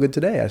want to feel good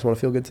today. I just want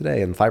to feel good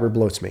today. And fiber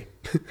bloats me,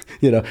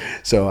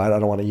 so I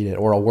don't want to eat it,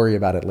 or I'll worry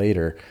about it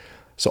later.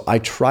 So I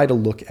try to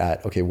look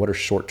at, okay, what are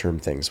short-term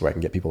things where I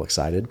can get people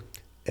excited?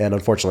 And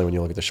unfortunately, when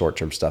you look at the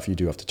short-term stuff, you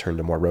do have to turn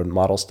to more rodent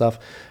model stuff.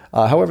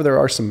 However, there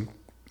are some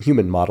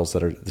human models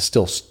that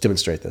still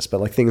demonstrate this,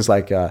 but things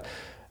like,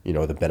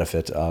 the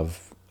benefit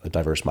of a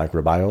diverse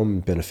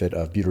microbiome, benefit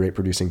of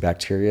butyrate-producing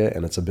bacteria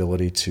and its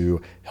ability to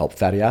help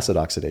fatty acid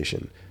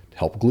oxidation,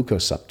 help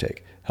glucose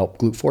uptake, help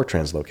GLUT4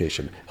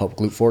 translocation, help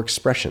GLUT4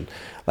 expression.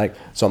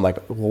 So I'm well,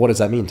 what does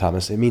that mean,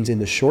 Thomas? It means in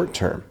the short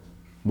term,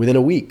 within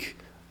a week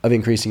of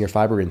increasing your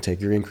fiber intake,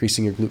 you're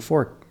increasing your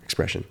GLUT4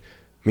 expression.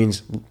 It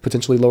means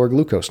potentially lower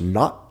glucose,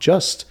 not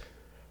just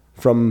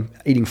from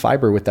eating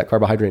fiber with that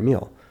carbohydrate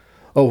meal.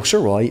 Oh,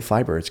 sure, well, I eat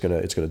fiber. It's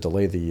gonna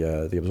delay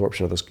the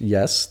absorption of those.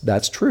 Yes,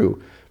 that's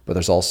true. But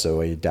there's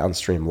also a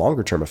downstream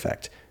longer term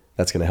effect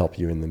that's going to help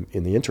you in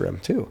the interim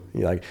too.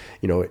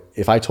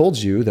 If I told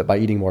you that by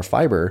eating more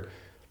fiber,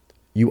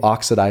 you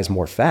oxidize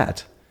more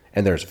fat,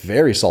 and there's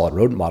very solid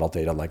rodent model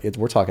data,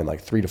 we're talking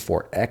 3 to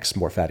 4x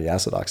more fatty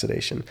acid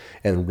oxidation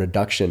and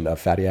reduction of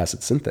fatty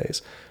acid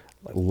synthase,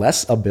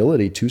 less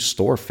ability to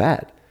store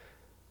fat,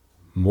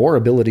 more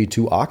ability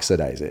to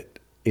oxidize it.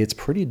 It's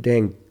pretty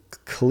dang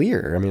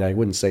clear. I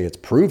wouldn't say it's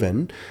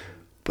proven,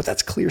 but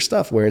that's clear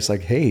stuff where it's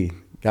hey,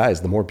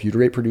 guys, the more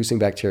butyrate producing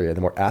bacteria,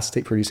 the more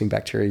acetate producing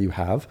bacteria you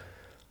have,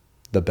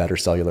 the better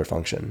cellular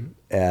function.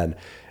 And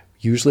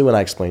usually when I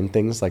explain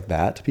things like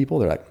that to people,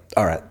 they're like,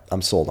 all right,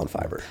 I'm sold on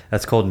fiber.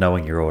 That's called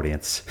knowing your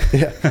audience.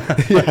 Yeah,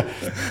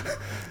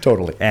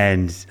 totally.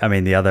 And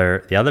the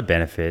other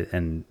benefit,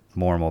 and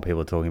more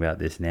people are talking about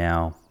this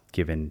now,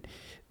 given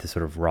the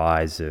sort of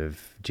rise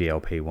of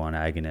GLP-1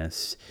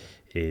 agonists,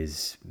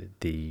 is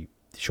the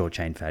short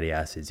chain fatty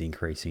acids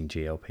increasing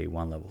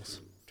GLP-1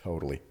 levels.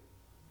 Totally.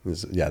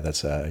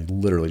 That's I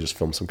literally just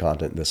filmed some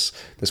content this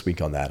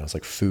week on that. I was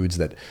like foods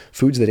that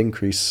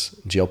increase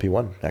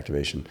GLP-1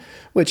 activation,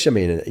 which, I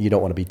mean, you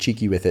don't want to be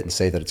cheeky with it and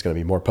say that it's going to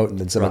be more potent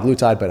than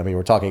semaglutide, but I mean,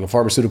 we're talking a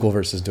pharmaceutical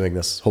versus doing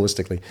this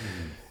holistically.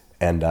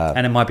 And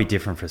it might be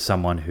different for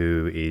someone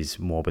who is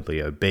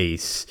morbidly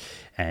obese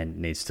and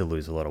needs to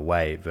lose a lot of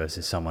weight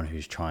versus someone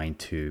who's trying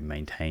to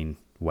maintain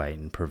weight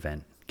and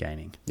prevent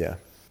gaining. Yeah.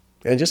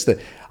 And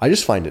I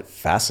just find it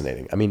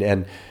fascinating. I mean,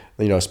 and,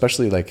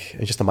 especially like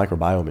just the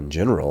microbiome in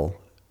general.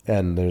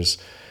 And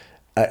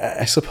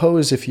I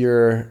suppose if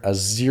you're a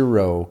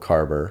zero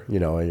carber,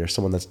 you're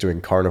someone that's doing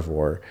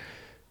carnivore,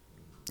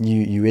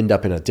 you end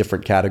up in a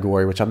different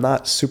category, which I'm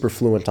not super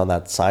fluent on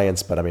that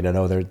science, but I mean, I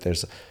know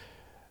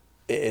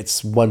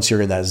it's once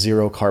you're in that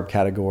zero carb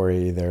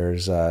category,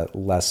 there's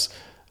less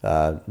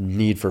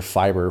need for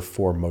fiber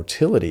for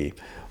motility,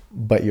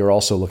 but you're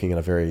also looking at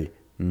a very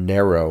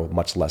narrow,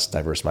 much less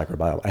diverse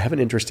microbiome. I have an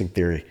interesting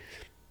theory.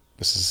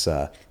 This is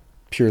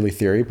purely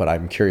theory, but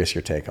I'm curious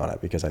your take on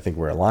it because I think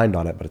we're aligned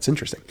on it, but it's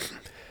interesting.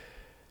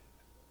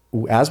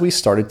 As we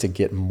started to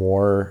get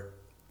more,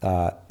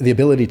 the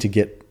ability to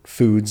get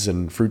foods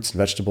and fruits and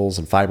vegetables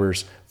and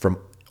fibers from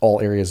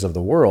all areas of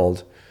the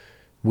world,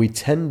 we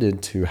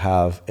tended to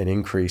have an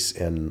increase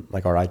in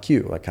like our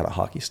IQ, like kind of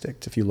hockey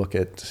stick. If you look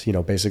at,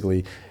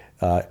 basically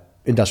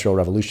Industrial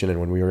Revolution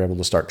and when we were able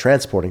to start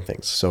transporting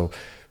things. So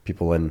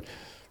people in,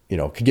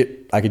 I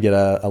could get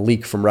a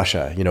leek from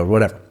Russia,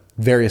 whatever,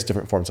 various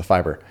different forms of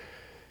fiber.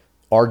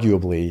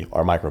 Arguably,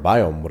 our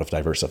microbiome would have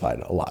diversified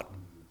a lot,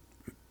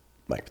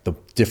 like the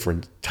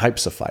different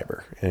types of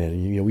fiber.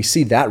 And, we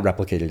see that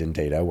replicated in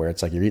data where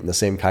it's like you're eating the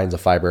same kinds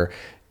of fiber,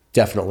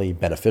 definitely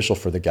beneficial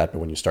for the gut. But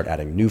when you start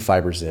adding new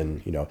fibers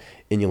in,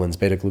 inulins,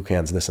 beta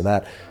glucans, this and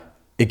that,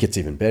 it gets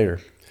even bigger.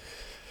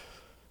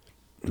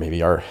 Maybe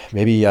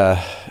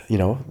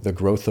the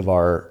growth of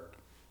our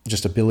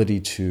just ability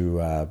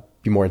to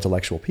be more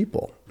intellectual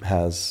people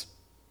has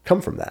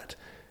come from that.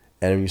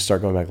 And when you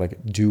start going back, like,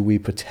 do we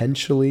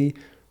potentially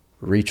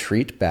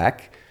retreat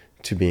back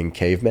to being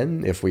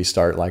cavemen if we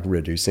start like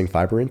reducing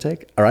fiber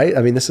intake? All right.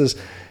 I mean, it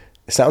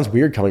sounds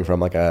weird coming from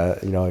like a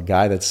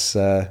guy that's,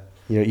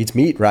 eats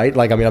meat, right?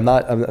 Like, I mean,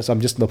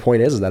 I'm just, the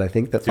point is that I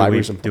think that fiber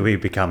is important. Do we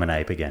become an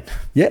ape again?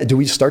 Yeah. Do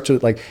we start to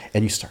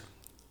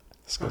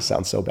it's going to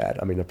sound so bad.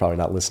 I mean, they're probably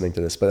not listening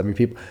to this, but I mean,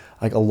 people,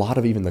 like a lot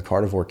of even the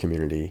carnivore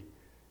community,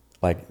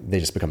 like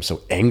they just become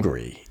so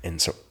angry and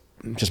so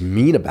just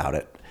mean about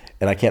it.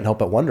 And I can't help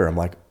but wonder, I'm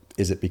like,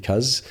 is it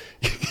because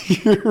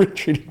you're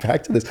retreating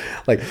back to this?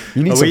 Like,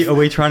 you need are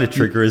we trying to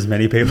trigger as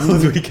many people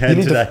as we can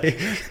today?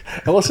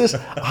 Well, it's just,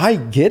 I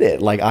get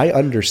it. Like, I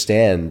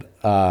understand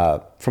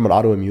from an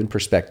autoimmune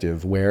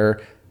perspective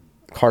where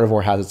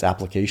carnivore has its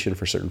application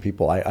for certain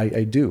people.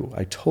 I do.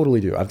 I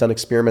totally do. I've done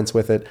experiments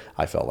with it.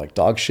 I felt like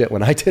dog shit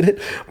when I did it,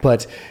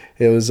 but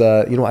it was,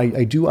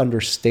 I do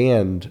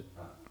understand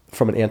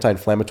from an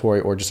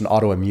anti-inflammatory or just an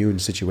autoimmune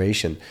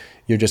situation,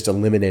 you're just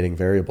eliminating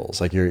variables.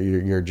 Like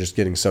you're just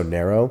getting so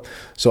narrow.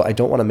 So I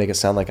don't want to make it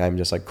sound like I'm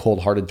just like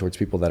cold-hearted towards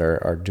people that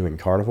are doing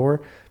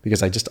carnivore,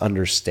 because I just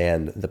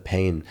understand the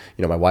pain.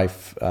 My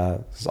wife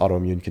has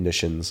autoimmune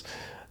conditions.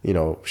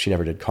 She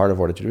never did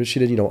carnivore. She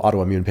did,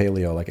 autoimmune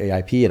paleo, like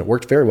AIP, and it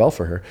worked very well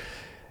for her.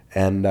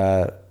 And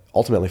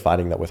ultimately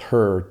finding that with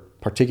her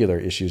particular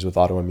issues with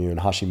autoimmune,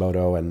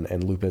 Hashimoto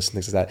and lupus and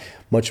things like that,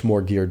 much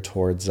more geared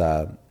towards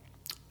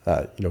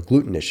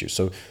gluten issues.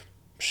 So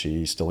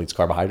she still eats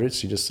carbohydrates.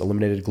 She just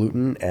eliminated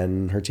gluten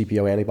and her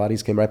TPO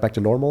antibodies came right back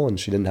to normal and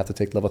she didn't have to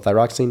take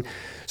levothyroxine.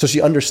 So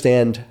she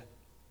understood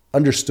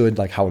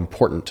like how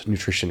important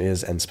nutrition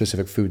is and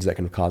specific foods that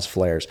can cause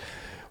flares.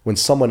 When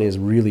someone is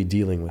really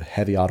dealing with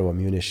heavy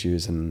autoimmune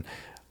issues, and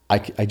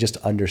I just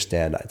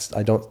understand,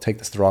 I don't take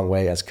this the wrong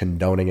way as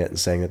condoning it and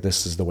saying that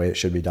this is the way it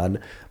should be done,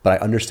 but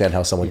I understand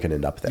how someone can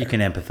end up there. You can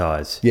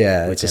empathize.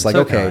 Yeah, it's just like,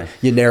 okay,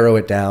 you narrow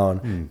it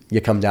down,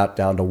 you come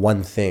down to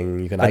one thing,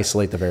 you can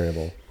isolate the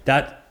variable.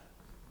 That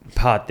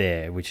part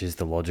there, which is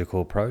the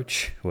logical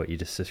approach, what you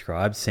just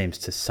described, seems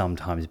to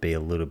sometimes be a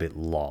little bit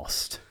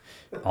lost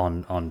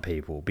on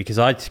people, because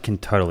I can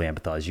totally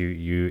empathize.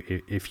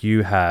 If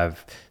you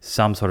have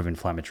some sort of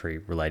inflammatory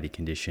related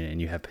condition and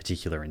you have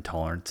particular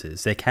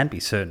intolerances, there can be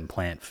certain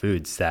plant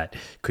foods that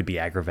could be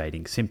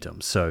aggravating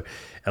symptoms. So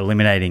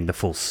eliminating the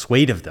full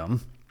suite of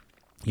them,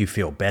 you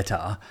feel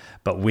better,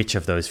 but which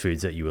of those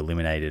foods that you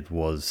eliminated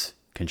was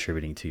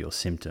contributing to your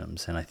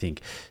symptoms? And I think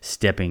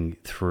stepping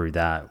through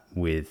that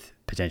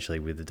potentially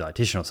with a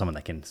dietitian or someone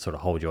that can sort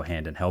of hold your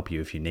hand and help you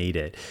if you need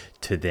it,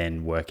 to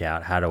then work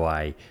out, how do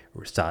I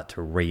start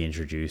to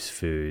reintroduce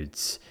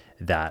foods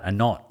that are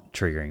not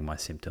triggering my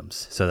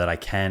symptoms so that I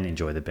can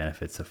enjoy the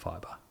benefits of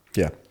fiber?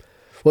 Yeah.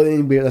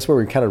 Well, that's where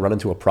we kind of run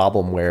into a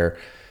problem where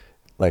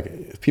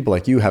like people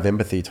like you have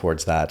empathy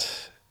towards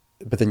that,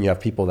 but then you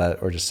have people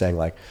that are just saying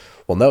like,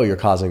 well, no, you're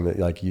causing the,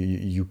 like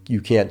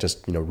you can't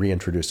just,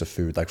 reintroduce a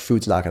food, like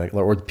food's not going to,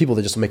 or people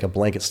that just make a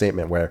blanket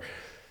statement where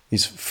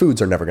these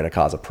foods are never going to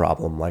cause a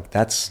problem. Like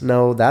that's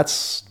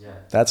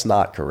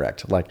not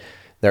correct. Like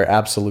there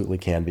absolutely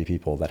can be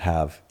people that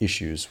have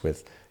issues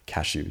with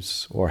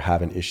cashews or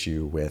have an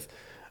issue with,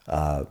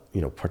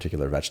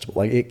 particular vegetable.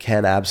 Like, it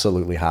can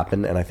absolutely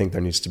happen. And I think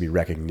there needs to be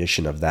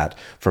recognition of that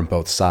from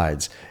both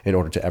sides in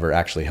order to ever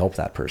actually help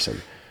that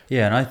person.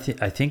 Yeah. And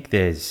I think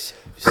there's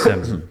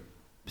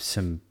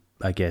some,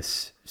 I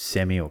guess,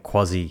 semi or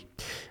quasi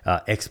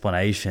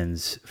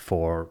explanations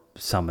for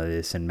some of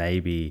this. And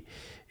maybe,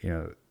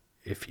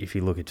 if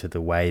you look into the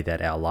way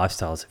that our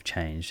lifestyles have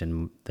changed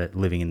and that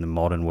living in the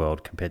modern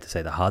world compared to,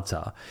 say, the Huds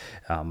are,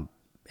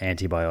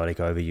 antibiotic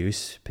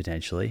overuse,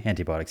 potentially.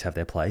 Antibiotics have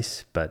their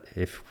place, but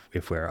if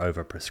we're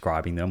over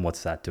prescribing them,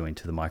 what's that doing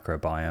to the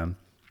microbiome?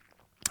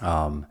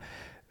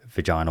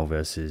 Vaginal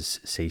versus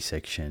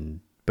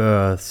C-section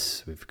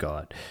births, we've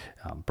got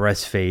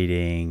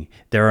breastfeeding.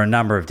 There are a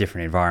number of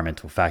different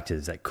environmental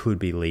factors that could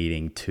be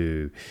leading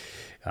to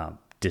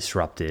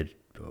disrupted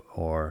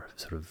or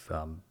sort of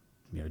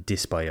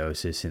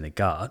dysbiosis in the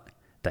gut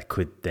that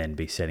could then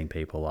be setting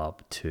people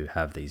up to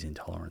have these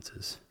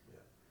intolerances.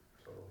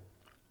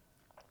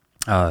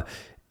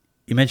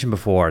 You mentioned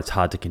before it's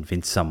hard to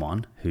convince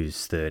someone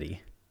who's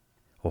 30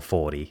 or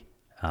 40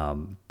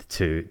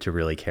 to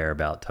really care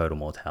about total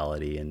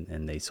mortality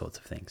and these sorts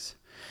of things.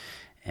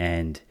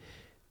 And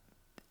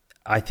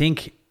I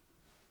think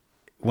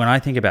when I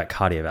think about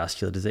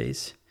cardiovascular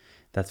disease,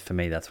 that's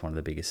one of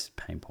the biggest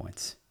pain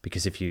points.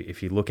 Because if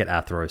you look at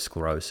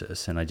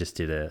atherosclerosis, and I just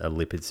did a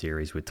lipid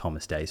series with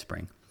Thomas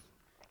Dayspring,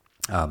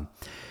 I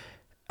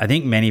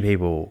think many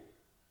people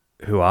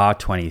who are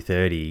 20,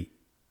 30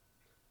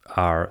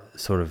 are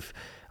sort of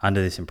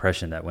under this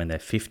impression that when they're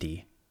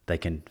 50, they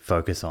can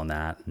focus on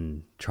that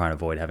and try and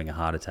avoid having a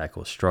heart attack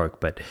or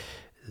stroke, but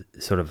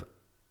sort of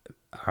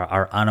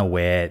are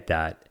unaware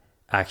that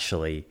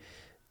actually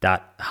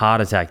that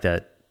heart attack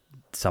that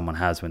someone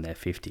has when they're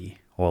 50,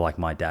 or like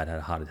my dad had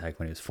a heart attack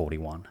when he was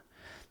 41,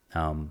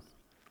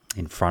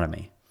 in front of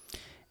me.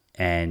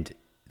 And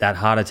that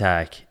heart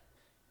attack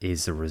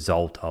is the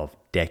result of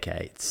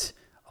decades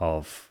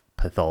of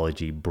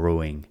pathology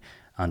brewing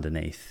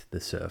underneath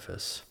the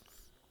surface.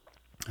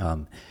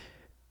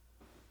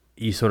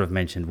 You sort of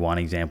mentioned one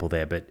example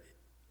there, but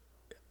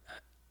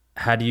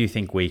how do you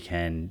think we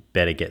can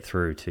better get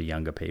through to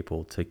younger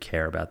people to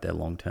care about their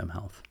long-term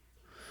health?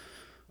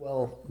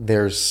 Well,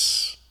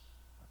 there's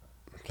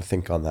to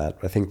think on that.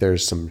 I think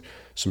there's some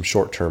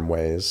short-term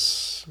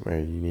ways where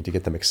you need to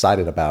get them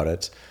excited about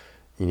it.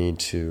 You need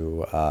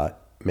to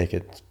make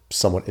it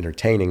somewhat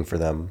entertaining for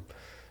them.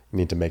 You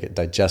need to make it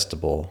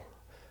digestible.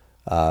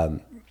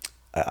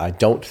 I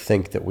don't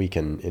think that we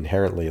can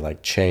inherently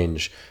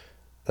change.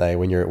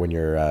 When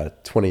you're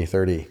 20,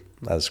 30,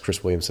 as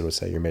Chris Williamson would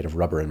say, you're made of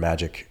rubber and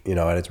magic. And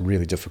it's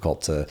really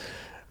difficult to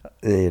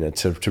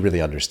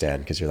really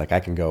understand, because you're like, I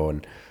can go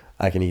and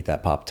I can eat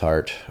that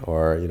Pop-Tart,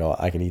 or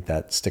I can eat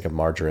that stick of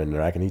margarine,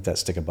 or I can eat that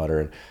stick of butter,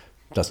 and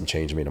it doesn't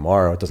change me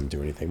tomorrow. It doesn't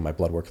do anything. My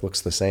blood work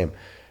looks the same.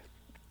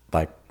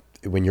 Like,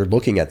 when you're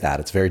looking at that,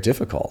 it's very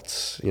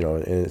difficult. And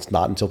it's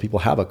not until people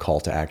have a call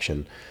to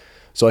action.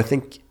 So I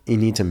think you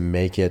need to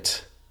make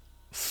it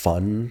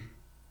fun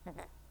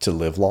to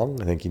live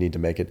long. I think you need to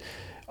make it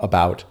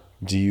about,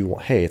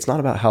 it's not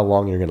about how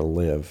long you're going to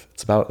live.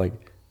 It's about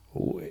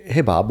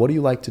hey, Bob, what do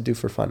you like to do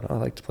for fun? Oh, I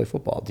like to play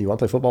football. Do you want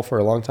to play football for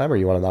a long time, or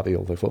you want to not be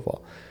able to play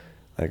football?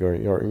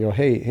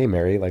 Hey,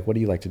 Mary, what do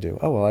you like to do?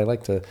 Oh, well, I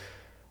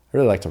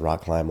really like to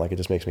rock climb. It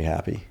just makes me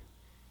happy.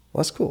 Well,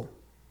 that's cool.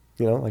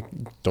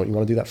 Don't you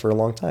want to do that for a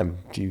long time?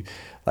 Do you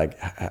I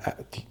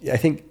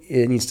think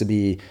it needs to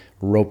be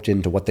roped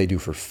into what they do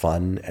for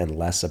fun, and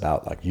less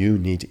about you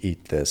need to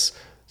eat this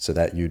so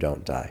that you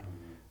don't die,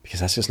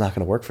 because that's just not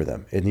going to work for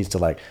them. It needs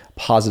to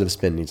positive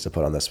spin needs to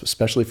put on this,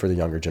 especially for the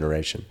younger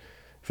generation,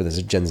 for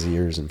the Gen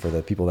Zers and for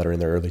the people that are in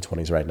their early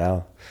 20s right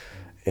now.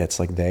 It's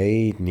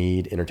they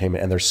need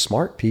entertainment, and they're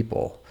smart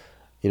people.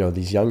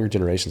 These younger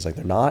generations,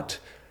 they're not.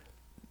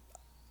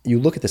 You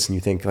look at this and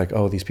you think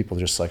oh, these people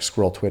just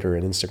scroll Twitter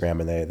and Instagram,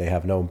 and they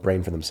have no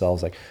brain for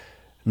themselves.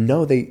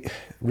 No, they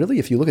really,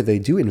 if you look at, they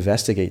do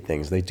investigate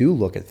things. They do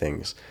look at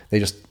things. They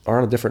just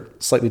are on a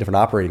slightly different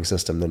operating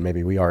system than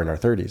maybe we are in our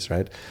 30s,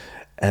 right?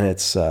 And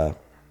it's, I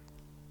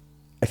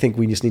think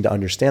we just need to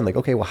understand,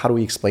 okay, well, how do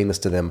we explain this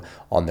to them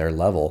on their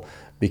level?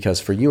 Because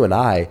for you and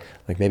I,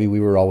 maybe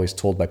we were always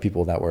told by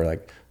people that were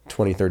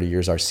 20, 30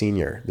 years our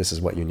senior, this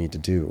is what you need to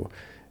do.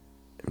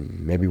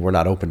 Maybe we're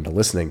not open to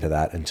listening to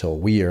that until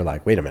we are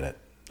wait a minute.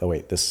 Oh,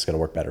 wait, this is going to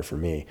work better for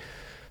me.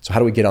 So how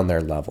do we get on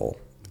their level?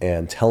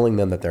 And telling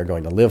them that they're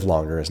going to live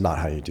longer is not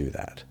how you do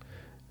that.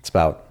 It's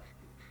about,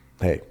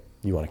 hey,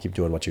 you want to keep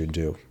doing what you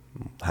do.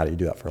 How do you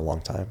do that for a long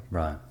time?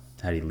 Right.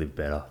 How do you live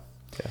better?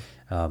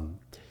 Yeah.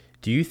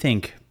 Do you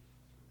think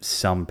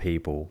some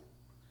people,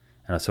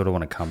 and I sort of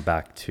want to come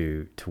back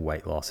to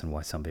weight loss and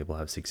why some people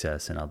have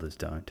success and others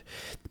don't,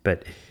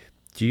 but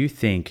do you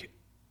think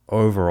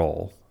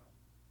overall,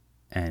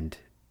 and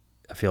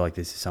I feel like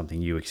this is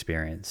something you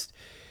experienced,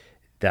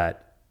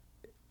 that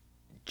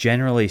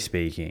generally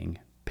speaking,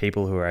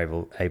 people who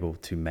are able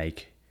to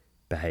make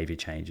behavior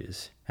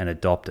changes and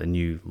adopt a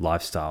new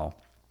lifestyle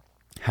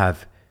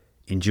have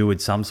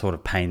endured some sort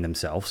of pain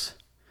themselves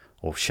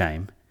or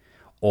shame,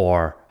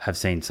 or have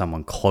seen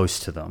someone close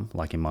to them,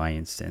 like in my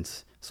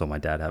instance, saw my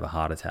dad have a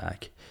heart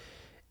attack.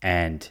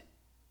 And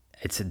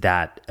it's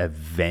that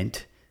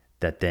event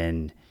that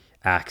then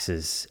acts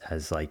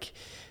as like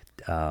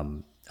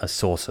a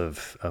source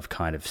of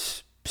kind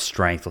of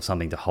strength or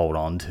something to hold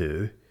on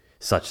to,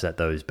 such that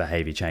those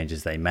behavior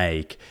changes they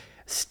make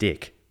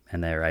stick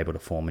and they're able to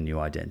form a new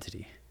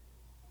identity.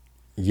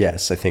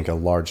 Yes, I think a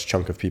large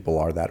chunk of people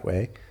are that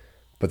way,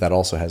 but that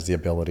also has the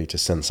ability to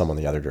send someone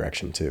the other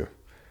direction too.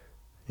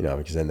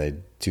 Because then they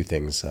do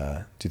things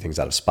out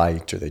of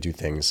spite, or they do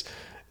things.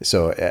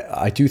 So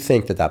I do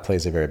think that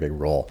plays a very big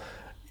role.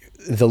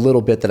 The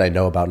little bit that I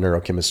know about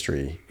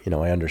neurochemistry,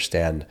 I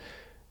understand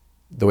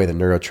the way the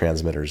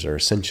neurotransmitters are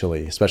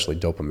essentially, especially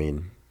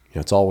dopamine,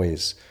 it's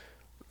always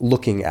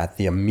looking at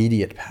the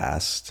immediate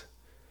past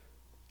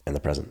and the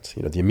present,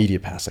 the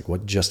immediate past, like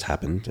what just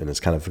happened. And it's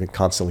kind of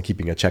constantly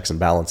keeping a checks and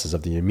balances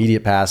of the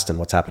immediate past and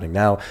what's happening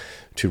now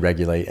to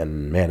regulate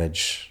and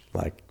manage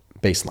like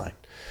baseline.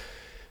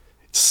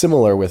 It's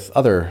similar with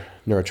other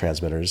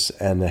neurotransmitters.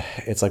 And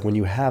it's like when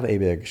you have a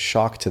big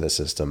shock to the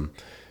system,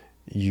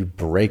 you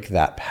break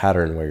that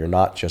pattern where you're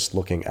not just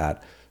looking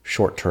at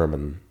short-term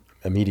and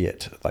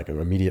immediate, like an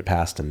immediate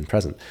past and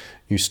present.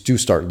 You do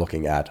start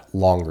looking at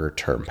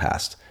longer-term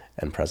past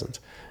and present.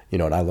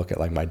 And I look at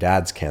like my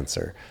dad's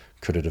cancer.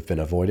 Could it have been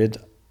avoided?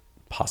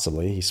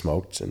 Possibly. He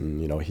smoked,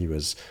 and he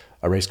was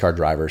a race car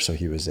driver, so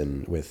he was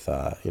in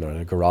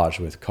a garage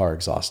with car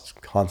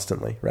exhaust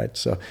constantly, right?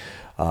 So,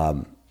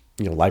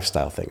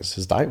 lifestyle things.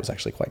 His diet was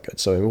actually quite good,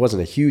 so it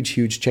wasn't a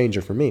huge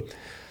changer for me.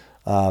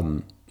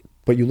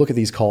 But you look at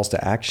these calls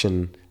to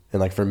action, and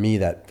like for me,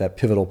 that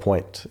pivotal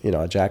point,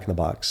 a Jack in the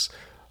Box,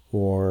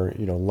 or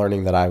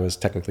learning that I was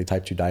technically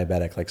type 2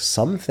 diabetic. Like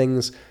some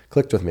things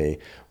clicked with me.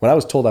 When I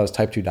was told I was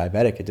type 2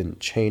 diabetic, it didn't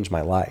change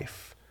my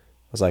life.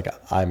 I was like,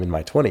 I'm in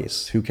my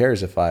 20s. Who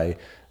cares if I'm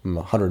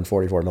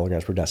 144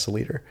 milligrams per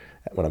deciliter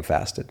when I'm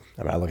fasted?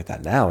 I mean, I look at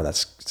that now and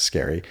that's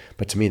scary.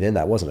 But to me then,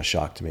 that wasn't a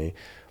shock to me.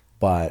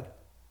 But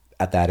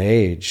at that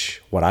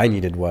age, what I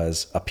needed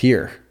was a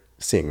peer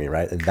seeing me,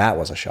 right? And that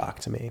was a shock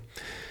to me.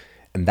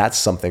 And that's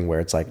something where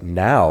it's like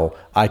now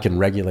I can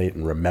regulate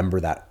and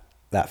remember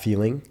that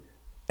feeling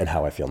and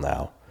how I feel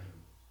now,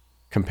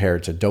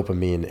 compared to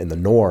dopamine in the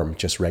norm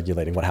just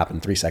regulating what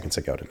happened 3 seconds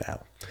ago to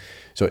now.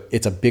 So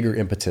it's a bigger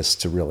impetus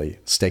to really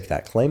stake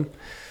that claim.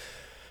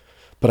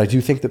 But I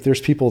do think that there's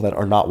people that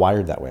are not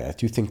wired that way. I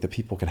do think that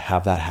people can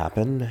have that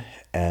happen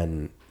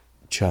and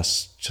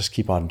just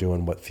keep on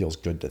doing what feels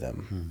good to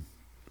them.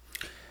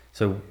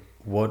 So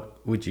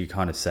what would you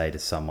kind of say to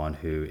someone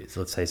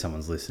let's say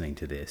someone's listening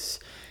to this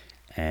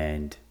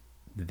and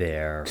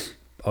they're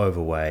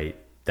overweight,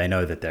 they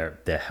know that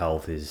their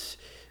health is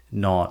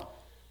not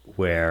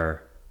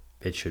where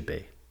it should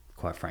be,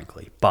 quite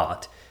frankly,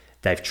 but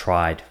they've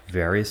tried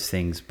various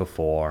things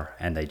before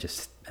and they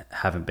just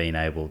haven't been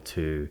able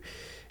to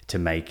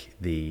make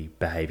the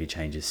behavior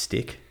changes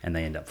stick, and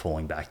they end up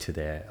falling back to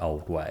their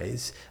old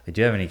ways.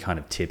 Do you have any kind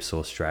of tips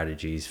or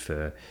strategies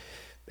for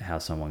how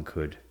someone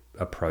could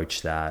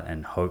approach that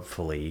and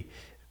hopefully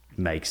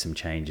make some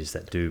changes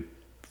that do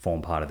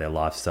form part of their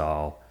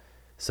lifestyle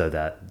so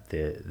that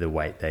the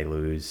weight they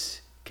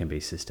lose can be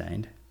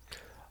sustained?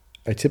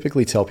 I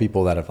typically tell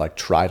people that have like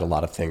tried a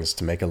lot of things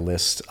to make a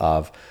list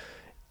of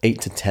 8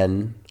 to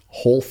 10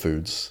 whole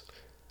foods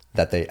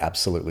that they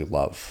absolutely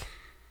love.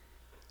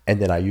 And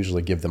then I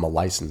usually give them a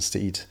license to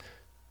eat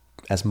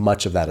as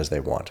much of that as they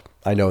want.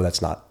 I know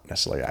that's not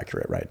necessarily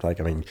accurate, right? Like,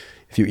 I mean,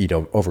 if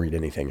you overeat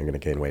anything, you're going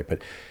to gain weight.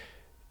 But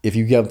if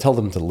you tell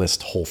them to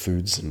list whole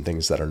foods and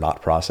things that are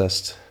not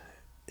processed,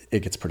 it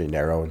gets pretty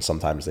narrow. And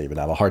sometimes they even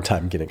have a hard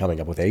time coming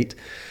up with 8.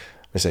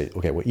 I say,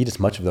 okay, well, eat as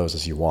much of those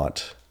as you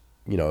want.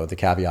 The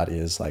caveat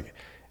is like,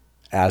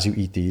 as you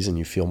eat these and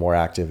you feel more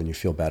active and you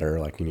feel better,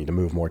 like you need to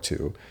move more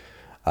too.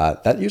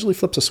 That usually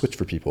flips a switch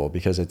for people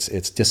because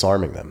it's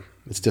disarming them.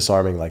 It's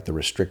disarming like the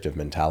restrictive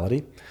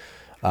mentality.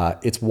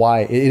 It is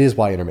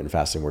why intermittent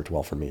fasting worked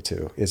well for me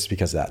too. It's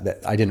because that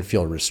I didn't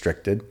feel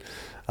restricted.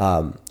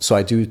 So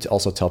I do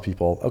also tell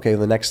people, okay,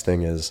 the next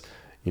thing is,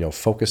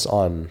 focus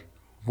on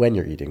when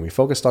you're eating. We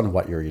focused on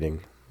what you're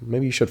eating.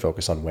 Maybe you should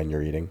focus on when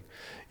you're eating.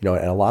 And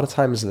a lot of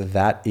times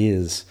that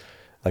is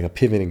like a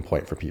pivoting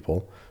point for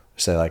people.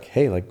 Say like,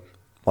 hey, like,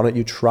 why don't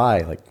you try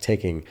like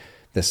taking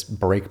this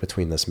break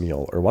between this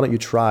meal? Or why don't you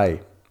try,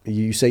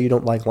 you say you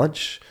don't like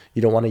lunch.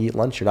 You don't want to eat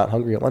lunch. You're not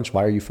hungry at lunch.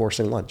 Why are you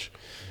forcing lunch?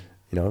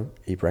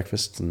 Eat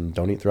breakfast and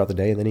don't eat throughout the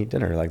day and then eat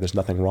dinner. Like there's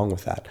nothing wrong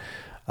with that.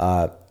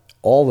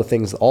 All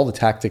the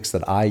tactics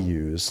that I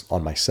use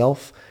on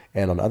myself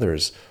and on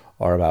others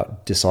are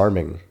about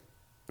disarming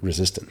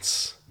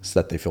resistance so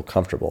that they feel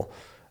comfortable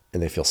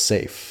and they feel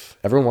safe.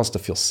 Everyone wants to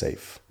feel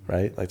safe,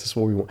 right? Like that's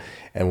what we want.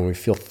 And when we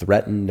feel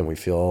threatened and we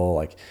feel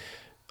like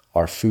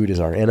our food is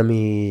our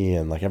enemy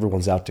and like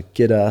everyone's out to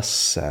get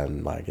us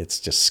and like it's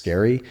just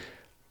scary,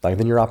 like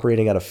then you're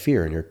operating out of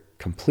fear and you're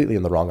completely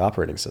in the wrong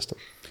operating system.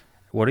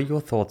 What are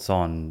your thoughts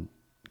on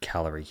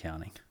calorie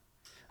counting?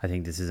 I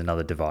think this is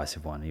another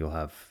divisive one. You'll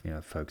have,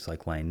 folks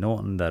like Layne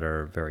Norton that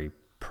are very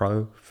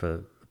pro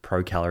for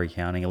pro calorie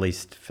counting, at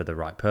least for the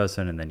right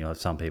person. And then you'll have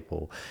some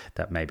people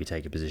that maybe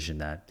take a position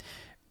that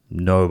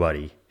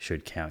nobody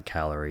should count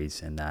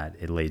calories and that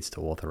it leads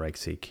to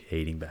orthorexic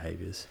eating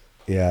behaviors.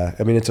 Yeah,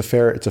 I mean, it's a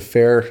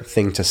fair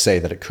thing to say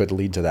that it could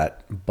lead to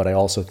that, but I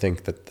also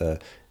think that the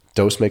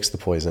dose makes the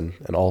poison,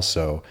 and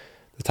also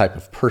the type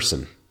of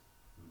person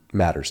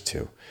matters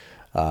too.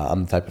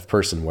 I'm the type of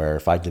person where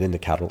if I get into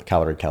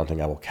calorie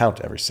counting, I will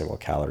count every single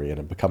calorie, and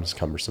it becomes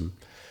cumbersome.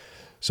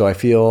 So I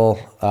feel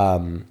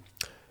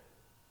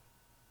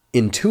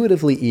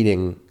intuitively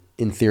eating,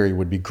 in theory,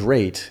 would be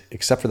great,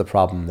 except for the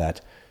problem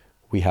that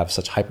we have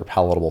such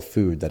hyperpalatable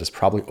food that is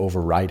probably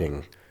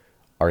overriding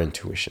our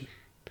intuition.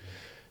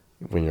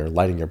 When you're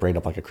lighting your brain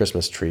up like a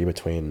Christmas tree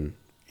between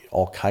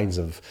all kinds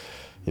of,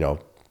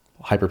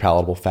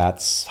 hyperpalatable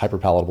fats,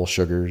 hyperpalatable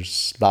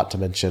sugars, not to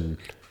mention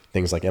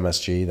things like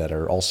MSG that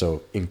are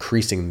also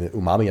increasing the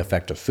umami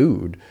effect of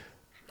food.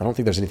 I don't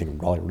think there's anything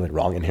really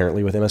wrong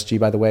inherently with MSG,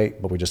 by the way,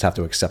 but we just have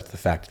to accept the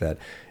fact that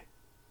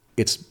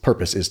its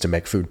purpose is to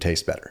make food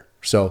taste better.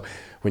 So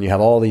when you have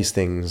all these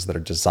things that are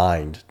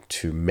designed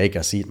to make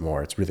us eat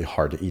more, it's really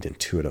hard to eat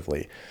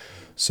intuitively.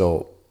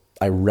 So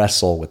I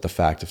wrestle with the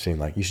fact of saying,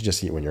 like, you should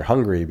just eat when you're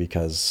hungry,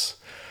 because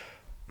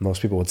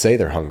most people would say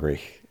they're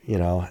hungry,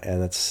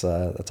 and that's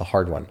a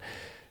hard one.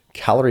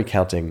 Calorie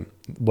counting,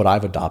 what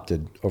I've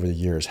adopted over the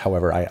years,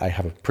 however, I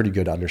have a pretty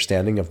good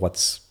understanding of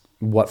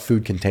what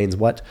food contains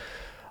what.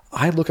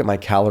 I look at my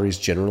calories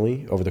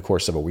generally over the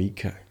course of a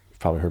week. You've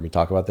probably heard me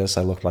talk about this.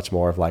 I look much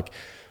more of like,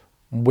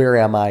 where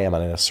am I? Am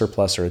I in a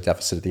surplus or a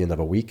deficit at the end of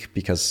a week?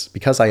 Because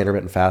I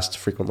intermittent fast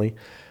frequently,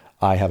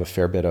 I have a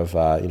fair bit of,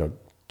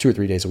 2 or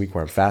 3 days a week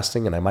where I'm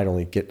fasting, and I might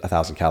only get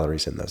 1,000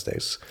 calories in those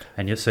days.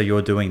 And so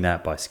you're doing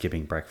that by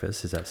skipping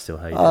breakfast? Is that still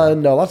how you do it?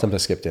 No, a lot of times I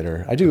skip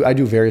dinner. I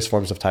do various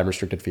forms of time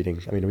restricted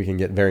feeding. I mean, we can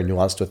get very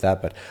nuanced with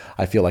that, but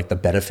I feel like the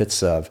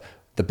benefits of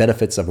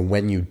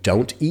when you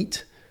don't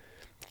eat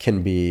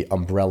can be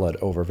umbrellaed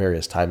over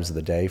various times of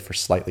the day for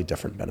slightly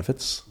different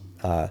benefits.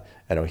 I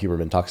know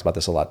Huberman talks about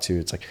this a lot too.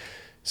 It's like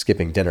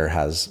skipping dinner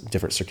has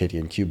different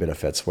circadian cue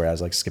benefits,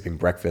 whereas like skipping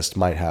breakfast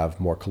might have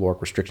more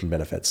caloric restriction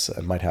benefits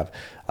and might have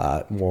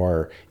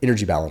more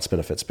energy balance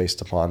benefits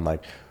based upon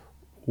like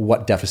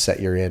what deficit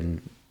you're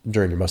in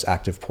during your most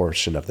active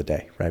portion of the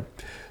day, right?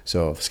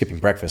 So skipping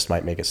breakfast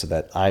might make it so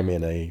that I'm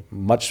in a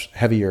much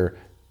heavier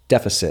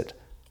deficit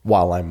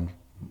while I'm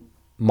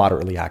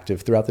moderately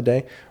active throughout the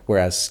day,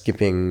 whereas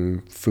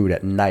skipping food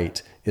at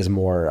night is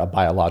more a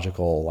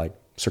biological, like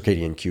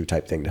circadian cue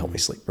type thing to help me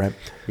sleep, right?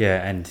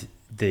 Yeah, and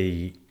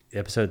the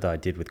episode that I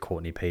did with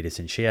Courtney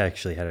Peterson, she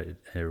actually had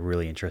a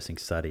really interesting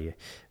study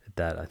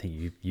that I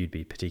think you'd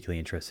be particularly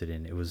interested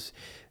in. It was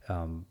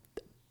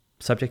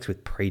subjects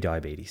with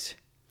pre-diabetes,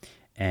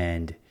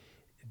 and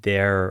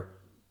their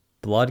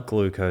blood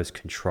glucose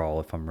control,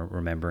 if I'm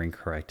remembering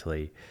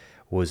correctly,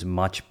 was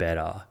much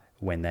better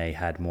when they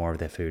had more of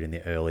their food in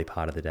the early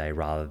part of the day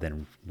rather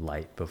than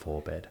late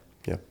before bed.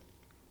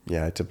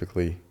 Yeah, I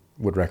typically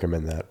would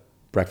recommend that.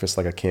 Breakfast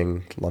like a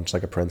king, lunch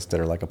like a prince,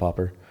 dinner like a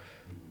pauper.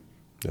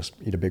 Just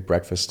eat a big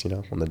breakfast,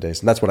 on the days.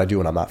 And that's what I do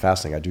when I'm not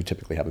fasting. I do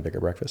typically have a bigger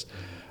breakfast.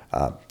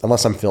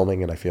 Unless I'm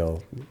filming and I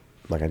feel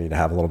like I need to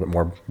have a little bit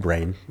more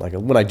brain. Like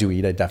when I do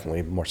eat, I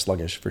definitely am more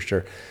sluggish for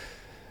sure.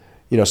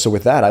 So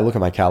with that, I look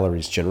at my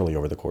calories generally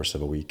over the course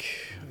of a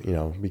week,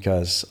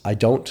 because I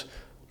don't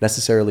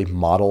necessarily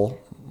model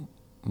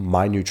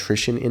my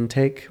nutrition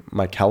intake,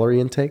 my calorie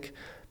intake,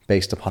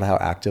 based upon how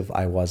active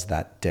I was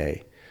that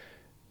day.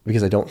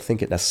 Because I don't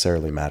think it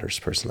necessarily matters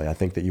personally. I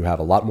think that you have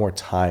a lot more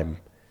time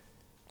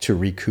to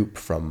recoup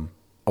from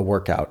a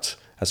workout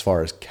as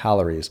far as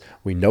calories.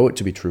 We know it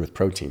to be true with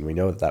protein. We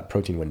know that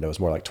protein window is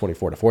more like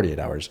 24 to 48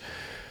 hours.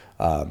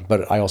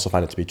 But I also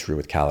find it to be true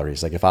with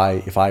calories. Like if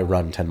I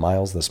run 10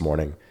 miles this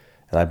morning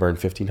and I burn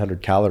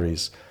 1,500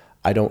 calories,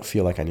 I don't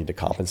feel like I need to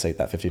compensate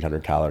that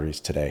 1,500 calories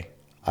today.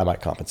 I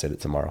might compensate it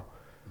tomorrow.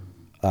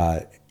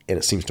 And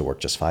it seems to work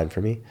just fine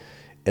for me.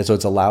 And so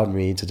it's allowed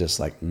me to just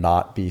like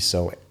not be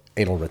so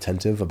anal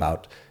retentive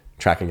about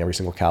tracking every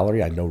single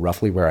calorie. I know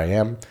roughly where I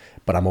am,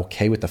 but I'm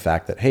okay with the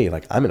fact that, hey,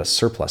 like I'm in a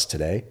surplus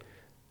today, and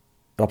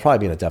I'll probably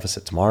be in a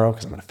deficit tomorrow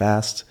because I'm going to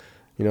fast,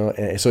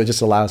 and so it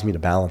just allows me to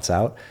balance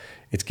out.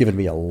 It's given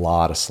me a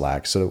lot of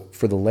slack. So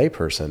for the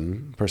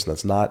person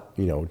that's not,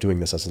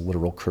 doing this as a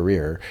literal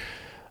career,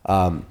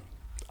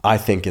 I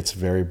think it's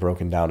very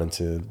broken down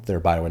into their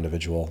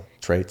bio-individual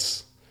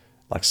traits.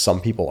 Like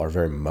some people are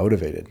very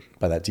motivated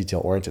by that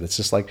detail-oriented. It's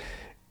just like,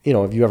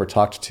 if you ever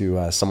talked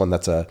to someone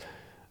that's a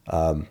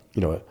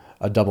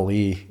double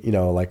E,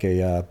 like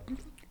a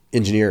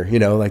engineer,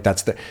 like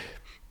that's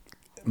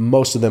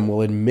most of them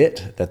will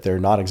admit that they're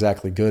not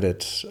exactly good at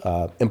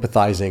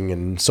empathizing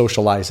and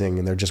socializing,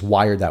 and they're just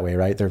wired that way,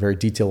 right? They're very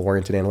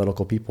detail-oriented,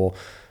 analytical people.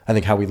 I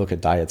think how we look at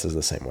diets is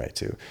the same way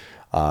too.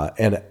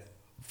 And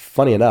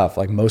funny enough,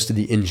 like most of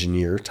the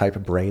engineer type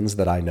of brains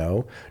that I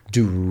know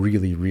do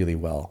really, really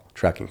well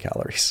tracking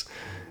calories.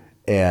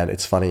 And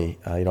it's funny,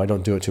 I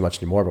don't do it too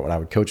much anymore, but when I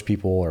would coach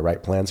people or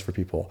write plans for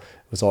people,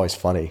 it was always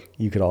funny.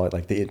 You could always,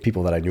 like, the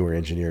people that I knew were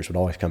engineers would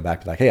always come back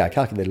and be like, hey, I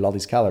calculated all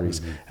these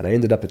calories and I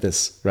ended up at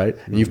this, right?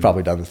 And you've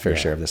probably done a fair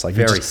share of this. Like,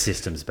 very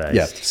systems based.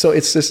 Yeah. So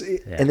it's just,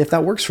 and if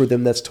that works for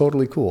them, that's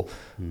totally cool.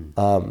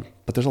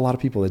 But there's a lot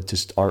of people that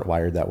just aren't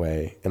wired that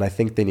way. And I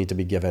think they need to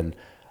be given,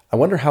 I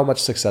wonder how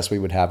much success we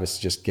would have if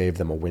we just gave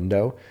them a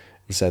window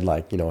and said,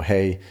 like,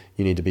 hey,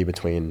 you need to be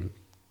between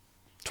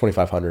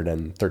 2,500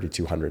 and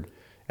 3,200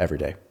 every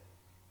day.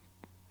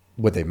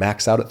 Would they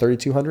max out at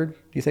 3,200, do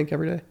you think,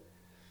 every day?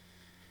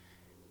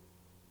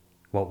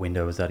 What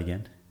window was that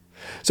again?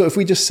 So if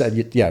we just said,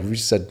 if we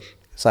just said,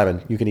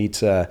 Simon, you can eat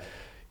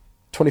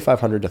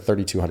 2,500 to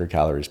 3,200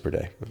 calories per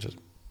day, which is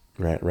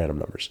random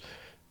numbers.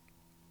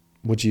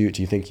 Do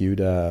you think you'd,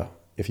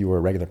 if you were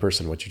a regular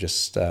person, would you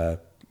just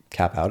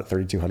cap out at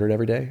 3,200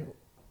 every day?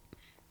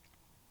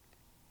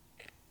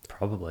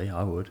 Probably,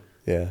 I would.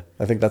 Yeah,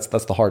 I think that's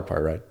the hard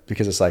part, right?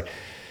 Because it's like,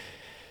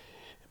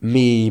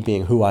 me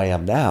being who I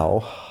am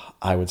now,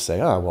 I would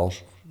say, oh, well,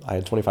 I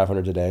had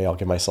 2,500 today. I'll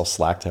give myself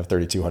slack to have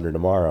 3,200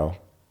 tomorrow.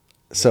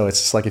 So it's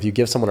just like, if you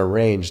give someone a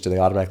range, do they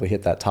automatically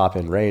hit that top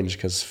end range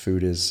because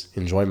food is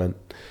enjoyment?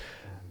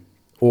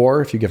 Or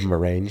if you give them a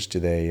range,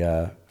 do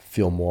they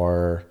feel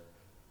more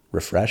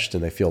refreshed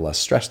and they feel less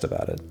stressed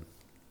about it?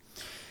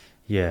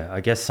 Yeah,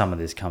 I guess some of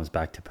this comes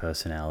back to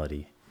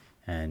personality.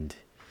 And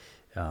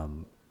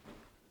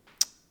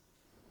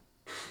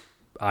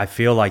I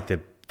feel like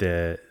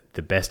the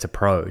best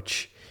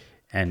approach,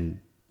 and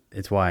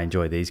it's why I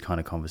enjoy these kind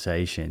of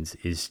conversations,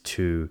 is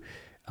to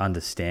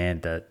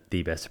understand that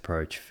the best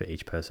approach for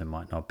each person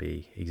might not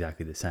be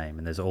exactly the same.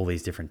 And there's all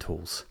these different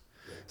tools.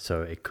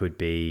 So it could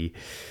be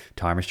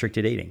time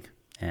restricted eating,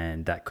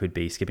 and that could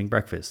be skipping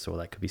breakfast, or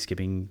that could be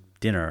skipping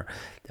dinner.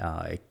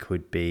 It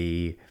could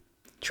be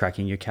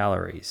tracking your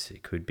calories.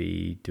 It could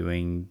be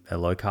doing a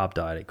low carb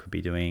diet. It could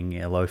be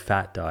doing a low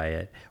fat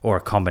diet, or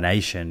a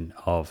combination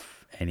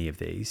of any of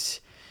these.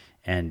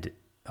 And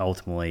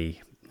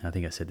ultimately, I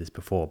think I said this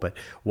before, but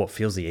what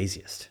feels the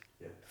easiest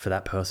for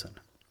that person,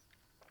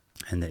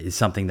 and that is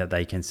something that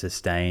they can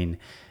sustain,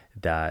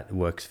 that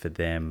works for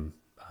them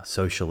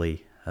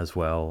socially as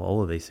well.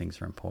 All of these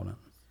things are important.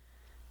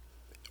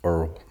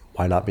 Or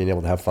why not being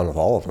able to have fun with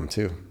all of them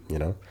too?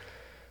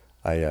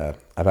 I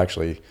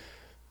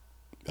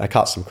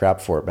caught some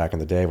crap for it back in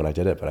the day when I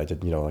did it, but I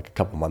did, like a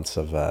couple months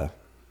of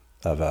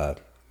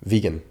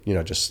vegan,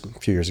 just a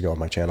few years ago on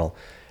my channel.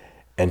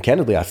 And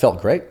candidly, I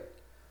felt great.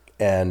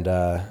 And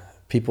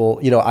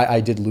people,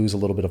 I did lose a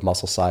little bit of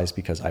muscle size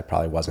because I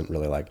probably wasn't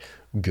really like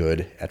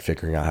good at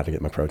figuring out how to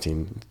get my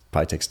protein. It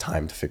probably takes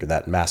time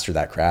to master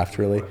that craft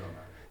really.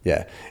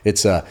 Yeah,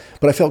 it's,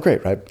 but I felt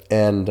great, right?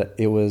 And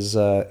it was,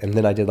 and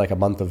then I did like a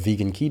month of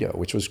vegan keto,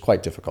 which was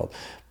quite difficult.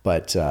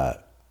 But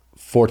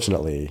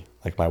fortunately,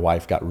 like, my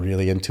wife got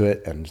really into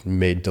it and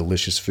made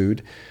delicious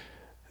food.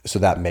 So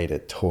that made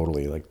it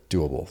totally like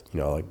doable,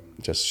 like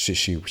just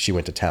she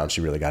went to town. She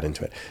really got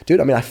into it, dude.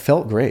 I mean, I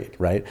felt great.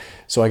 Right.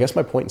 So I guess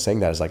my point in saying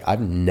that is, like,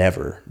 I've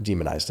never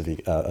demonized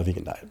a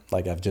vegan diet.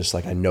 Like, I've just,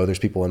 like, I know there's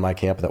people in my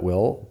camp that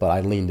will, but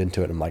I leaned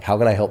into it. I'm like, how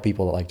can I help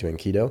people that like doing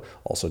keto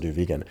also do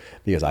vegan?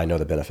 Because I know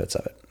the benefits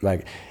of it.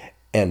 Like,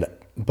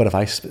 but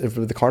if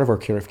the carnivore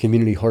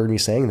community heard me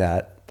saying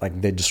that,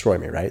 like, they'd destroy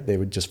me, right? They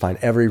would just find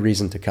every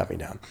reason to cut me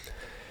down.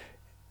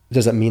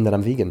 Does that mean that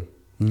I'm vegan?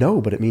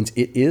 No, but it means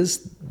it is,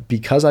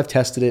 because I've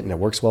tested it and it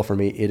works well for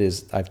me.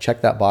 I've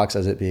checked that box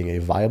as it being a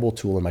viable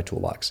tool in my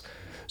toolbox.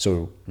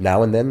 So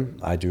now and then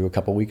I do a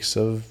couple weeks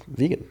of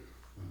vegan.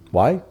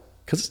 Why?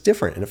 Because it's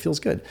different and it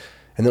feels good.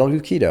 And then I'll do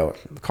keto.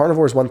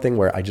 Carnivore is one thing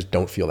where I just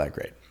don't feel that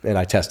great. And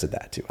I tested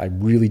that too. I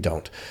really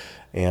don't.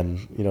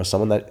 And,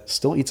 someone that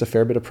still eats a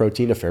fair bit of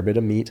protein, a fair bit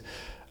of meat,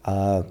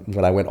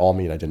 when I went all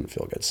meat, I didn't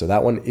feel good. So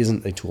that one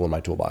isn't a tool in my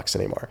toolbox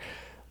anymore.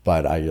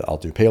 But I'll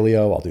do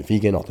paleo, I'll do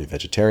vegan, I'll do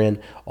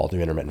vegetarian, I'll do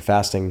intermittent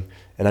fasting,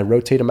 and I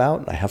rotate them out.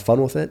 And I have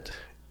fun with it,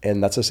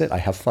 and that's just it. I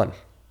have fun,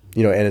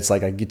 and it's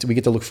like we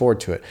get to look forward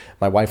to it.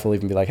 My wife will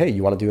even be like, "Hey,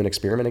 you want to do an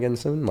experiment again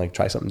soon? Like,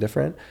 try something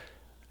different,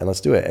 and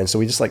let's do it." And so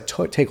we just like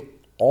take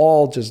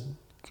all just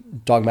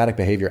dogmatic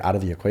behavior out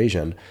of the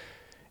equation.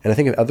 And I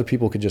think if other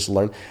people could just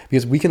learn,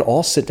 because we can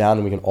all sit down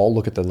and we can all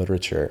look at the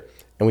literature,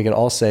 and we can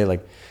all say,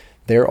 like,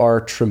 there are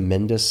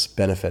tremendous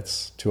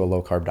benefits to a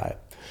low carb diet.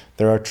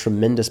 There are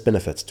tremendous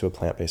benefits to a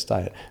plant-based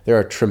diet. There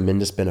are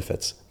tremendous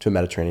benefits to a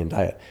Mediterranean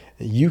diet.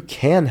 You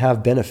can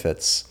have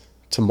benefits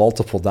to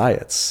multiple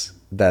diets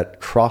that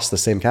cross the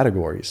same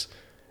categories.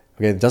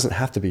 Okay, it doesn't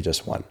have to be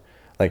just one.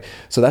 Like,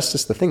 so that's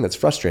just the thing that's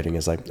frustrating,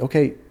 is like,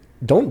 okay,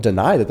 don't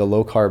deny that the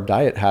low carb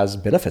diet has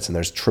benefits, and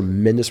there's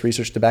tremendous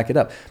research to back it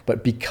up.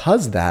 But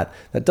because that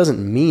doesn't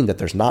mean that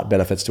there's not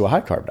benefits to a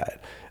high carb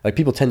diet. Like,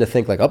 people tend to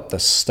think like, oh, the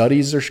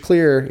studies are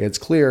clear. It's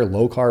clear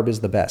low carb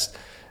is the best.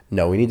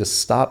 No, we need to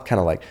stop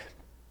kind of like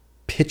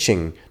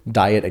pitching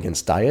diet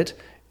against diet,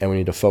 and we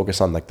need to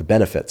focus on like the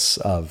benefits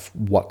of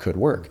what could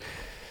work.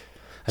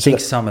 I think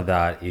some of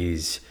that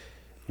is,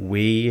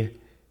 we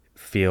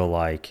feel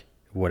like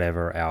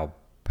whatever our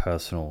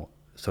personal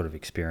sort of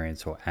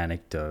experience or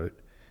anecdote,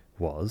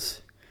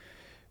 was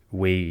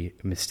we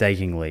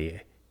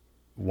mistakenly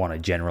want to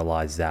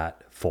generalize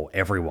that for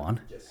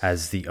everyone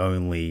as the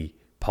only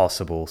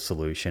possible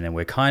solution. And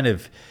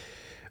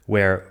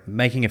we're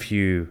making a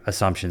few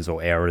assumptions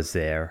or errors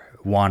there.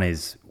 One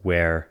is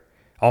where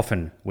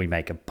often we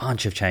make a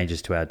bunch of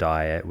changes to our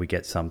diet, we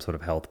get some sort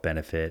of health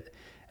benefit,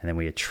 and then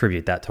we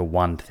attribute that to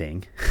one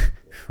thing,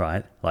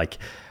 right? Like,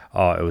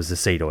 oh, it was the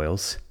seed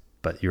oils,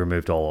 but you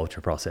removed all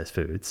ultra-processed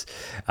foods.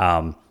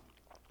 And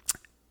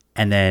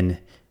then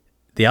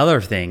the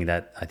other thing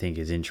that I think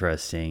is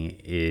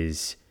interesting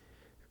is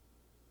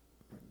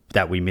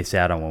that we miss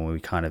out on when we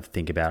kind of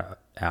think about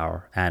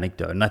our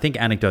anecdote. And I think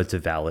anecdotes are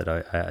valid.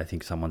 I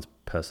think someone's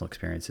personal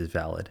experience is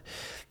valid.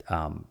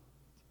 And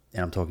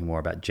I'm talking more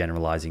about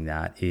generalizing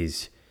that,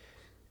 is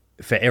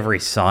for every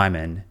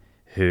Simon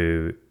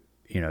who,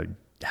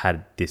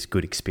 had this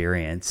good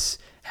experience,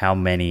 how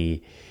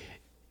many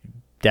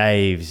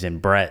Daves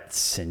and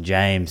Bretts and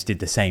James did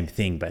the same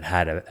thing but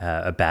had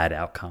a bad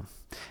outcome.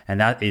 And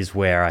that is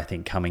where I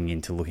think coming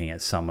into looking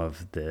at some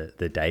of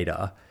the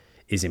data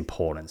is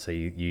important. So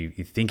you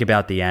think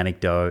about the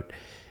anecdote,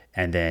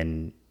 and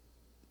then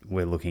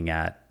we're looking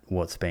at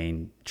what's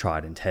been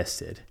tried and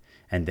tested,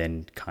 and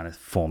then kind of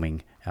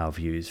forming our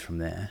views from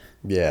there.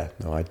 Yeah,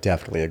 no, I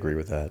definitely agree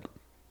with that.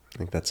 I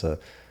think it's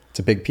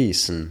a big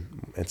piece,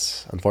 and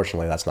it's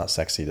unfortunately that's not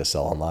sexy to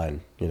sell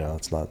online.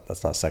 That's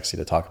not sexy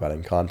to talk about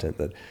in content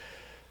that,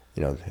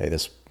 hey,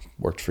 this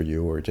worked for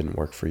you or it didn't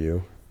work for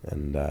you.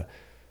 And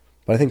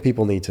but I think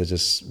people need to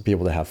just be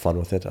able to have fun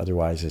with it.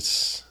 Otherwise,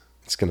 it's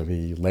going to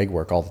be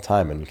legwork all the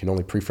time, and you can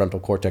only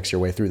prefrontal cortex your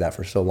way through that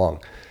for so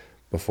long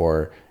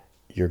before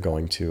you're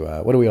going to.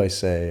 What do we always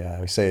say?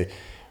 We say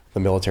the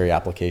military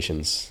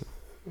applications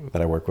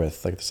that I work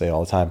with like to say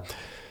all the time.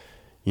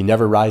 You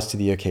never rise to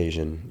the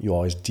occasion. You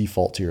always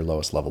default to your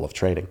lowest level of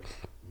training.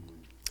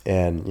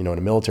 And, in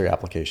a military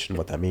application,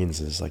 what that means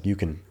is like you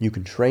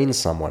can train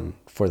someone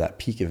for that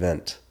peak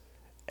event,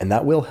 and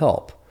that will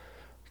help.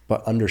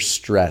 But under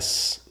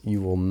stress,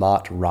 you will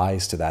not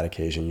rise to that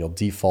occasion. You'll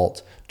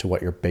default to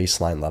what your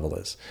baseline level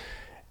is.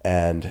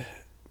 And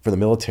for the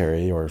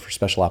military or for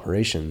special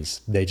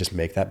operations, they just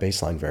make that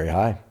baseline very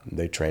high.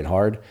 They train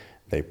hard,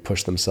 they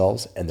push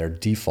themselves, and their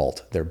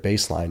default, their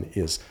baseline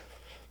is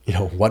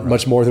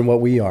much more than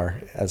what we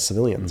are as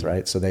civilians,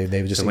 right? So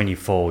they've just... So when you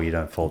fall, you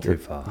don't fall too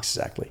far.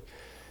 Exactly.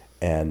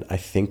 And I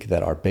think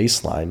that our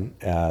baseline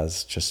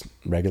as just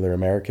regular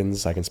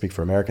Americans, I can speak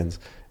for Americans,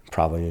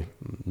 probably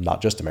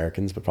not just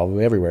Americans, but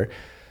probably everywhere,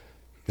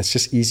 it's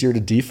just easier to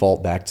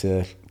default back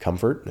to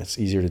comfort. It's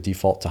easier to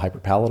default to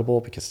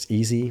hyperpalatable because it's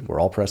easy. We're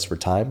all pressed for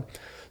time.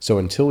 So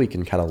until we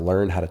can kind of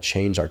learn how to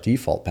change our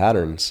default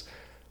patterns,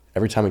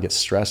 every time we get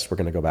stressed, we're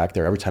going to go back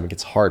there. Every time it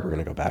gets hard, we're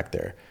going to go back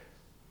there.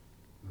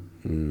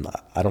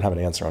 I don't have an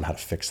answer on how to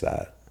fix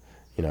that.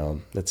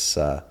 It's...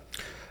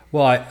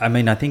 Well,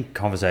 I think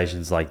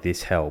conversations like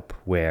this help,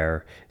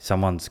 where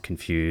someone's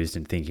confused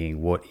and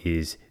thinking, what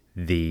is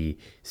the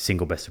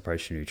single best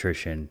approach to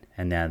nutrition?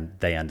 And then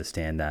they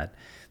understand that,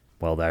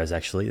 well,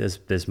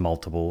 there's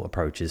multiple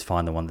approaches.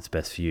 Find the one that's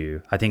best for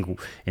you. I think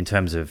in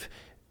terms of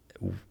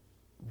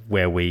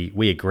where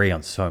we agree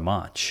on so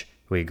much,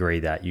 we agree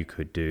that you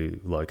could do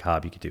low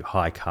carb, you could do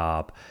high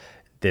carb.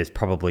 There's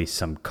probably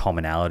some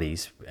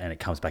commonalities, and it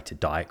comes back to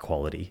diet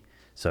quality.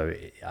 So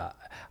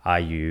are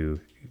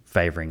you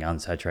favoring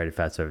unsaturated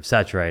fats over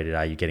saturated?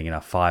 Are you getting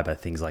enough fiber?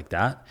 Things like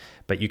that.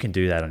 But you can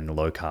do that in a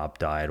low carb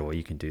diet, or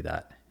you can do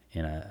that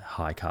in a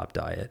high carb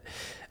diet.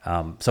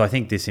 So I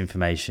think this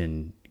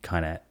information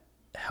kind of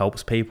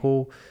helps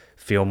people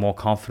feel more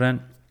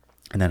confident,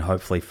 and then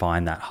hopefully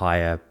find that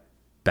higher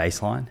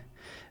baseline,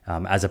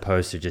 as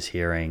opposed to just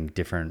hearing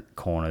different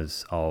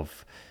corners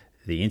of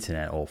the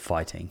internet or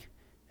fighting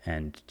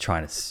and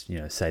trying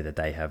to say that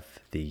they have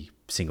the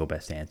single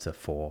best answer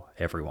for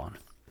everyone.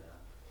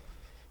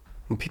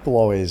 People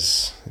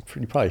always,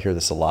 you probably hear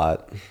this a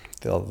lot.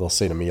 They'll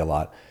say to me a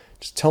lot,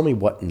 just tell me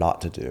what not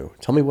to do.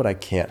 Tell me what I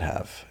can't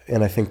have.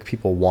 And I think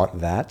people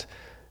want that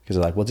because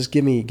they're like, well, just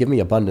give me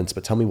abundance,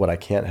 but tell me what I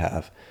can't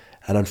have.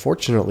 And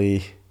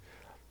unfortunately,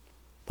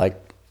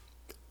 like,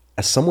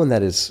 as someone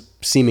that is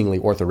seemingly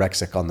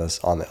orthorexic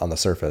on the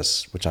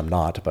surface, which I'm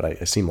not, but I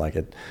seem like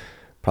it,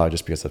 probably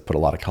just because I've put a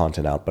lot of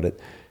content out. But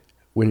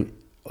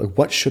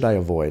what should I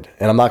avoid?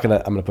 And I'm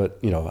gonna put,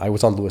 I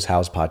was on Lewis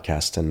Howe's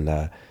podcast, and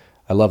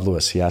I love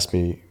Lewis. He asked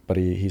me, but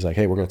he's like,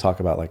 hey, we're going to talk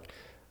about like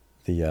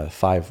the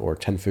 5 or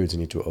 10 foods you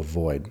need to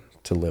avoid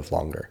to live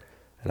longer.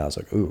 And I was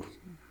like, ooh,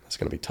 that's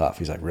going to be tough.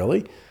 He's like,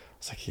 really? I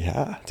was like,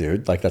 yeah,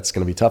 dude, like that's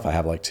going to be tough. I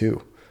have like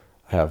 2.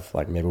 I have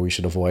like, maybe we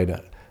should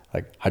avoid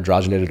like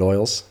hydrogenated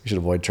oils. We should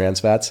avoid trans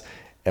fats,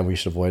 and we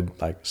should avoid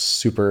like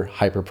super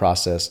hyper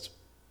processed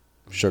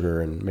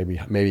sugar and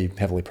maybe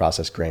heavily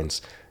processed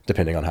grains,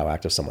 depending on how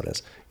active someone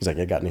is. He's like,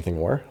 you got anything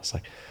more? I was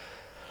like,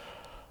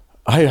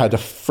 I had to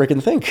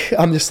freaking think.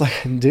 I'm just like,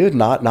 dude,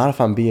 not if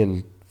I'm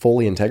being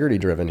fully integrity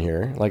driven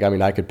here. Like, I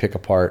mean, I could pick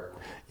apart,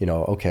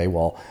 okay,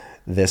 well,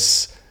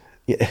 this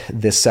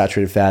this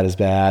saturated fat is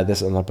bad,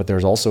 this and that, but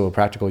there's also a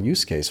practical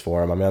use case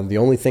for them. I mean, the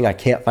only thing I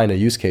can't find a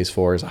use case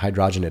for is a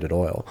hydrogenated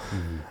oil.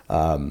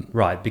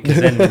 Right, because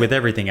then with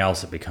everything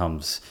else, it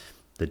becomes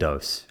the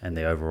dose and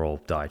the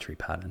overall dietary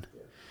pattern.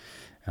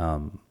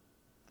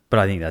 But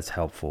I think that's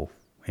helpful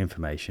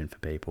information for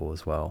people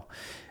as well.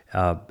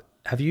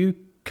 Have you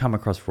come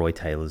across Roy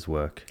Taylor's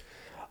work?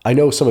 I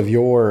know some of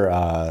your,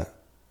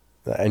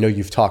 I know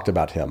you've talked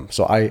about him.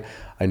 So I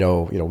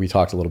know, we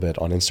talked a little bit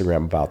on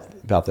Instagram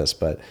about this,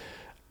 but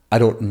I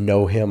don't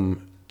know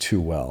him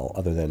too well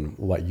other than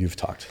what you've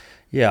talked.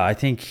 Yeah, I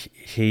think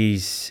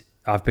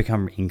I've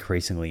become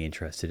increasingly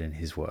interested in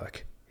his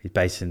work. He's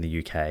based in the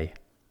UK.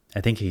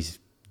 I think he's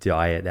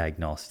diet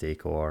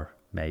agnostic, or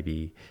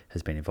maybe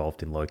has been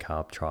involved in low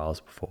carb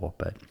trials before,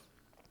 but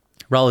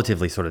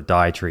relatively sort of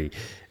dietary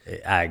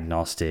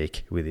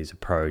agnostic with his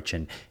approach.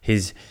 And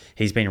he's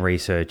been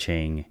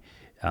researching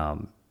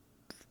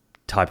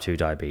type 2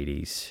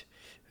 diabetes,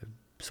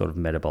 sort of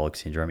metabolic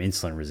syndrome,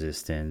 insulin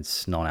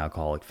resistance,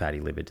 non-alcoholic fatty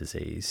liver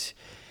disease,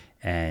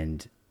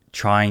 and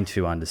trying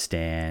to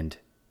understand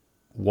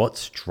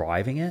what's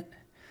driving it.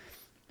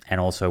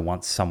 And also,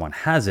 once someone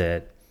has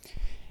it,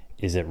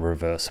 is it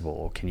reversible,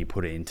 or can you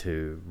put it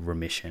into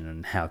remission,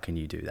 and how can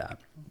you do that?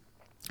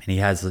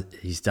 And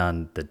he's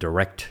done the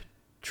direct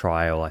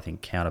trial, I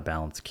think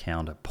counterbalance,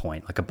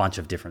 counterpoint, like a bunch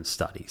of different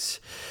studies.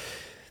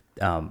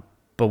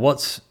 But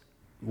what's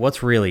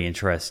really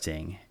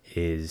interesting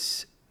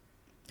is,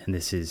 and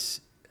this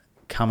is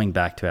coming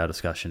back to our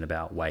discussion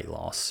about weight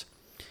loss,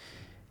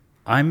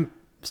 I'm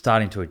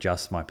starting to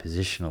adjust my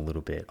position a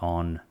little bit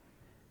on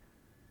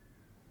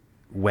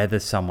whether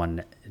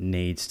someone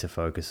needs to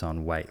focus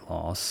on weight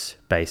loss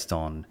based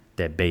on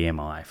their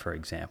BMI, for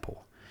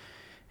example.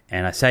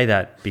 And I say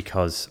that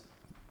because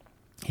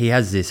he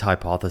has this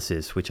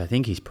hypothesis, which I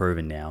think he's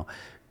proven now,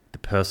 the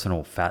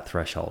personal fat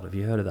threshold. Have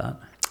you heard of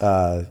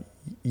that?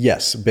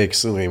 Yes.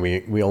 Basically,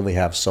 we only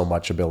have so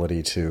much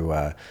ability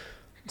to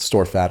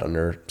store fat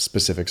under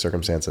specific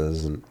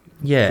circumstances. And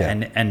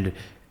and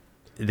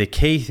the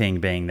key thing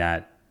being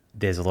that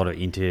there's a lot of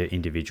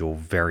individual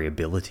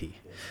variability.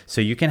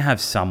 So you can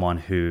have someone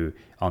who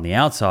on the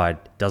outside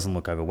doesn't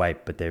look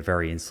overweight, but they're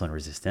very insulin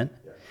resistant.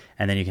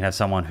 And then you can have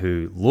someone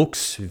who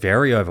looks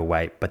very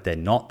overweight, but they're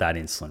not that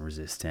insulin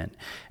resistant.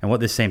 And what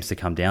this seems to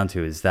come down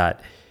to is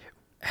that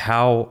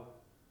how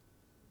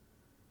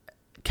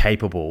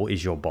capable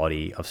is your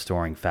body of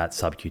storing fat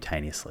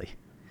subcutaneously?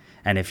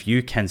 And if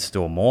you can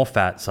store more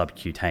fat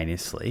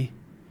subcutaneously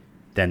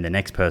than the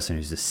next person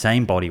who's the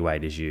same body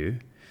weight as you,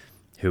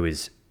 who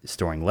is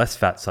storing less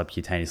fat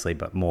subcutaneously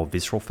but more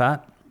visceral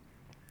fat,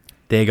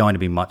 they're going to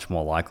be much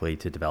more likely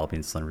to develop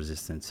insulin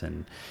resistance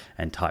and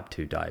type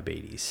 2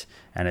 diabetes.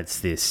 And it's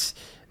this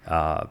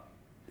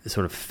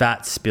sort of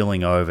fat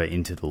spilling over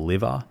into the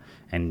liver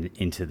and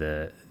into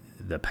the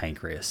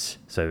pancreas.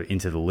 So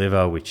into the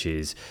liver, which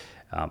is,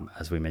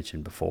 as we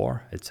mentioned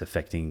before, it's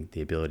affecting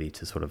the ability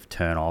to sort of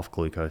turn off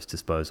glucose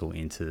disposal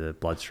into the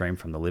bloodstream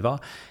from the liver.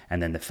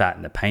 And then the fat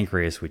in the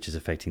pancreas, which is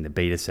affecting the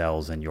beta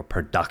cells and your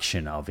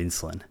production of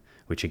insulin,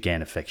 which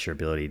again affects your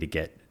ability to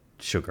get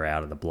sugar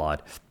out of the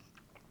blood.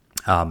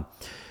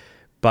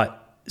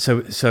 But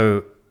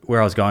so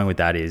where I was going with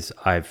that is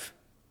I've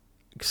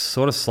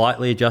sort of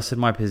slightly adjusted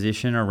my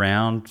position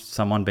around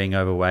someone being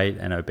overweight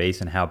and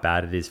obese and how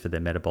bad it is for their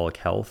metabolic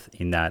health,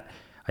 in that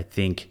I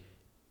think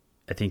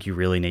you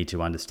really need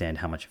to understand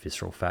how much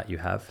visceral fat you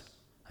have.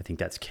 I think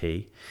that's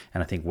key.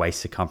 And I think waist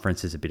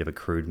circumference is a bit of a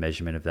crude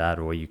measurement of that,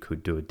 or you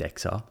could do a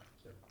DEXA,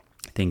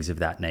 things of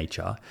that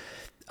nature.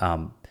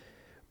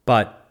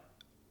 But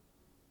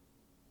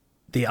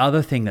the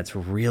other thing that's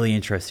really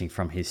interesting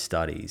from his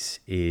studies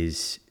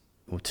is,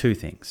 well, two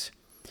things.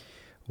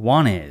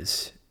 One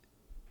is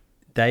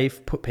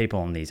they've put people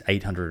on these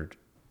 800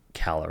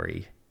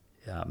 calorie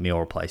meal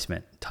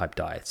replacement type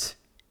diets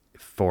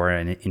for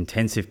an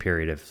intensive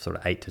period of sort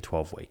of 8 to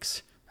 12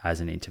 weeks as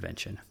an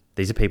intervention.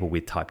 These are people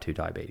with type 2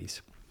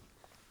 diabetes.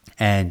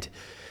 And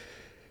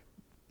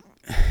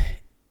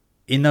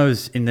in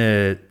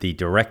the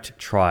direct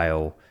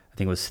trial, I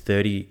think it was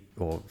 30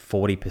 or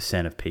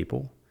 40% of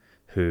people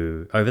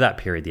who, over that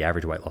period, the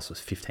average weight loss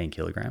was 15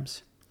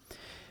 kilograms.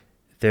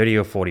 30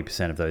 or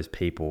 40% of those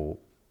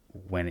people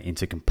went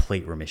into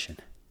complete remission.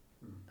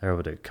 They were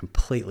able to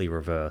completely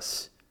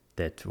reverse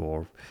that,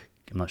 or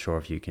I'm not sure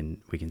if we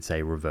can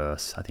say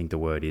reverse. I think the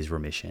word is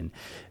remission.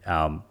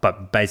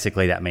 But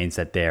basically that means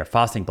that their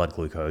fasting blood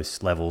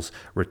glucose levels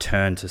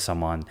return to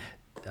someone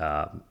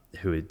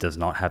who does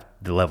not have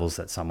the levels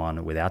that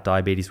someone without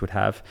diabetes would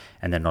have,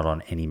 and they're not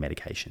on any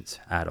medications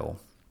at all.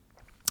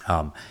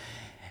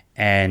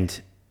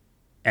 And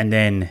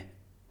then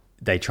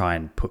they try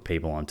and put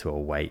people onto a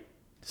weight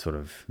sort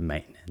of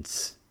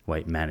maintenance,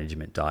 weight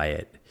management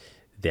diet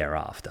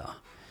thereafter.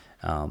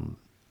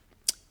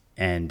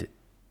 And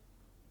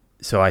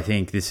so I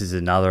think this is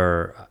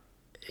another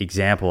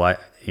example.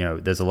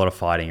 There's a lot of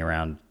fighting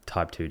around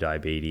type 2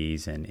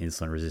 diabetes and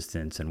insulin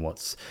resistance and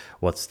what's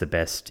the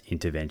best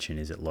intervention.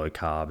 Is it low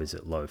carb? Is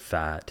it low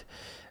fat?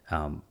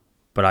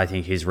 but I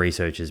think his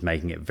research is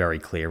making it very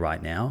clear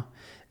right now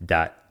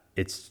that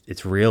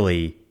it's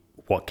really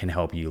what can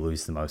help you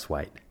lose the most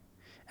weight,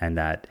 and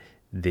that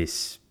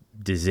this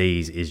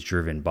disease is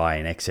driven by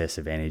an excess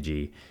of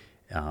energy,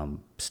 energy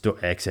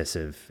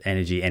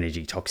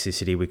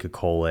toxicity, we could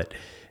call it,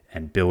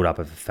 and build up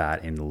of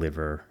fat in the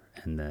liver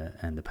and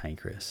the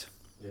pancreas.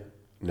 Yeah.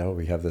 No,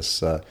 we have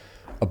this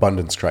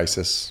abundance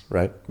crisis,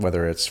 right?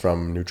 Whether it's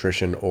from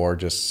nutrition or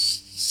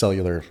just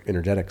cellular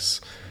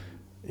energetics.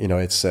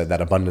 It's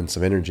that abundance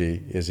of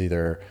energy is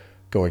either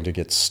going to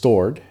get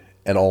stored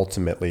and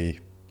ultimately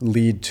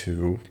lead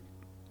to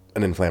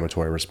an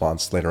inflammatory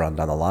response later on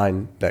down the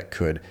line that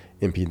could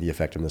impede the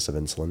effectiveness of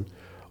insulin.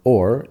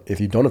 Or if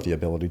you don't have the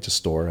ability to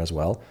store as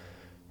well,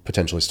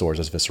 potentially stores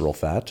as visceral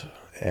fat,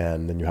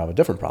 and then you have a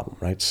different problem,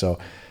 right? So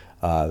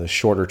the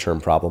shorter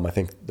term problem, I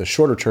think the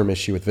shorter term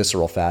issue with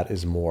visceral fat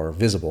is more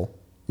visible.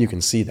 You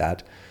can see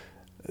that.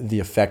 The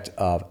effect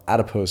of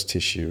adipose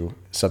tissue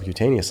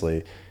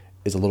subcutaneously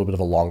is a little bit of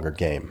a longer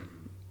game.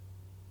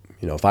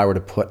 If I were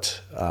to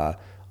put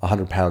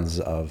 100 pounds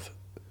of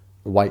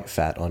white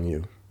fat on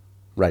you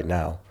right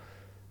now,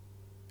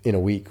 in a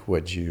week,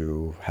 would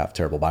you have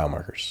terrible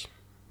biomarkers?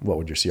 What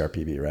would your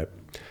CRP be, right?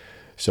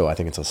 So I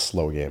think it's a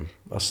slower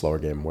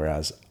game,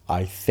 whereas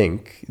I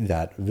think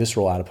that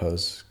visceral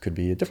adipose could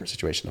be a different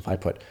situation. If I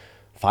put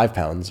 5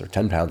 pounds or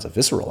 10 pounds of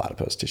visceral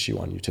adipose tissue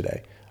on you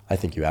today, I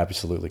think you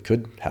absolutely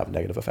could have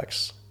negative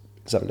effects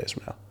 7 days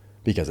from now,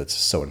 because it's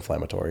so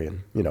inflammatory.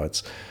 And,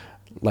 it's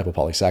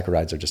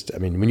lipopolysaccharides are just,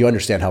 when you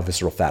understand how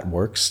visceral fat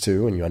works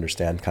too, and you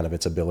understand kind of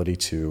its ability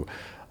to,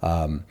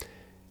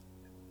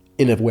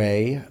 in a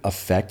way,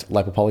 affect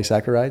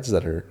lipopolysaccharides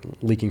that are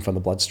leaking from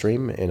the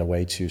bloodstream in a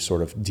way to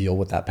sort of deal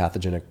with that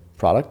pathogenic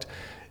product,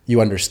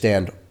 you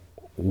understand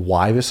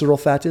why visceral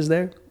fat is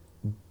there.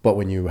 But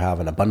when you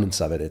have an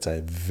abundance of it, it's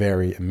a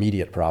very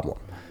immediate problem.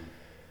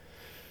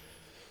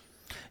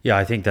 Yeah,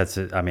 I think that's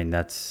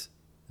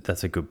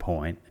a good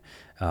point.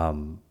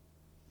 I'm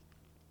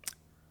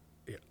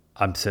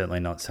certainly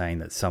not saying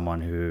that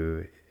someone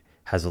who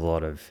has a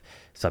lot of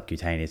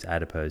subcutaneous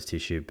adipose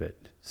tissue but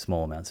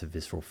small amounts of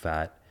visceral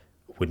fat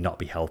would not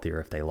be healthier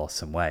if they lost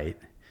some weight.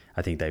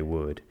 I think they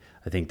would.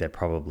 I think they're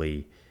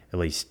probably, at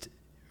least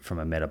from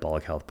a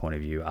metabolic health point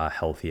of view, are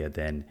healthier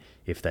than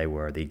if they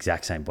were the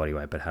exact same body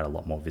weight but had a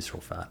lot more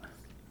visceral fat.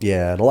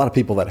 Yeah, and a lot of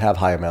people that have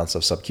high amounts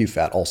of sub-Q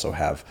fat also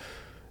have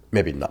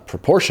maybe not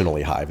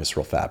proportionally high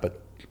visceral fat, but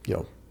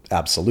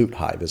absolute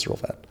high visceral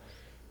fat.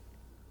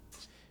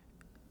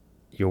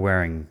 You're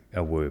wearing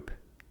a Whoop,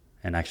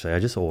 and actually I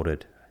just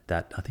ordered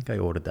that. I think I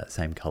ordered that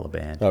same color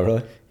band. Oh,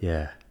 really?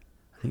 Yeah.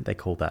 I think they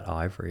called that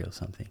ivory or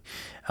something.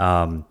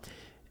 But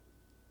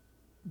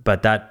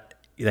that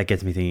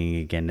gets me thinking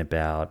again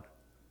about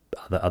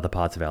other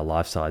parts of our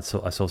lifestyle.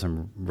 So I saw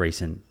some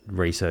recent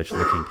research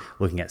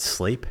looking at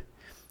sleep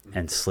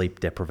and sleep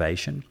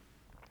deprivation,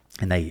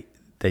 and they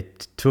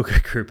took a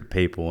group of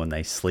people and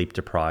they sleep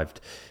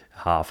deprived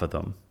half of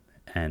them,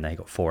 and they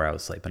got 4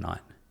 hours sleep a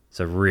night.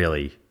 So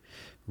really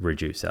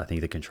reduced. I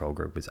think the control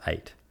group was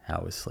 8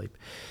 hours sleep,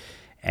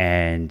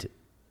 and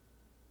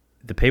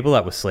the people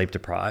that were sleep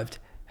deprived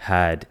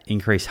had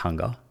increased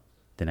hunger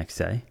the next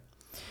day.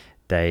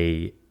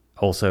 They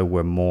also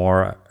were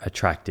more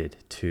attracted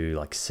to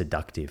like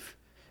seductive,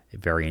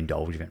 very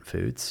indulgent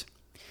foods,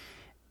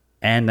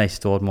 and they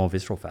stored more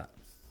visceral fat.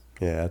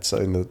 Yeah, it's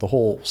the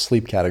whole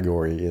sleep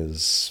category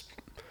is,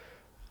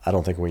 I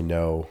don't think we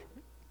know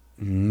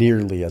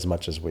nearly as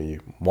much as we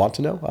want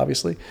to know,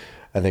 obviously.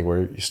 I think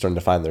we're starting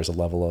to find there's a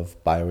level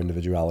of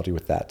bio-individuality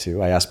with that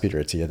too. I asked Peter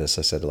Attia this.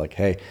 I said, like,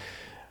 hey,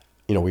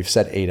 we've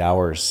said 8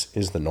 hours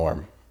is the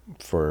norm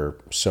for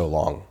so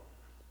long.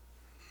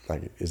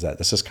 Like,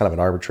 this is kind of an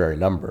arbitrary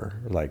number?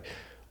 Like,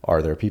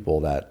 are there people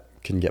that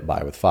can get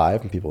by with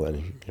 5 and people?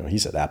 And he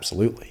said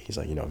absolutely. He's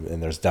like,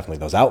 and there's definitely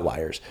those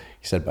outliers.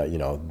 He said, but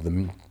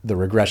the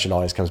regression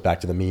always comes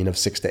back to the mean of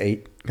 6 to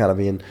 8 kind of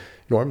being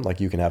norm. Like,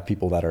 you can have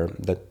people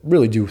that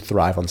really do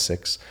thrive on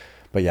 6,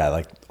 but yeah,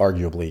 like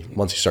arguably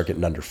once you start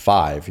getting under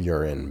 5,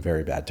 you're in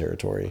very bad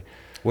territory.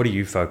 What do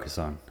you focus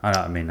on?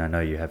 I know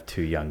you have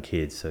 2 young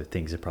kids, so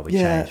things have probably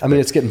changed. Yeah,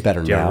 it's getting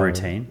better now. Do you have a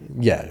routine?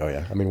 Yeah, oh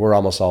yeah. We're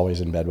almost always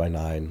in bed by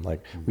 9.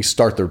 Like, we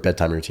start their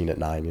bedtime routine at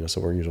 9,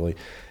 so we're usually,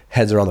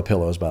 heads are on the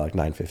pillows by like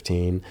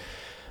 9:15.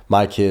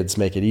 My kids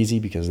make it easy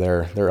because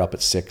they're up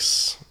at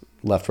 6,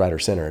 left, right, or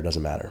center. It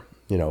doesn't matter,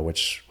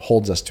 which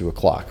holds us to a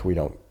clock. We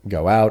don't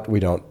go out. We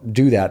don't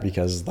do that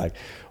because like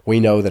we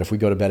know that if we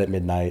go to bed at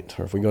midnight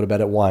or if we go to bed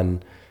at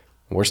 1,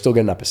 we're still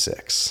getting up at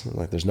 6.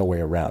 Like, there's no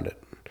way around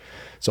it.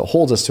 So it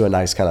holds us to a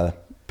nice kind of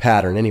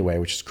pattern anyway,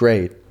 which is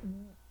great.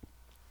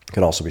 It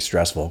can also be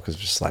stressful because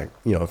just like,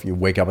 if you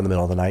wake up in the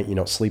middle of the night, you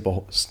don't sleep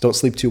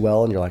too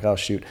well, and you're like, oh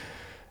shoot,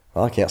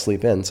 well, I can't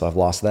sleep in, so I've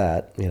lost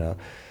that,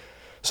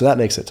 So that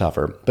makes it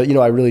tougher. But,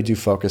 I really do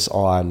focus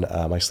on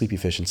my sleep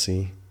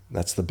efficiency.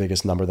 That's the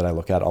biggest number that I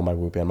look at on my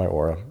Whoop and my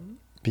Aura,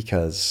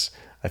 because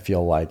I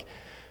feel like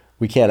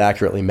we can't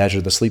accurately measure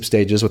the sleep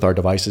stages with our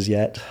devices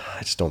yet.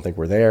 I just don't think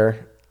we're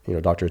there.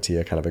 Dr.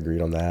 Attia kind of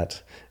agreed on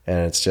that.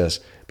 And it's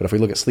just, but if we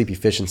look at sleep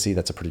efficiency,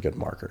 that's a pretty good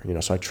marker.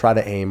 So I try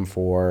to aim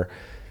for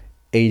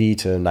 80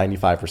 to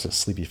 95%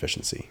 sleep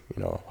efficiency.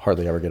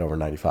 Hardly ever get over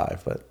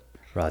 95, but.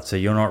 Right. So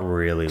you're not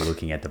really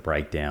looking at the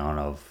breakdown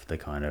of the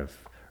kind of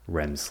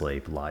REM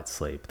sleep, light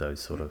sleep, those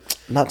sort of.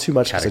 Not too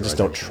much, because I just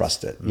don't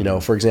trust it.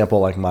 For example,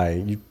 like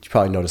you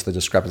probably noticed the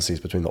discrepancies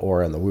between the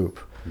aura and the whoop.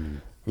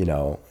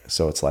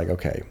 So it's like,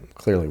 okay,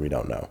 clearly we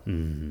don't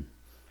know.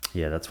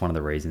 Yeah, that's one of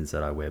the reasons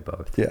that I wear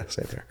both. Yeah,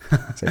 same there.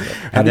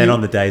 And then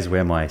on the days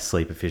where my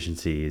sleep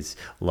efficiency is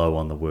low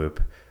on the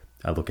whoop,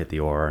 I look at the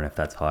aura, and if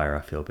that's higher,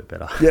 I feel a bit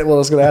better. Yeah, well, I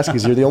was going to ask you,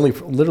 because you're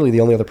literally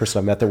the only other person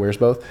I've met that wears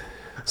both.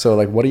 So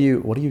like, what do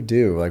you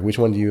do? Like, which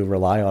one do you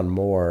rely on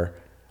more?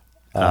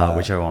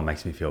 Whichever one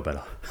makes me feel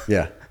better.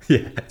 Yeah.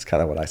 Yeah. It's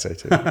kind of what I say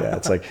too. Yeah.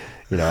 It's like,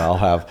 I'll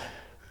have,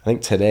 I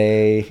think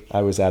today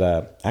I was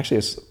actually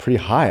it's pretty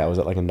high. I was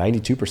at like a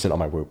 92% on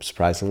my whoop,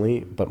 surprisingly,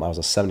 but I was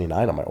a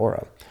 79 on my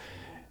aura.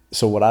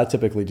 So what I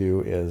typically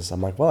do is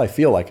I'm like, well, I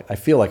feel like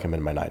I'm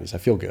in my 90s. I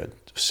feel good.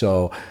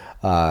 So,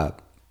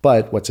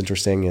 but what's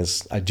interesting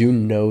is I do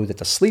know that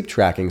the sleep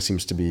tracking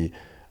seems to be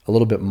a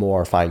little bit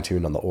more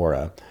fine-tuned on the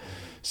aura.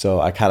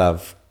 So I kind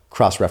of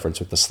cross-reference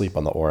with the sleep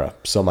on the aura.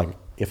 So I'm like,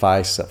 if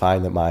I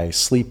find that my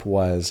sleep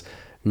was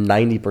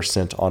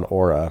 90% on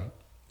aura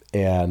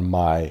and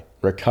my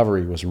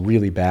recovery was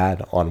really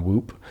bad on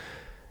whoop,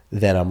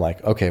 then I'm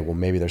like, okay, well,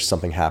 maybe there's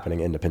something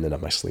happening independent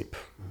of my sleep.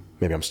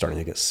 Maybe I'm starting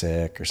to get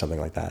sick or something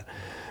like that.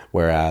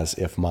 Whereas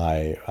if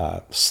my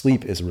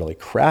sleep is really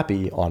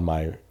crappy on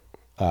my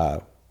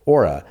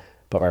aura,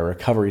 but my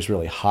recovery is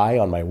really high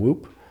on my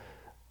whoop,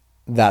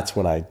 that's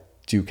when I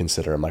do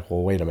consider, I'm like,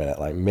 well, wait a minute,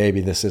 like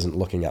maybe this isn't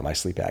looking at my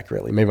sleep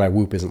accurately. Maybe my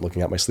whoop isn't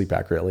looking at my sleep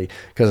accurately.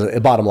 Because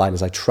the bottom line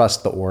is I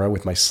trust the aura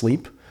with my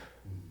sleep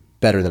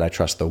better than I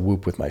trust the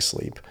whoop with my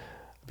sleep,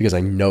 because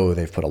I know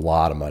they've put a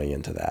lot of money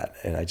into that.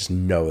 And I just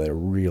know they're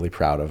really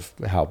proud of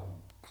how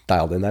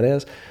dialed in that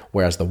is.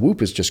 Whereas the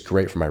whoop is just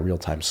great for my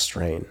real-time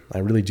strain. I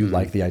really do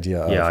like the idea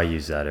of, I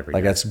use that every day.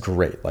 Like, that's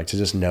great. Like, to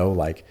just know,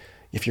 like,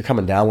 if you're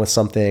coming down with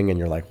something and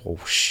you're like,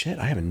 well, shit,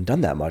 I haven't done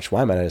that much.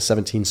 Why am I at a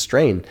 17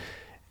 strain?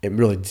 It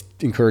really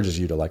encourages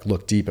you to like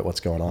look deep at what's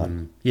going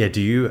on. Yeah.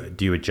 Do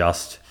you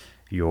adjust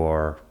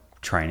your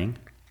training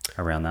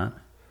around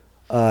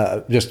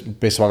that? Just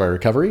based on my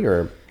recovery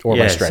or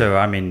my strength? So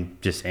I mean,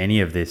 just any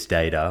of this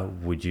data,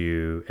 would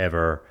you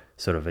ever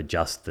sort of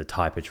adjust the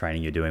type of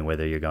training you're doing,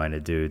 whether you're going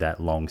to do that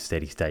long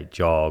steady state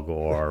jog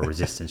or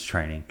resistance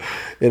training?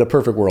 In a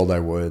perfect world, I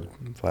would,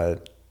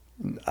 but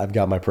I've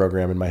got my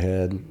program in my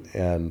head,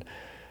 and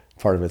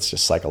part of it's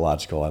just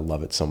psychological. I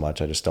love it so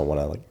much. I just don't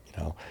want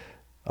to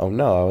oh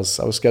no, I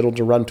was scheduled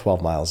to run 12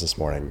 miles this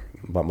morning,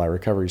 but my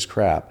recovery's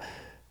crap.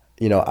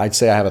 I'd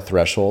say I have a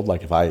threshold.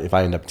 Like if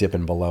I end up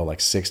dipping below like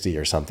 60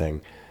 or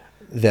something,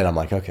 then I'm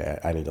like, okay,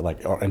 I need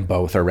to and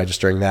both are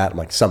registering that. I'm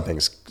like,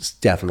 something's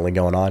definitely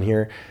going on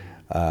here.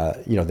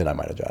 Then I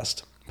might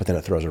adjust. But then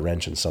it throws a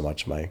wrench in so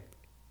much the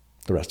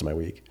rest of my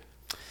week.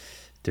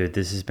 Dude,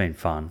 this has been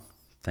fun.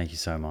 Thank you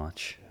so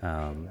much.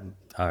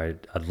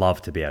 I'd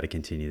love to be able to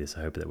continue this.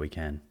 I hope that we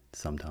can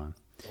sometime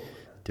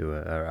do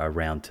a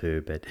round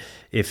two. But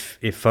if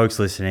folks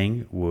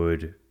listening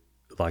would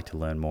like to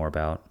learn more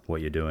about what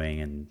you're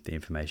doing and the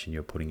information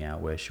you're putting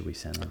out, where should we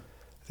send them?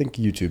 I think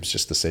YouTube's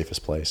just the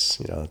safest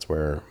place. That's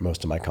where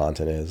most of my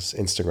content is.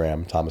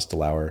 Instagram, Thomas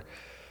DeLauer.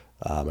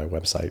 My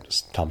website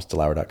is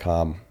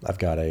thomasdelauer.com. I've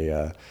got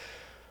a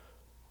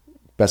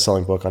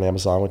best-selling book on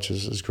Amazon, which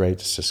is great.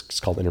 It's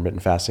called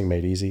Intermittent Fasting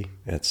Made Easy.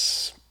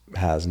 It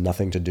has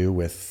nothing to do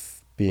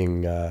with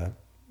being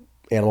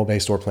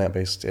animal-based or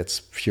plant-based.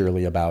 It's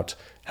purely about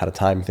how to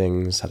time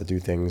things, how to do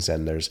things,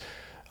 and there's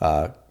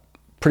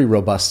pretty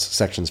robust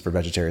sections for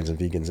vegetarians and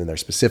vegans in there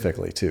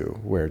specifically too,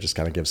 where it just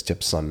kind of gives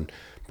tips on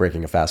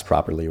breaking a fast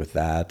properly with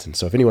that. And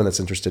so if anyone that's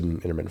interested in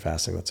intermittent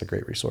fasting, that's a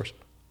great resource.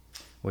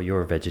 Well,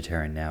 you're a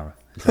vegetarian now,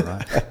 is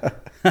that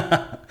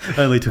right?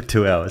 Only took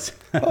 2 hours.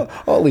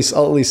 I'll at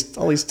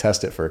least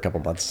test it for a couple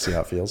months to see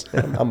how it feels.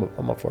 Yeah,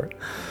 I'm up for it.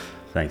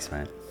 Thanks,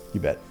 man.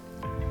 You bet.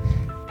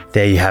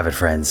 There you have it,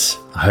 friends.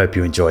 I hope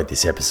you enjoyed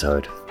this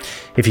episode.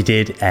 If you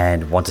did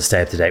and want to stay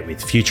up to date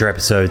with future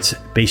episodes,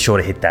 be sure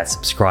to hit that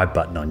subscribe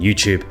button on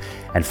YouTube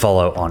and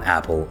follow on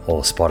Apple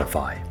or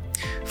Spotify.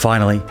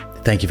 Finally,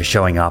 thank you for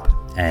showing up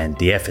and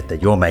the effort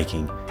that you're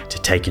making to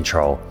take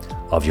control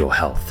of your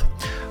health.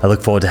 I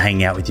look forward to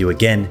hanging out with you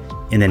again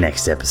in the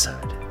next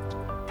episode.